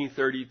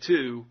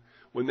 1832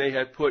 when they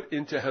had put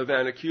into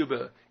Havana,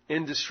 Cuba,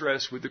 in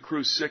distress with the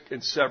crew sick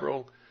and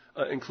several,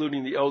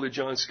 including the elder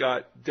John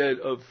Scott, dead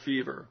of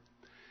fever.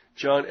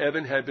 John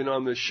Evan had been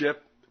on the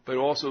ship,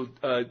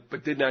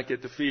 but did not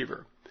get the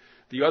fever.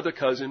 The other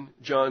cousin,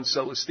 John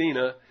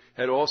Celestina,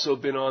 had also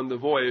been on the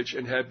voyage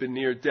and had been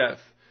near death.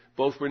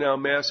 Both were now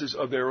masters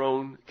of their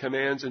own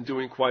commands and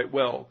doing quite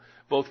well.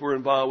 Both were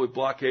involved with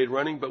blockade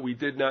running, but we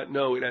did not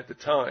know it at the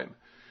time.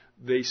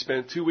 They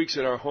spent 2 weeks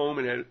at our home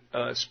and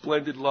had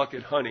splendid luck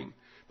at hunting.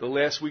 The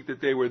last week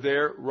that they were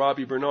there,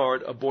 Robbie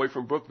Bernard, a boy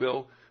from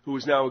Brookville, who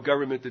is now a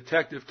government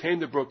detective, came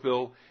to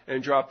Brookville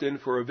and dropped in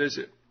for a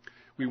visit.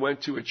 We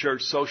went to a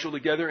church social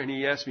together, and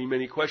he asked me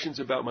many questions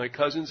about my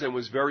cousins and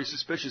was very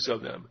suspicious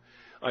of them.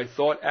 I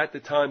thought at the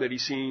time that he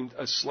seemed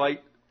a sly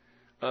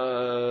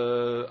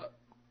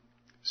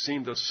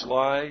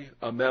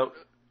amount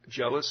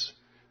jealous.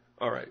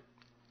 All right.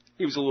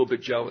 He was a little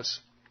bit jealous.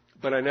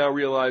 But I now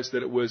realize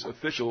that it was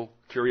official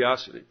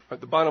curiosity.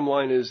 But the bottom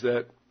line is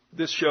that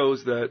this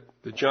shows that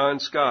the John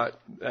Scott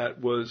that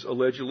was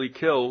allegedly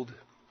killed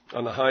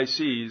on the high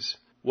seas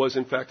was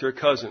in fact her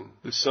cousin,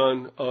 the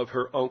son of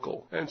her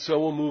uncle. And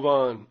so we'll move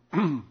on.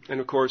 And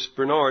of course,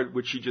 Bernard,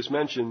 which she just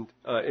mentioned,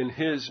 in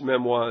his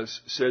memoirs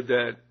said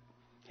that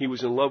he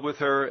was in love with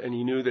her and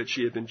he knew that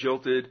she had been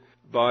jilted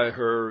by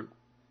her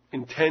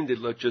intended,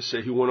 let's just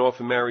say, who went off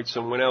and married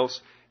someone else.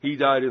 He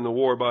died in the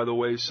war, by the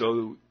way,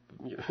 so,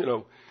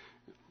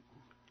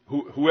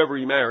 whoever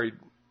he married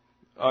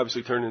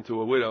obviously turned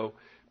into a widow,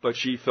 but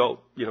she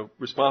felt,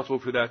 responsible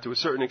for that to a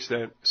certain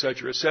extent, et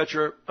cetera, et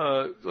cetera.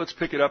 Let's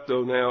pick it up,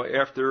 though, now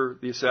after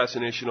the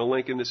assassination of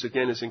Lincoln. This,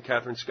 again, is in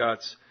Catherine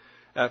Scott's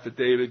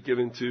affidavit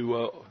given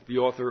to the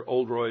author,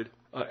 Oldroyd.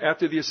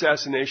 After the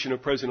assassination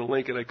of President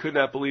Lincoln, I could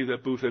not believe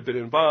that Booth had been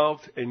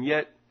involved, and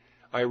yet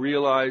I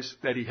realized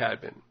that he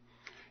had been.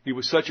 He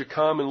was such a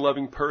calm and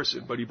loving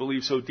person, but he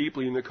believed so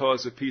deeply in the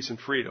cause of peace and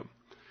freedom.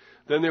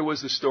 Then there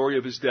was the story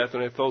of his death,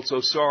 and I felt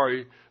so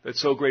sorry that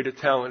so great a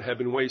talent had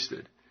been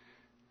wasted.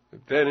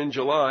 Then in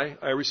July,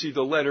 I received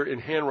a letter in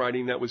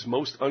handwriting that was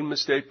most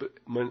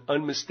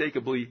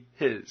unmistakably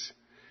his,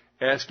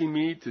 asking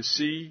me to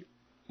see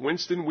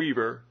Winston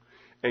Weaver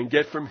and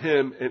get from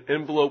him an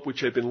envelope which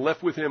had been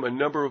left with him a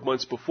number of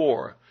months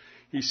before.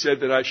 He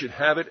said that I should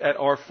have it at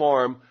our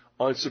farm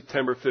on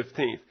September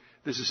 15th.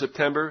 This is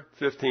September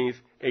 15th,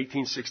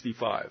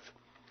 1865.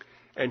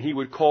 And he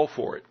would call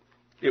for it.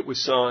 It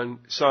was signed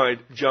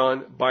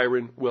John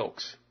Byron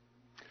Wilkes.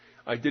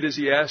 I did as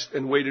he asked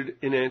and waited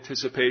in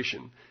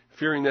anticipation,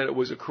 fearing that it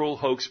was a cruel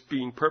hoax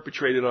being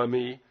perpetrated on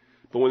me.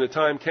 But when the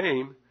time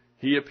came,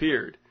 he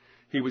appeared.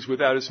 He was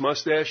without his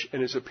mustache,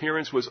 and his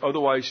appearance was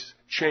otherwise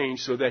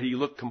changed so that he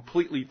looked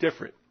completely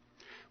different.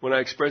 When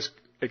I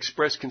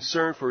expressed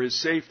concern for his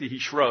safety, he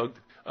shrugged.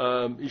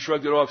 He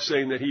shrugged it off,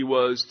 saying that he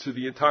was, to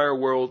the entire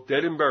world,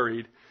 dead and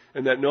buried,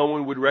 and that no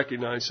one would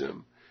recognize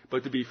him.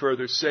 But to be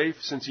further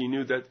safe, since he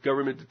knew that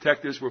government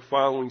detectives were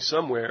following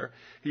somewhere,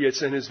 he had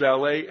sent his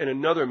valet and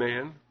another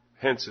man,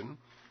 Hansen,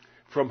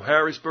 from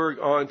Harrisburg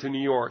on to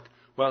New York,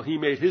 while he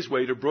made his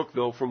way to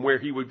Brookville, from where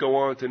he would go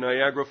on to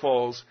Niagara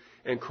Falls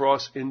and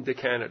cross into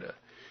Canada.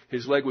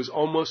 His leg was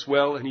almost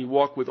well, and he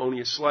walked with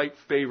only a slight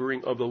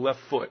favoring of the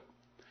left foot.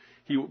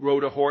 He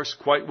rode a horse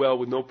quite well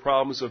with no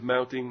problems of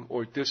mounting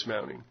or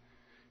dismounting.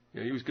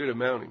 Yeah, he was good at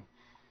mounting.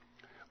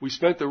 We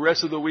spent the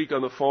rest of the week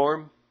on the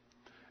farm,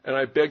 and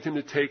I begged him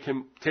to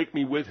take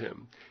me with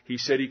him. He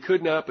said he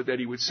could not, but that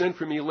he would send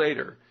for me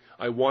later.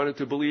 I wanted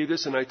to believe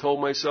this, and I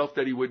told myself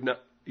that he would,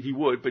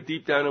 but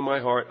deep down in my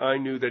heart, I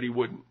knew that he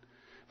wouldn't.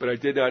 But I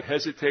did not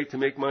hesitate to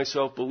make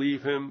myself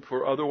believe him,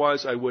 for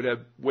otherwise I would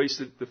have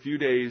wasted the few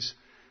days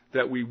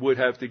that we would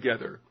have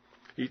together.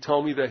 He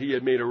told me that he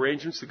had made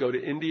arrangements to go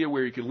to India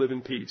where he could live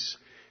in peace.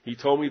 He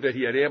told me that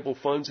he had ample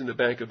funds in the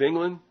Bank of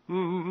England,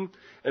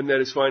 and that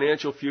his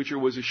financial future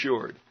was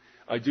assured.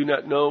 I do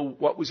not know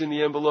what was in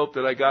the envelope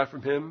that I got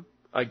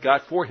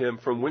for him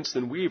from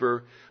Winston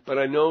Weaver, but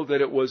I know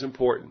that it was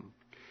important.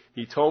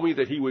 He told me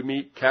that he would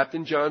meet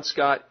Captain John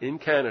Scott in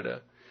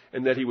Canada,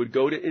 and that he would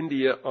go to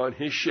India on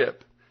his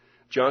ship.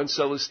 John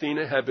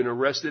Celestina had been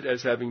arrested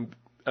as having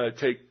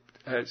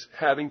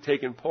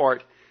taken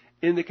part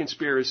in the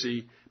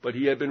conspiracy, but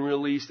he had been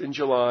released in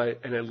July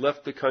and had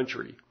left the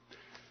country.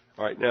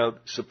 All right, now,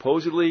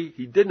 supposedly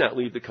he did not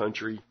leave the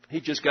country.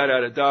 He just got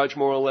out of Dodge,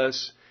 more or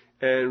less,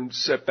 and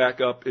set back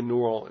up in New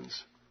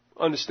Orleans.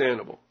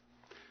 Understandable.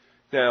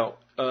 Now,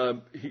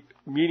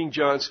 meeting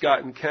John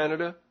Scott in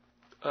Canada,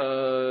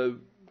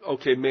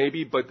 okay,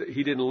 maybe, but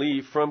he didn't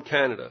leave from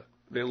Canada.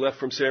 They left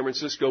from San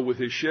Francisco with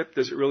his ship.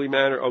 Does it really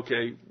matter?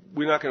 Okay,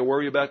 we're not going to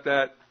worry about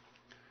that.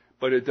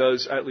 but it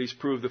does at least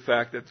prove the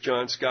fact that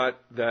John Scott,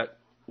 that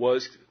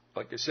was,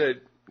 like I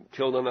said,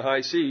 killed on the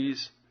high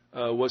seas,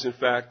 was in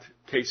fact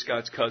Kate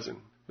Scott's cousin,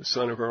 the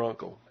son of her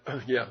uncle.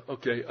 Yeah,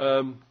 okay.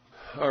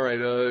 All right,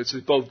 it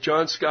says both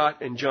John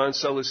Scott and John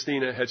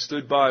Celestina had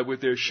stood by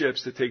with their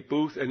ships to take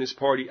Booth and his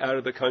party out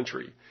of the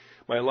country.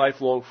 My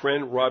lifelong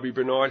friend, Robbie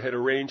Bernard, had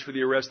arranged for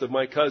the arrest of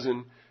my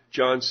cousin,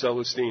 John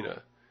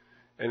Celestina.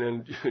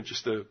 And then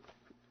just a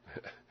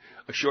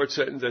short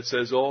sentence that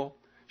says all.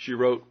 She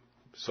wrote,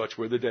 such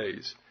were the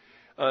days.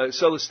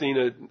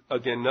 Celestina,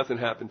 again, nothing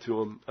happened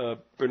to him.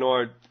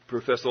 Bernard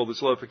professed all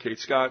this love for Kate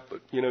Scott,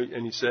 but,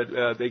 and he said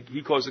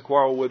he caused a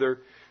quarrel with her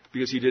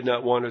because he did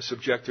not want to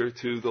subject her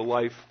to the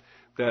life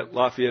that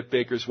Lafayette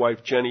Baker's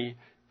wife, Jenny,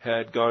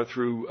 had gone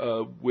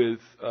through with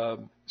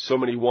so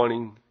many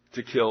wanting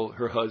to kill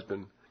her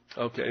husband.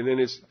 Okay, and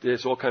then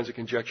there's all kinds of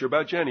conjecture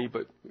about Jenny,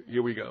 but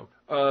here we go.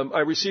 I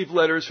received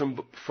letters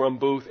from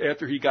Booth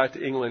after he got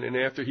to England and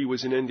after he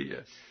was in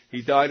India.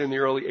 He died in the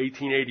early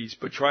 1880s,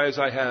 but try as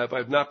I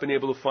have not been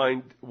able to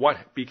find what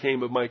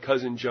became of my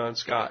cousin John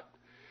Scott.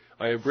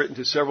 I have written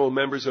to several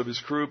members of his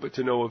crew, but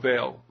to no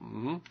avail.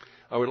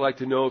 I would like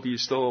to know if he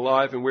is still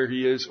alive and where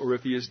he is, or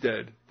if he is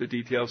dead, the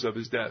details of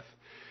his death.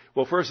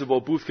 Well, first of all,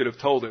 Booth could have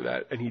told her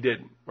that, and he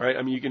didn't, right?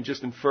 I mean, you can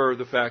just infer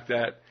the fact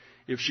that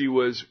if she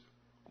was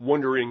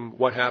wondering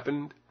what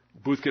happened,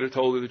 Booth could have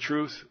told her the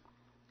truth.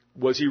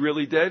 Was he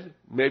really dead?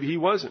 Maybe he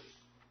wasn't.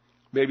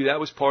 Maybe that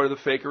was part of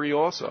the fakery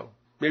also.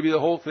 Maybe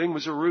the whole thing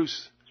was a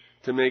ruse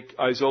to make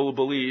Isola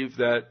believe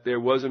that there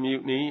was a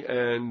mutiny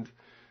and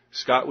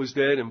Scott was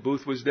dead and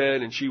Booth was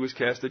dead and she was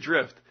cast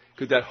adrift.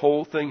 Could that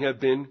whole thing have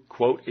been,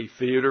 quote, a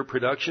theater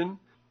production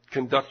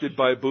conducted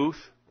by Booth?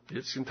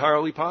 It's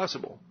entirely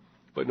possible.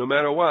 But no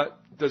matter what,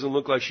 it doesn't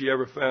look like she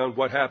ever found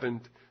what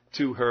happened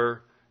to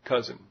her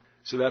cousin.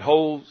 So that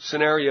whole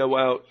scenario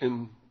out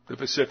in the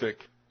Pacific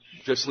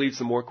just leads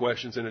to more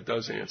questions than it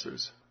does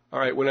answers. All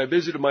right, when I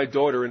visited my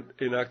daughter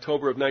in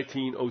October of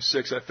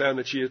 1906, I found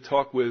that she had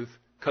talked with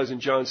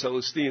cousin John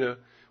Celestina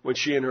when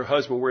she and her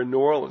husband were in New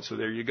Orleans, so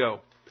there you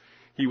go.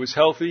 He was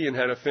healthy and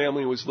had a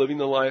family and was living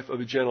the life of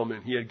a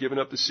gentleman. He had given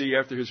up the sea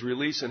after his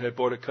release and had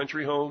bought a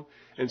country home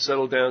and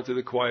settled down to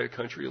the quiet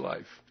country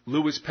life.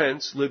 Lewis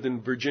Pence lived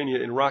in Virginia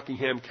in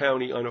Rockingham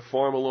County on a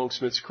farm along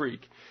Smith's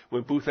Creek.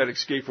 When Booth had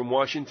escaped from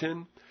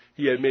Washington,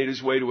 he had made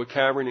his way to a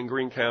cavern in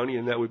Greene County,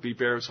 and that would be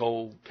Bear's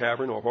Hole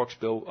Cavern or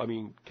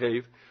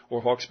Cave,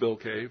 or Hawksbill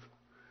Cave,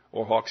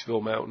 or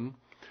Hawksbill Mountain,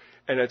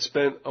 and had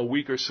spent a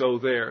week or so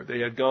there. They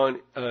had gone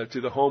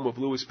to the home of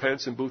Lewis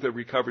Pence, and Booth had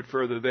recovered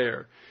further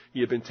there. He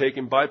had been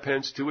taken by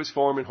Pence to his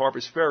farm in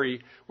Harper's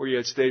Ferry, where he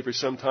had stayed for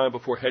some time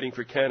before heading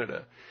for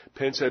Canada.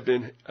 Pence had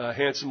been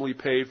handsomely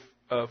paid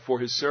for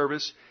his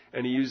service,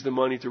 and he used the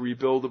money to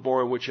rebuild the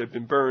barn which had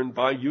been burned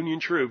by Union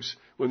troops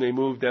when they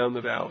moved down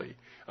the valley.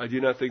 I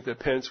do not think that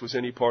Pence was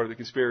any part of the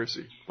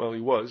conspiracy. Well,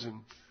 he was,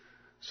 and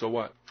so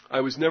what?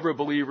 I was never a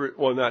believer,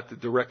 well, not the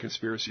direct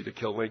conspiracy to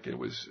kill Lincoln. It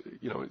was,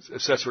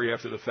 accessory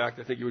after the fact,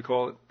 I think you would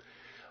call it.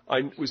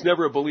 I was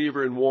never a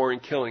believer in war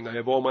and killing. I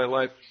have all my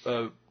life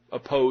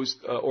opposed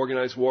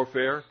organized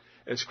warfare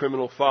as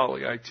criminal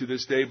folly. I, to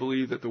this day,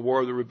 believe that the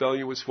War of the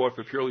Rebellion was fought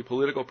for purely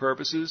political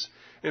purposes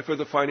and for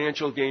the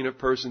financial gain of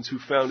persons who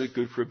found it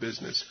good for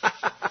business.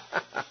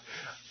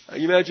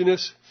 You imagine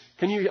this?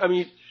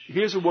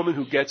 Here's a woman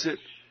who gets it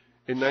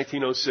in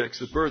 1906.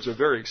 The birds are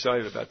very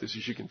excited about this,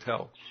 as you can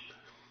tell.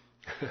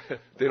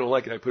 They don't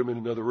like it. I put them in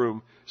another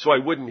room so I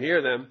wouldn't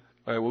hear them.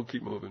 All right, we'll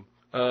keep moving.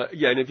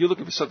 And if you're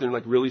looking for something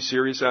like really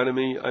serious out of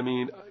me, I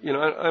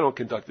don't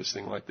conduct this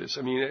thing like this.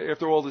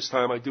 After all this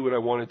time, I do what I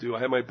want to do.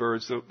 I have my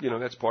birds, so,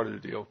 that's part of the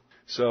deal.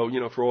 So,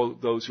 for all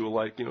those who are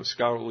like,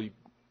 scholarly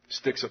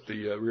sticks up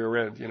the rear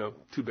end,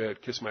 too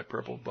bad, kiss my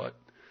purple butt.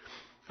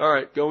 All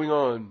right, going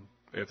on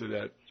after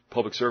that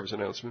public service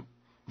announcement.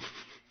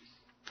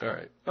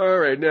 All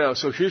right, now,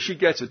 so here she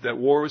gets it, that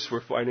war was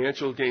for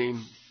financial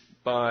gain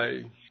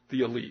by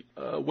the elite.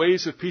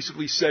 Ways of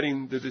peaceably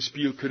settling the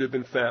dispute could have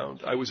been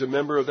found. I was a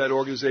member of that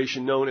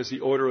organization known as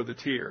the Order of the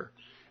Tear,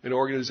 an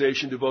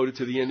organization devoted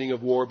to the ending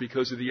of war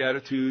because of the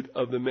attitude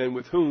of the men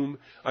with whom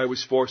I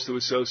was forced to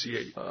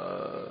associate.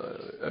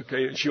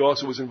 And she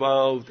also was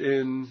involved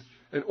in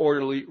an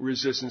orderly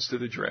resistance to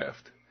the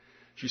draft.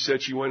 She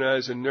said she went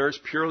as a nurse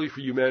purely for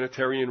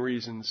humanitarian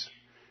reasons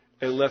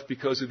and left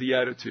because of the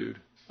attitude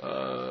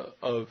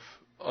of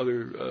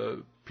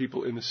other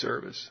people in the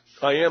service.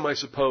 I am, I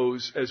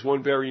suppose, as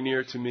one very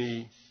near to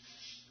me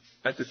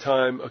at the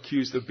time,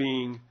 accused of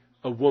being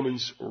a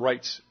woman's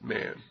rights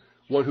man,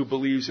 one who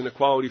believes in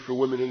equality for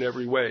women in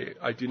every way.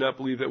 I do not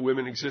believe that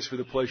women exist for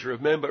the pleasure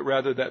of men, but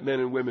rather that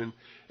men and women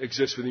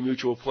exist for the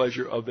mutual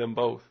pleasure of them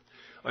both.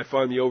 I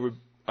find the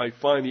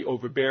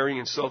overbearing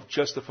and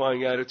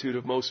self-justifying attitude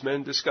of most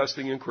men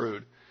disgusting and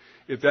crude.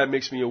 If that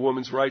makes me a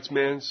woman's rights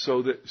man,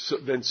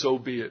 then so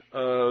be it.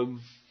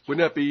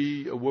 Wouldn't that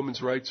be a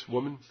woman's rights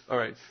woman? All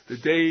right. The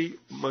day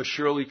must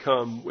surely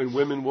come when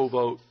women will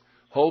vote,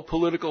 hold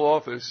political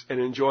office, and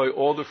enjoy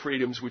all the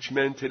freedoms which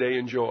men today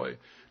enjoy.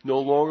 No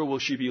longer will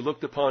she be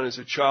looked upon as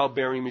a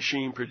childbearing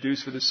machine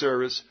produced for the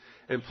service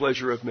and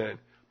pleasure of men.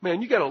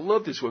 Man, you got to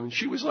love this woman.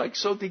 She was like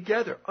so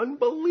together.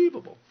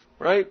 Unbelievable.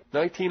 Right?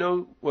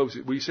 What was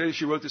it? We say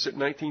she wrote this at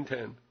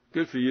 1910.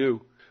 Good for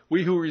you.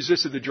 We who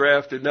resisted the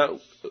draft did not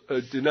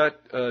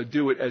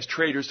do it as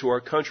traitors to our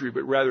country,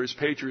 but rather as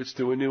patriots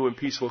to a new and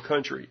peaceful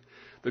country.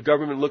 The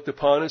government looked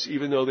upon us,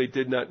 even though they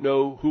did not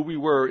know who we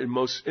were in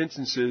most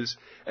instances,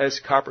 as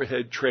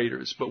copperhead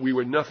traitors, but we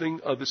were nothing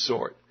of the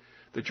sort.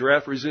 The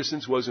draft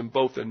resistance was in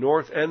both the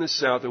North and the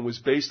South and was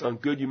based on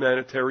good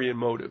humanitarian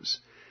motives.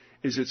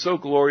 Is it so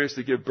glorious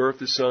to give birth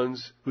to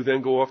sons who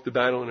then go off to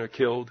battle and are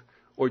killed,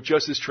 or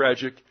just as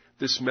tragic,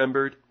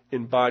 dismembered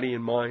in body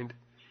and mind?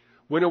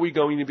 When are we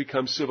going to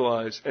become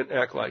civilized and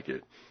act like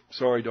it?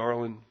 Sorry,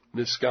 darling,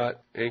 Miss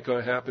Scott, ain't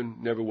gonna happen,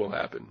 never will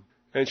happen.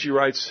 And she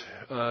writes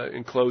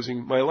in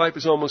closing, my life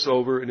is almost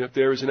over, and if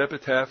there is an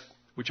epitaph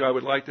which I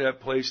would like to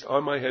have placed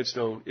on my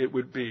headstone, it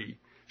would be,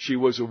 she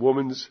was a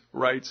woman's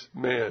rights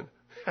man.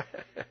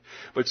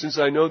 But since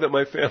I know that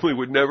my family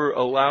would never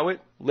allow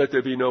it, let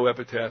there be no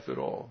epitaph at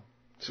all.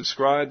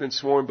 Subscribed and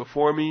sworn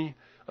before me,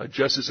 a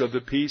Justice of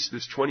the Peace,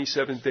 this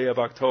 27th day of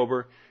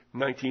October,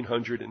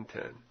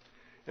 1910.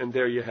 And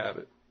there you have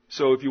it.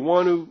 So if you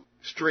want to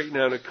straighten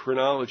out a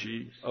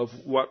chronology of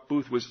what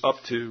Booth was up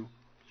to,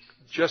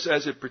 just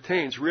as it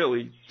pertains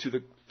really to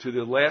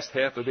the last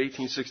half of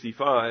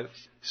 1865,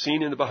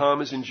 seen in the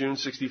Bahamas in June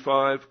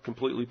 65,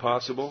 completely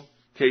possible.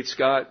 Kate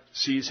Scott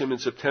sees him in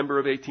September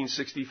of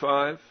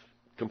 1865,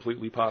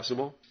 completely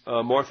possible.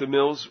 Martha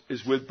Mills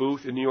is with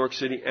Booth in New York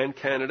City and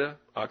Canada,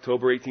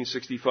 October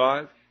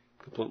 1865,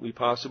 completely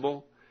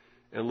possible.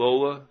 And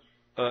Lola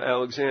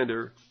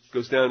Alexander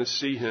goes down to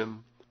see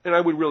him, and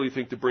I would really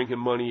think to bring him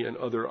money and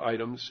other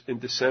items in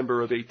December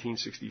of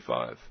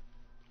 1865.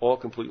 All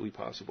completely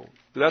possible.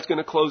 But that's going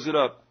to close it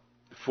up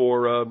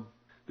for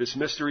this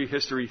Mystery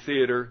History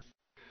Theater.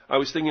 I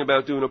was thinking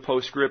about doing a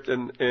postscript,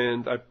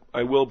 and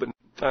I will, but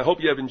I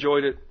hope you have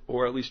enjoyed it,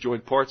 or at least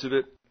enjoyed parts of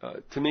it.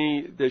 To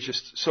me, there's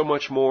just so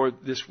much more.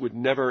 This would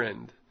never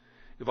end.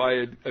 If I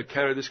had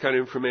encountered this kind of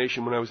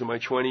information when I was in my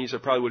 20s, I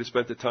probably would have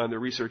spent the time to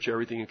research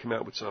everything and come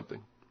out with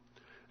something.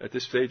 At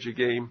this stage of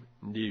the game,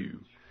 no.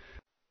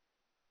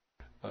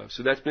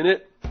 So that's been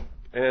it,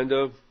 and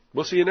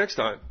we'll see you next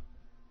time,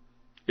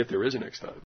 if there is a next time.